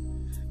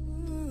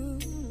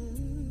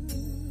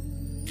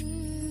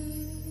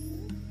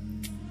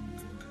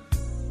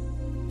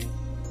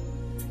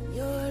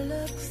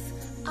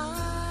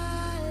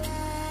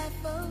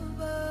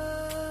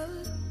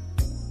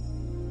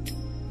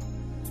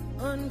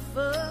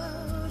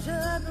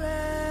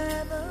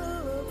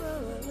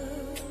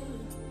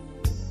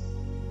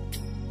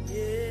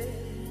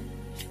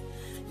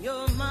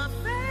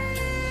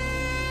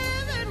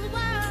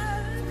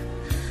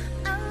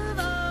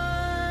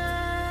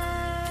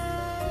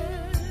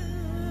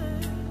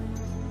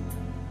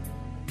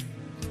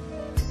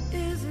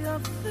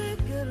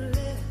 thicker,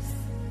 less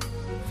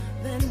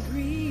than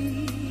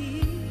breathe.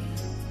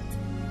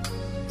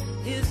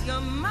 Is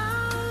your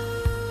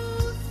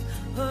mouth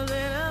a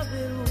little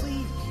bit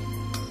weak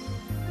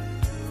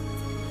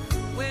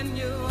when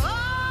you open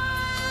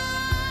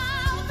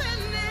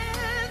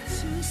it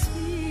to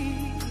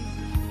speak?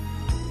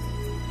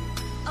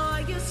 Or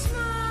you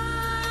smile?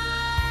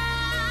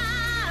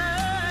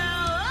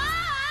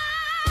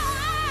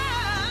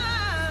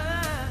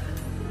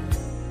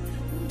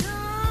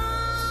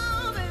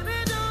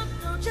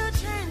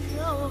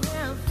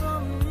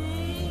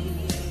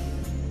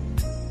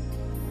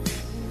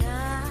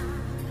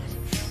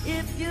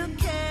 You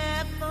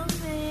care for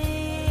me.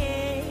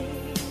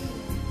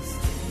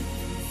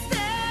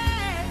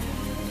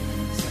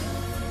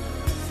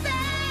 Stay,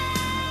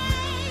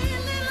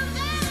 little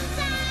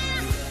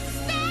Valentine.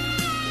 Stay.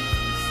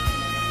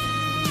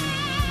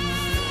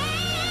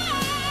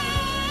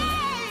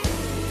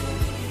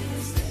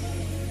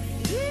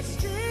 Each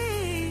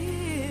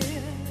day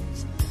is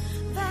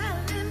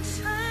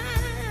Valentine's.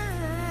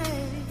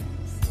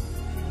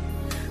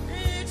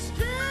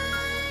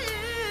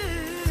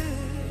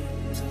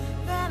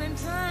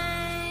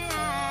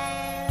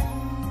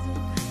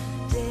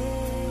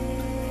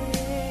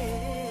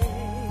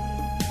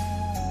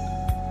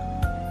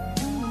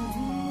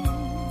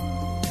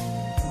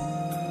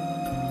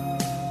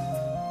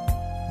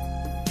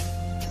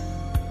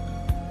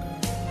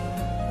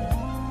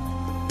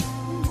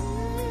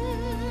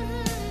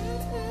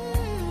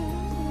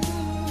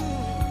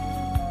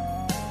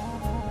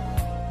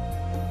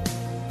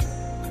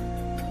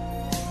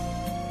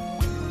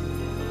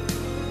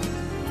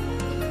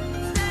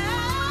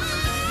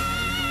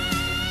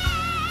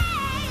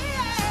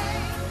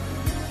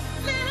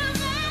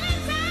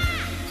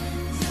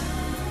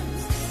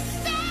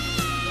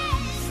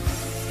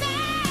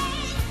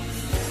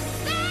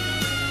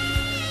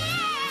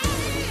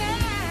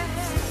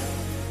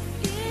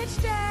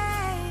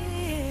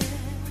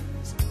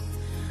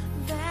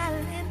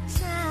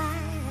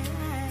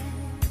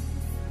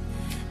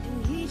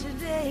 Each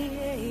day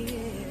is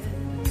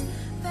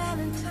Valentine's Day.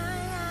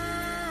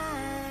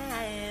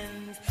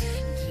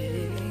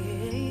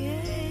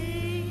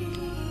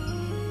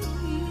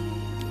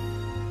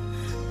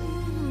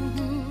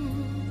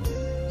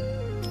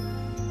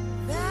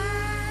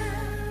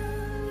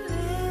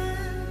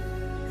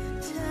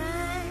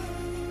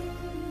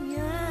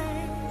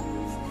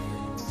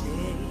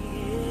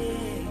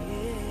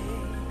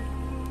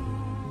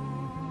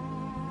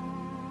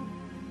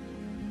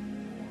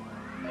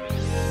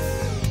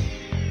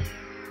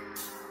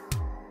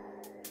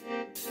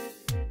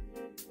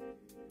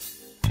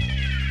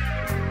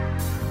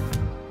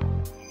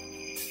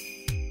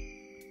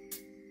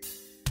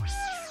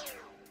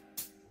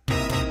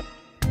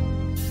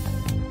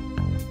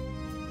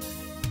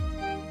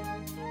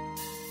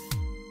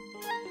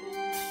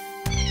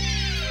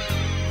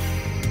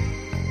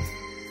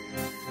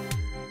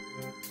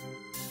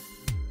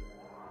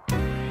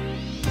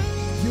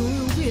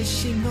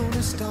 Wishing on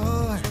a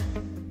star,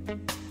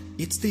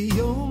 it's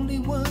the only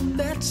one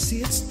that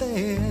sits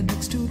there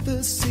next to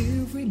the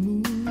silvery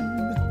moon.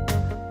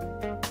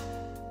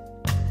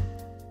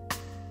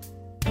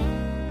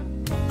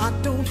 I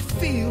don't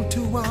feel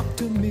too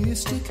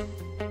optimistic,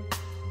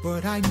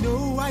 but I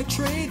know I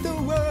trade the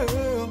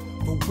world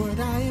for what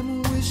I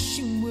am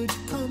wishing would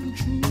come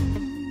true.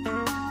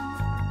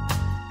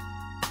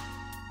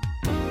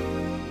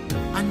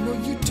 I know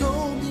you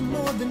told me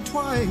more than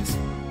twice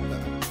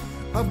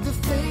of the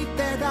fate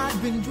that I've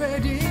been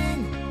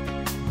dreading,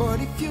 but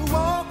if you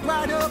walk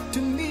right up to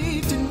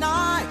me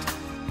tonight,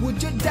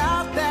 would you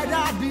doubt that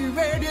I'd be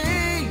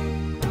ready?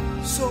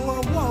 So I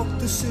walk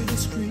the city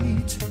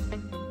streets,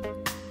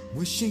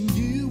 wishing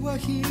you were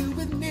here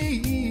with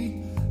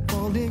me,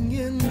 falling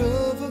in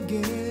love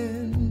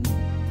again.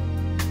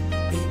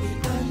 Baby,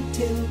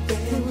 until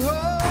then,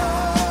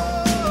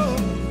 I'll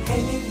be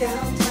hanging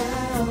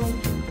downtown.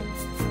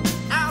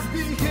 I'll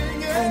be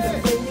hanging, kind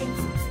of waiting.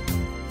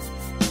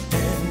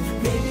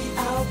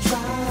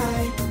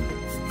 Try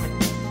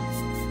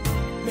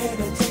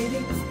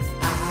meditating.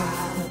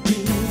 I'll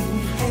be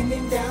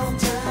hanging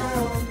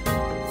downtown,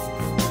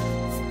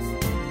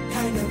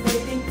 kind of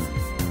waiting.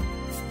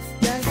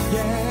 Yeah,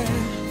 yeah,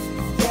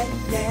 yeah,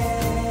 yeah,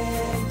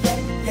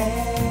 yeah, yeah.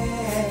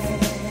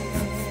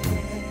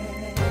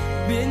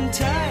 Been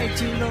tied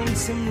to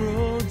lonesome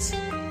roads,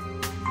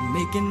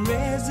 making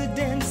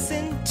residence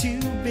into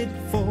bit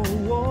for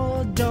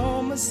war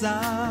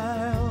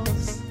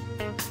domiciles.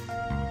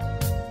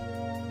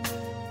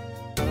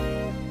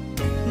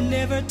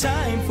 Never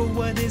time for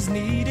what is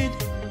needed,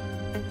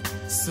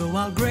 so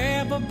I'll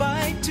grab a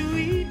bite to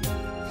eat,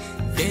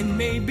 then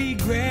maybe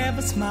grab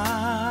a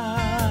smile.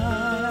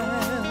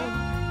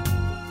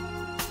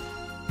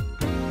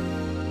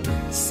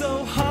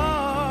 So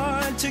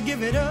hard to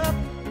give it up,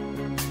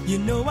 you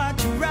know I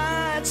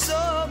tried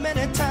so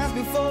many times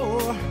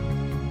before.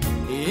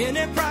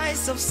 Any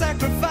price of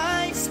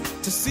sacrifice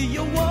to see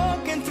you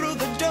walking through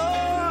the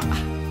door.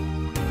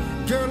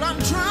 Girl, I'm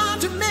trying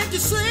to make you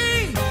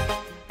see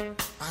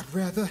I'd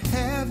rather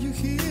have you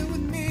here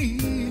with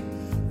me,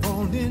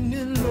 falling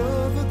in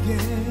love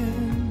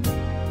again.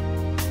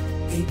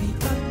 Baby,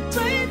 I'm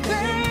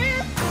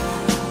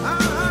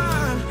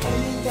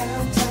heading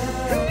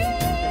downtown.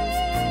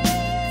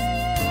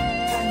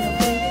 Kind of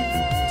waiting,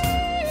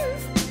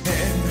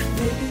 and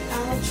maybe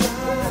I'll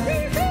try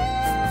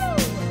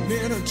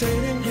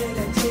meditating.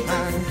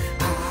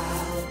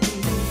 I'll be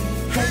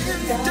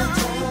hanging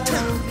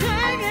downtown,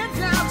 hanging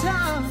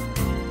downtown.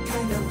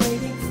 Kind of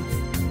waiting.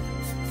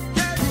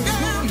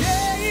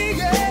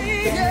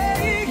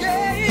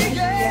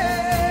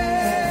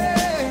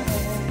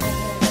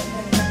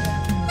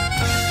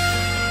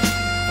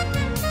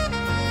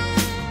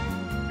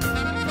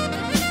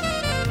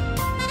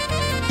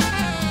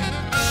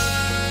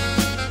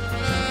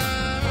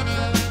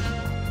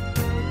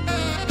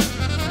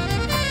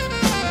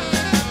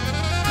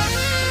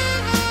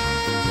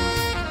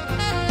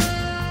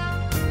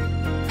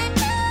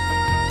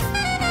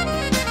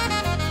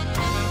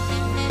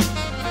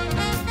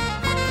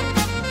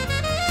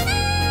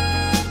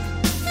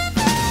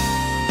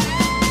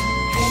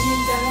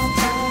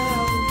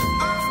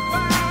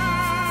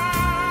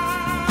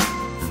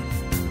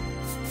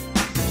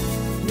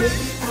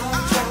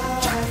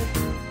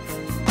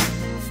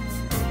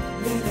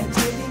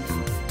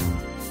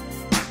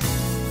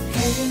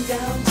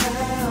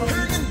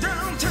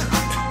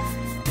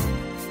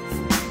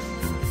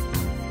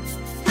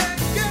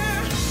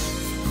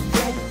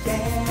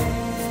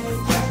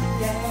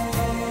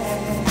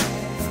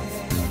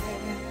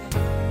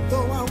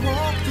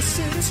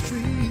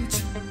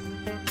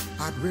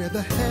 I'd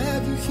rather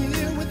have you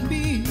here with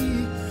me,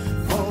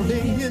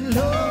 falling in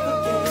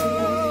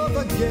love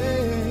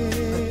again.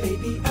 But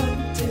baby,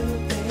 until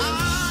then,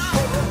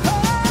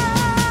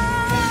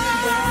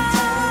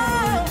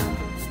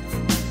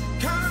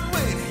 kind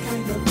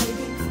of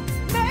waiting.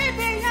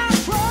 Maybe I'll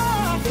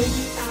try.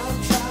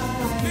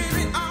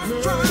 Maybe I'll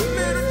try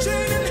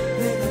meditating.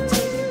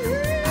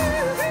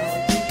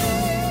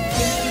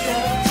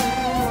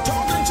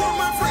 Talking to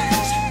my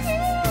friends.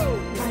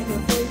 Kind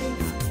of waiting.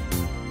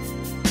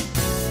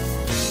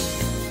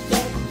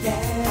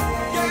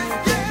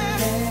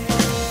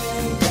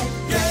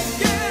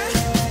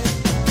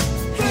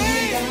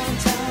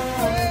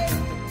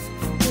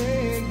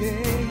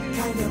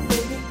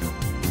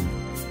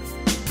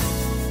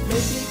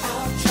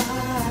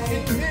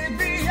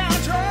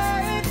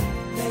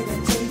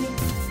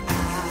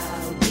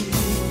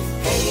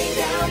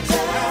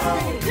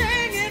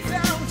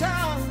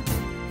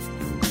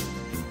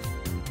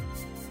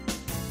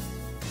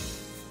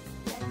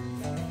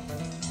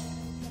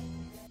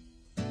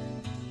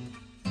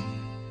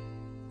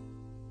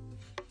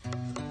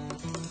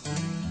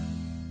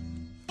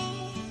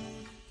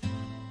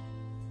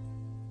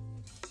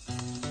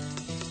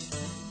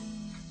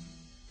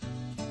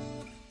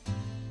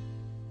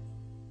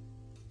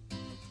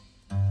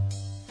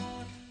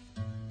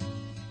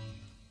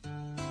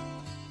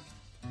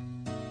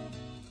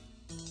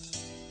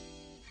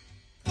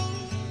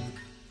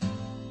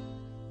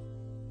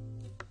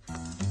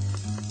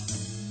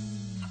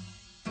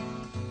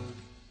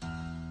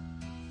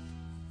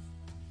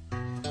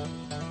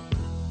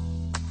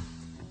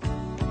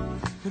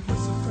 It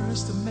was the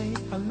first of May,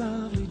 a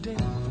lovely day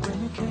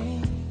when you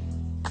came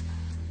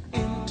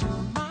into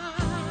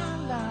my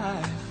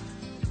life.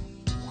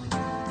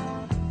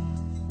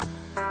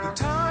 The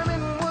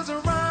timing was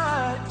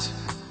right.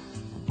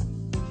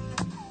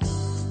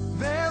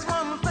 There's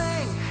one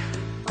thing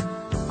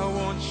I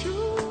want you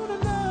to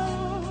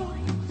know.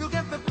 You'll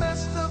get the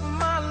best of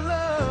my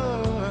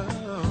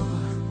love.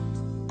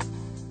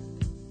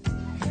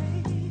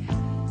 Hey,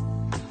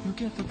 you'll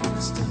get the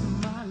best of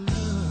my love.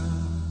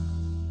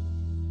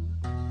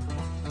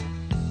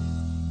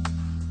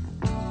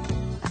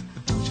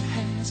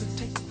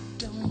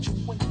 Don't you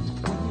wait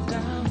when you're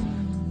down.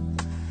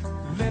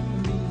 Let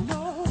me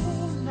know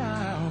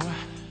now.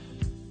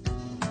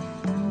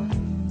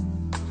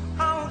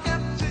 I'll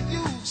get to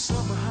you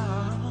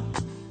somehow.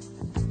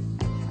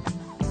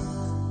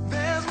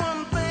 There's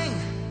one thing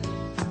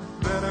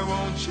that I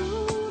want you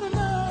to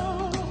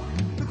know.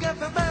 To get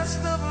the best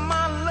of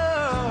my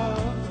love.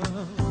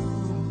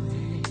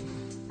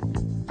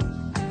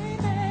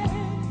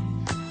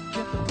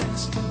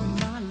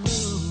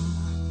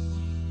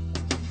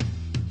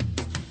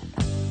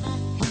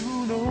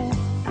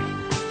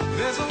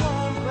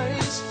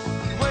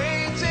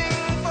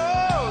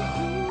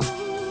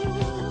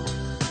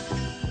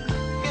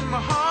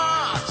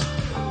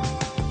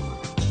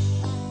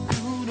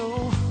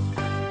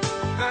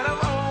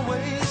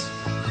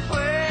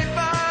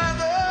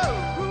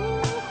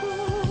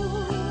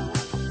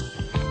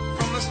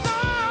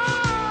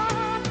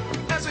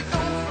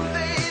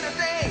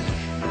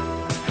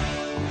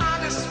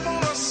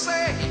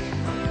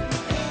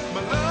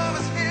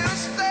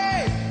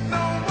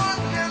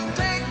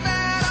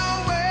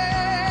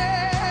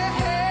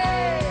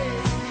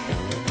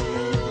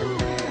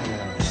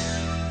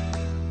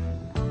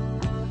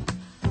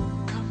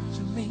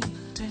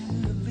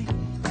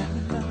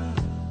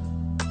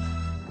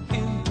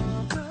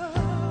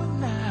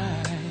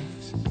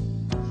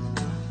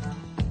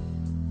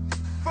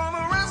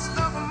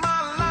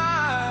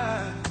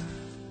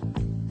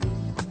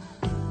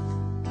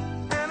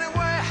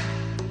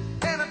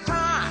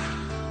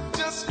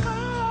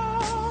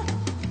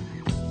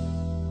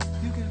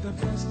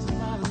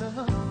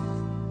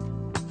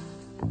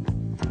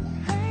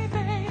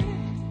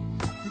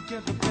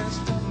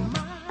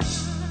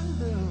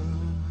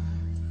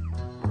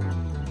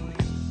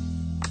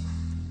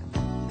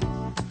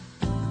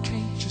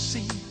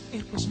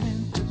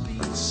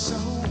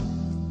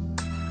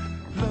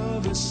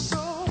 me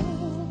so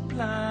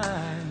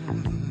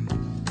blind.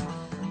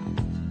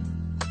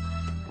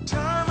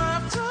 Time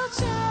after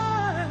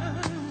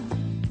time,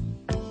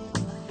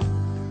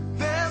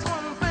 there's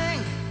one thing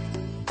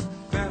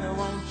that I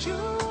want you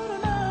to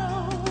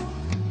know.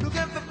 You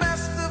get the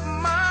best of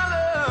my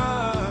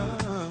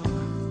love.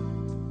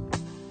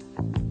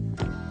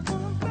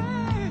 Oh,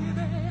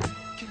 baby,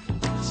 get the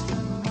best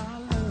of my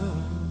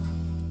love.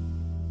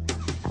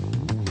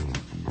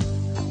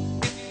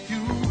 If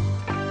you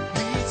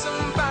need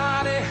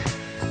somebody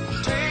to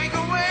take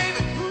away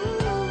the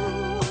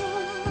groove,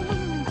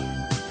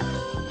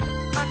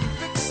 I can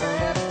fix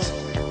it.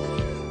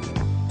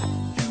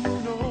 You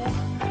know,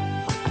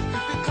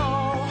 if you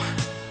call,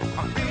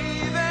 I'll be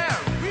there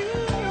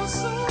real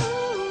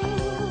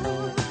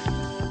soon.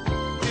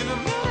 In a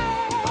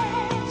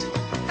minute,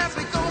 as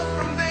we go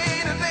from day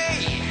to day,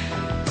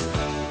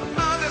 I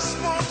just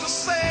want to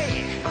say,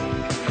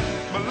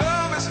 my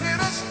love is here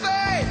to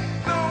stay.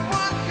 No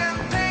one can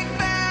take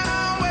that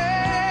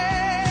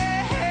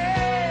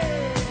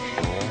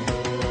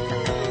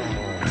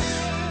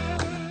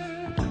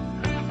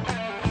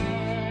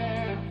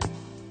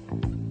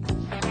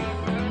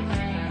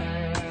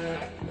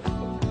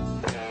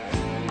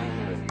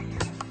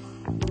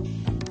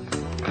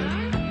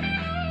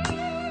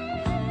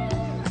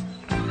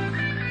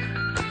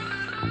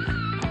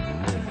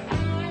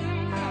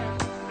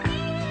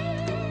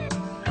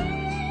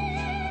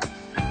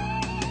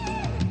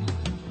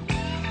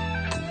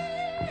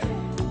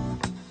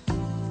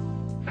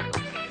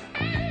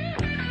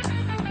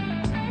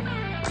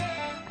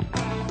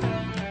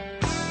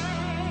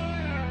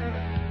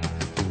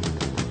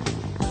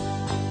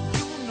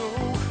you know,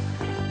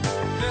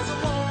 there's a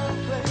warm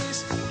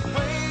place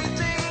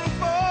waiting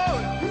for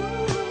you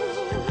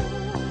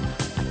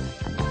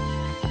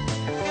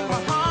in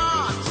my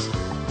heart.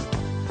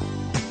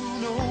 You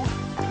know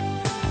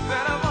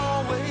that I've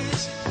always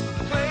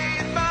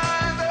played by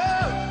the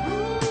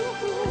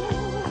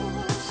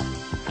rules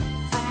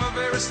from the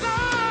very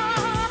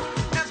start.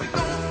 As we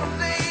go from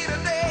day to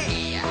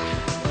day,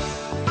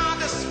 I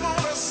just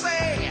wanna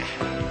say,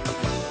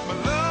 my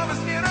love is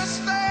here to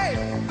stay.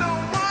 No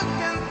one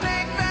can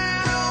take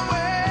that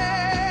away.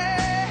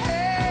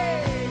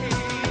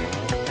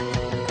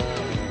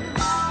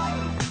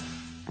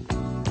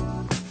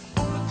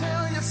 Wanna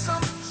tell you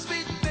something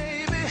sweet,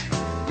 baby.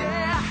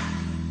 Yeah.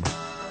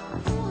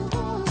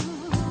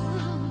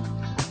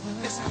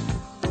 Listen.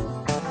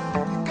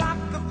 You got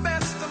the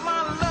best of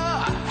my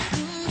love.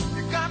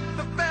 You got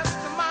the best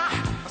of my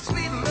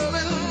sweet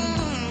loving.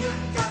 You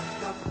got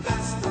the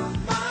best of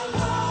my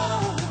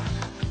love.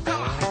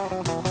 Come on.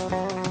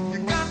 You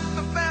got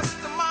the best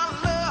of my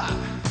love.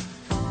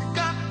 You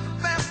got the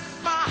best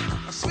of my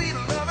sweet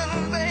loving,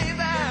 baby. You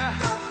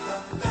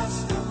got the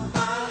best of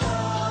my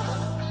love.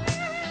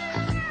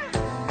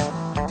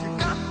 You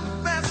got the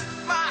best of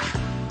my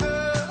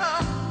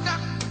love.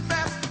 Got the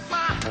best of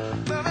my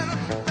loving.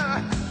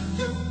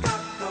 You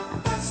got the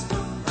best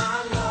of my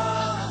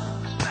love.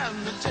 Let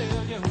me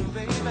tell you,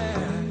 baby.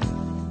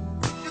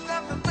 You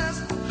got the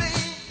best of me,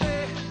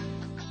 baby.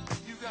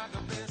 You got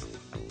the best of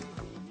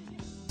me.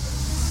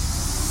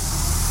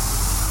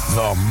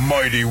 The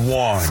Mighty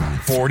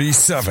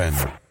 147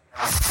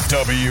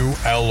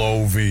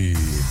 WLOV.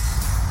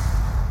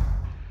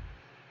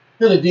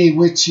 Billy D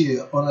with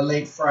you on a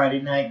late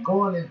Friday night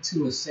going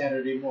into a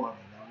Saturday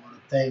morning. I want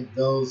to thank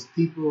those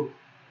people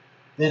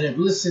that have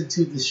listened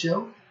to the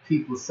show.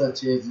 People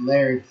such as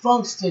Larry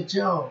Funkster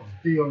Jones,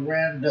 Bill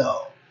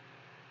Randall,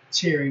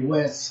 Cherry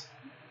West,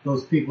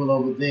 those people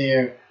over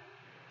there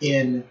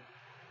in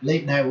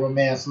Late Night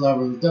Romance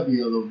Lovers,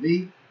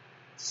 WLOV,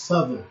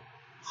 Southern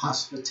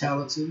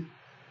Hospitality,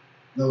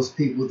 those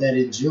people that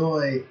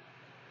enjoy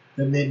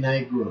the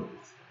Midnight Groove.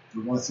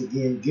 And once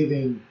again,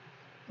 giving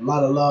a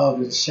lot of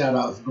love and shout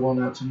outs going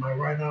out to my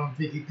right now,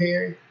 Vicky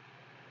Perry,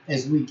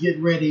 as we get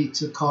ready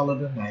to call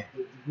it a night.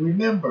 But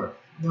remember,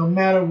 no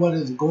matter what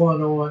is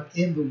going on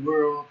in the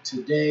world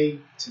today,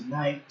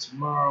 tonight,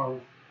 tomorrow,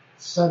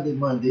 Sunday,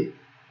 Monday,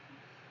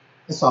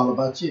 it's all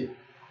about you.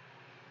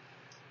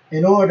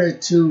 In order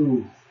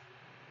to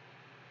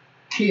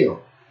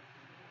kill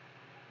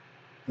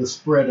the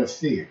spread of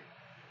fear,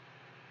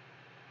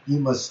 you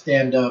must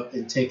stand up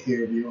and take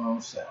care of your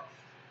own self.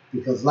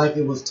 Because like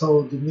it was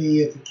told to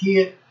me as a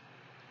kid,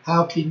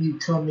 how can you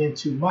come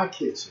into my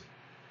kitchen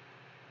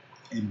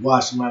and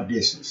wash my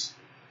dishes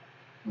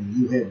when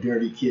you have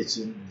dirty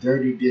kitchen,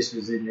 dirty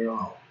dishes in your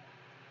own?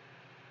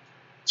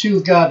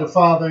 Choose God the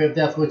Father if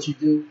that's what you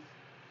do.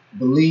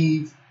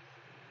 Believe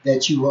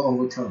that you will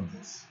overcome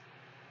this.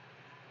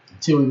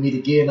 Until we meet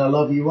again, I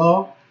love you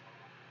all,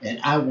 and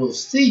I will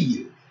see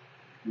you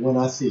when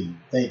I see you.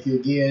 Thank you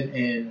again,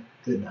 and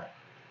good night.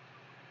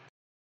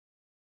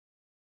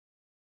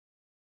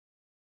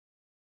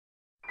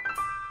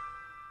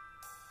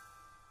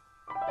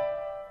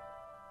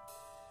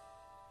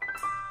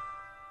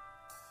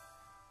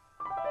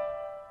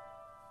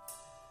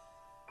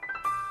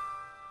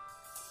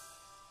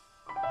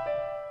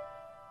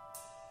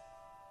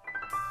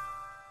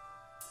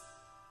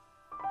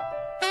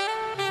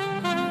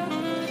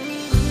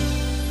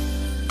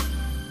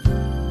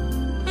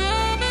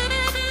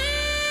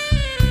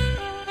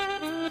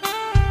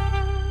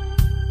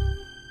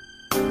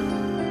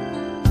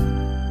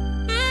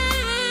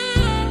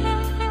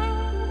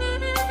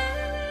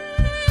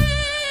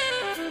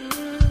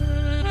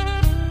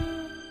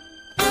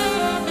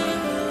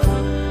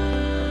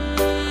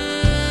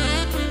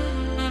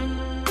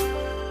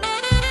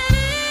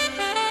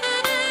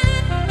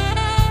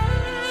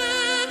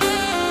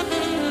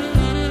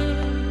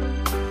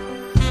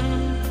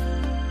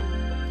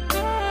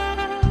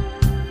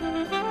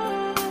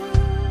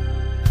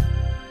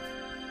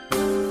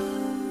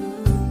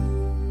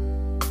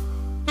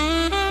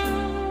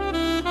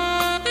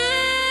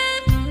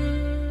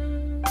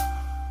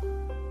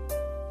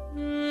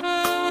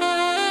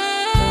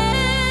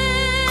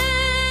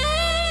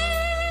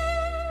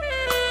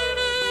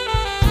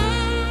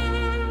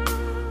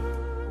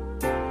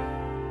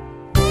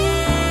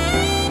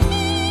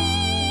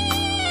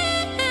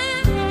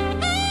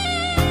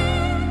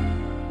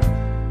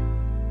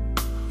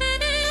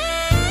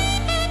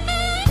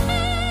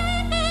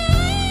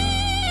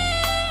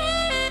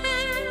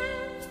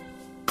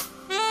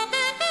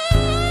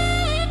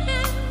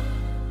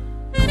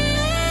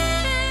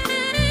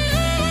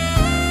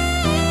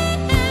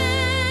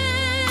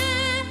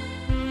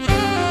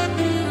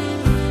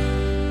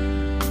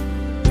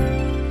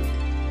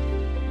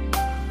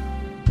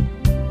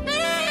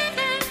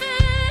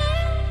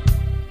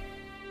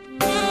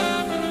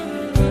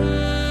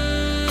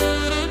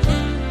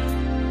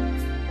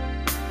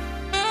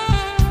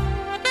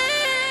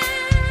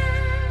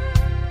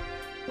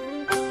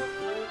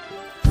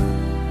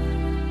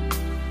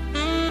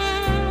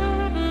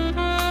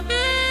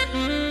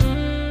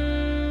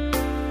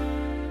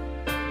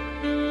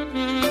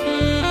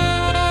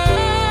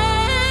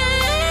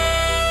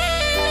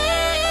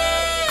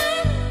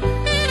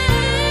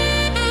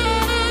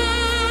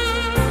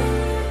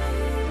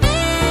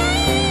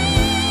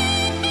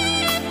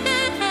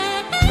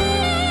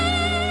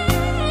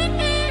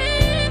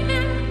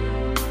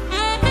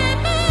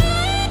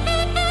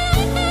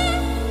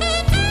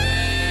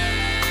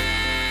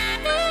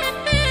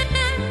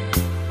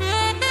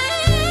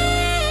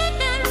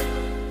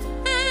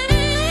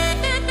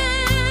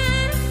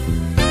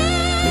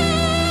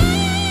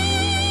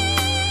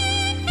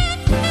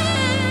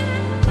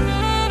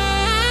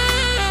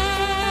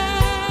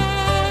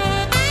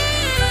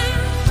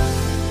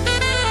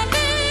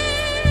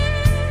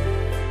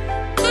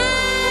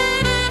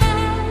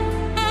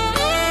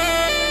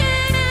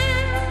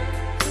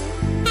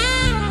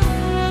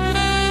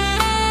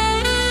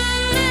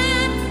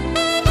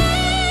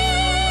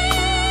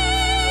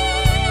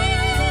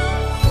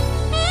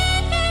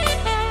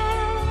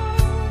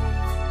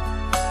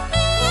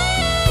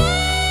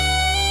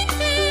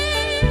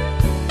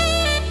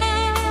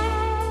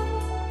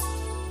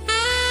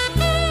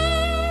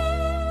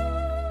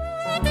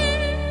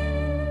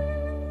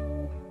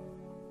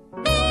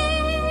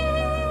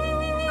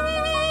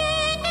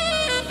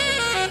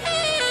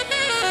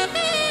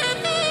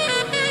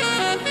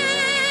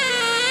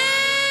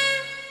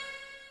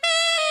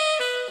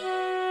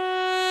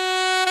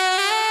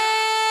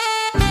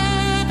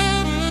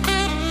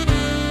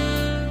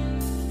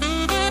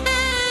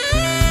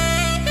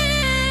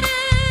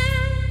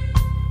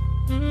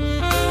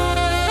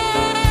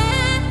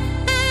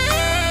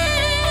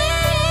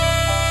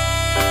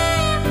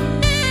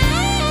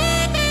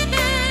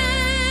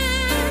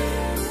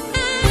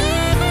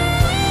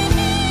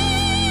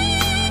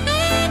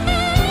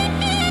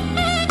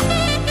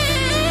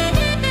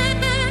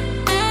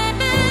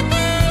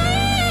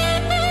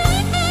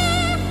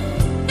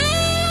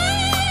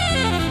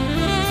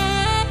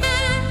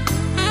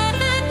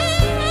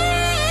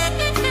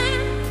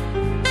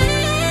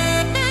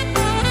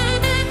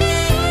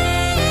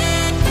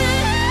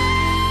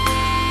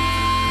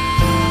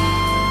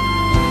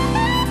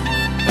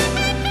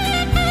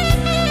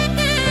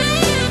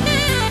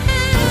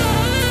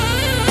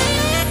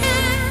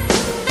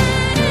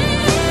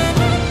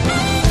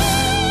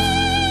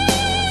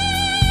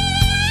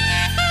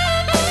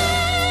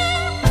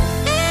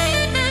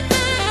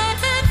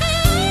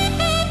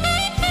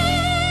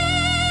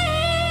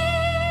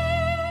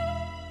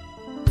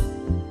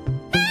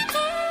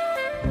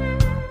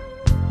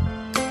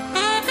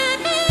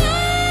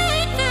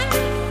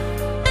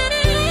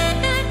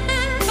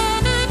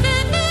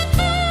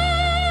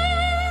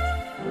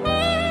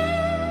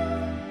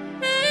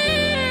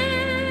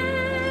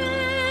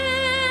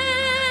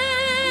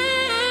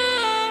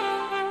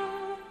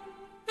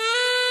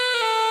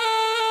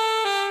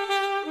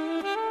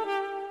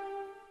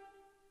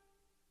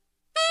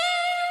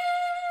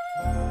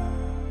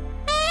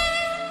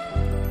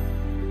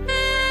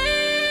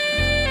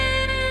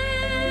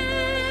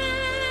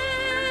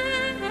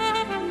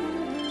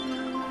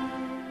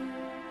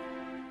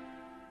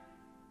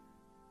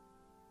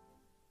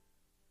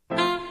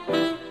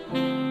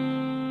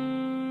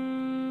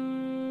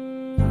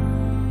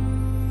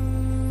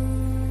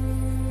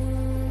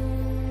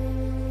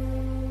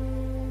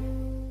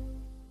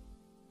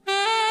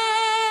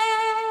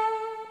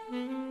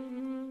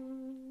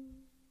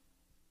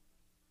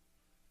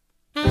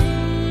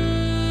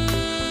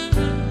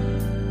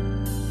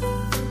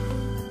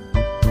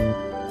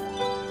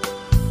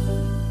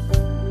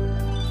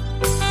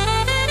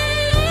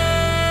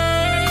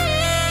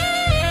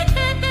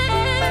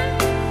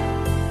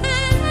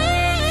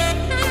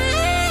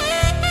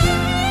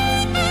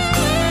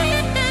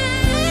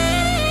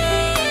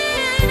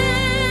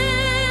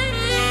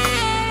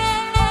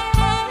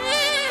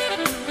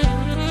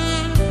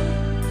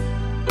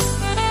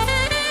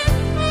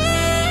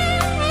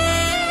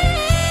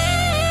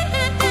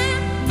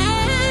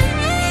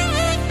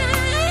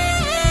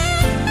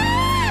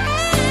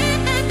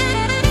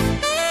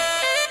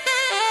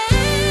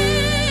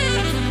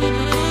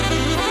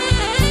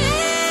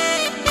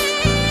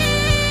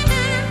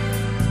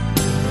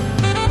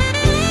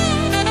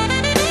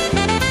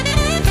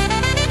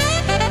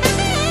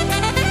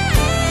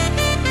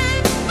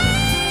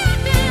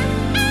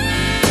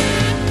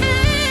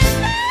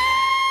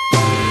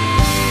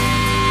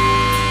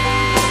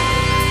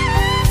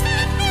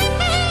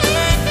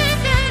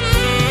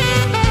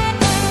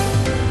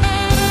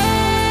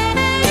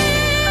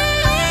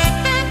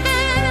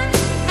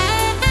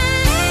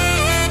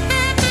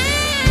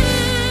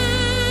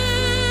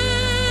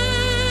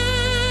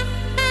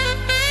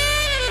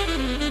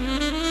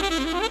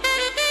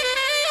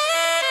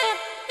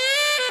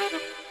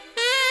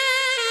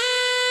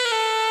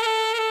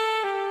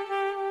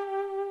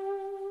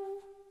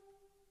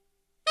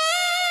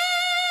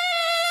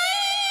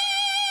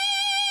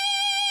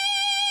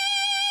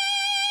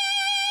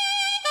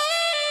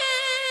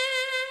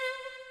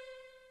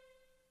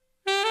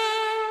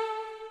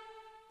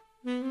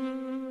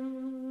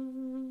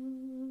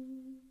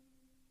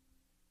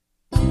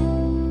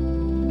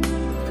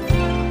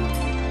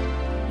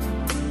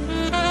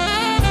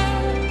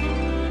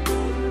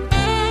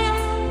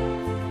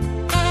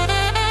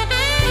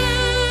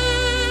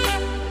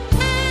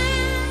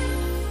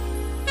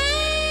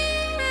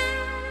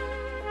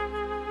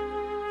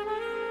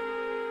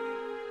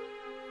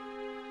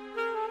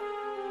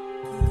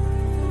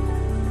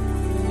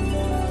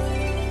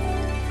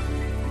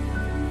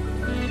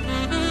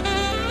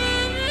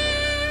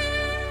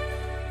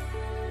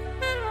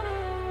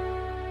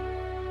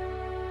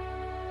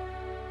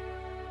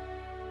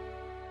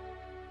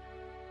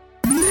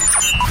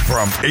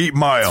 From 8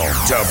 Mile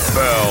to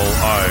Belle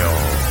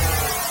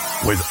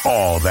Isle. With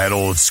all that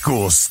old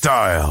school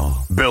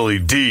style, Billy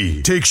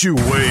D takes you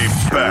way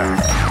back.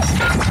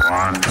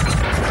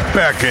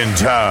 Back in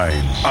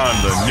time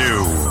on the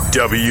new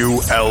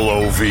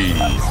WLOV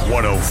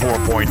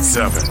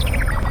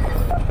 104.7.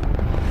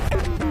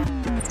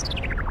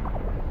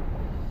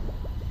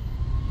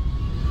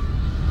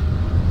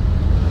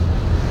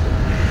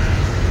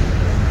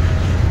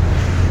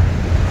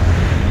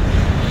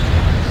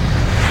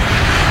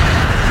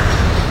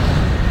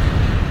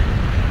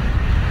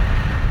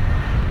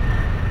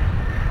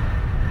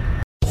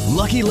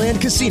 Lucky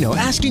Land Casino,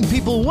 asking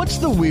people, what's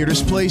the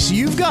weirdest place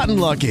you've gotten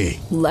lucky?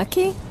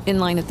 Lucky? In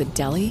line at the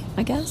deli,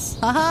 I guess?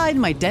 Aha, in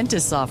my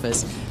dentist's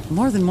office.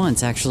 More than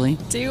once, actually.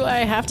 Do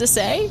I have to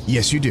say?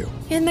 Yes, you do.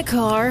 In the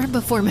car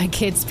before my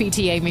kids'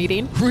 PTA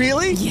meeting.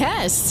 Really?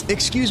 Yes.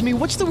 Excuse me,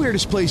 what's the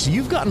weirdest place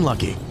you've gotten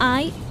lucky?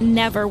 I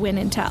never win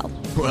and tell.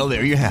 Well,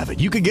 there you have it.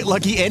 You can get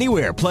lucky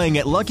anywhere, playing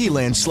at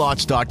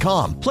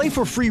LuckyLandSlots.com. Play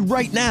for free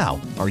right now.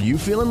 Are you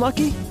feeling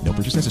lucky? No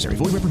purchase necessary.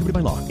 Void where prohibited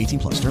by law.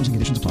 18+. Terms and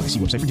conditions apply. See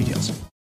website for details.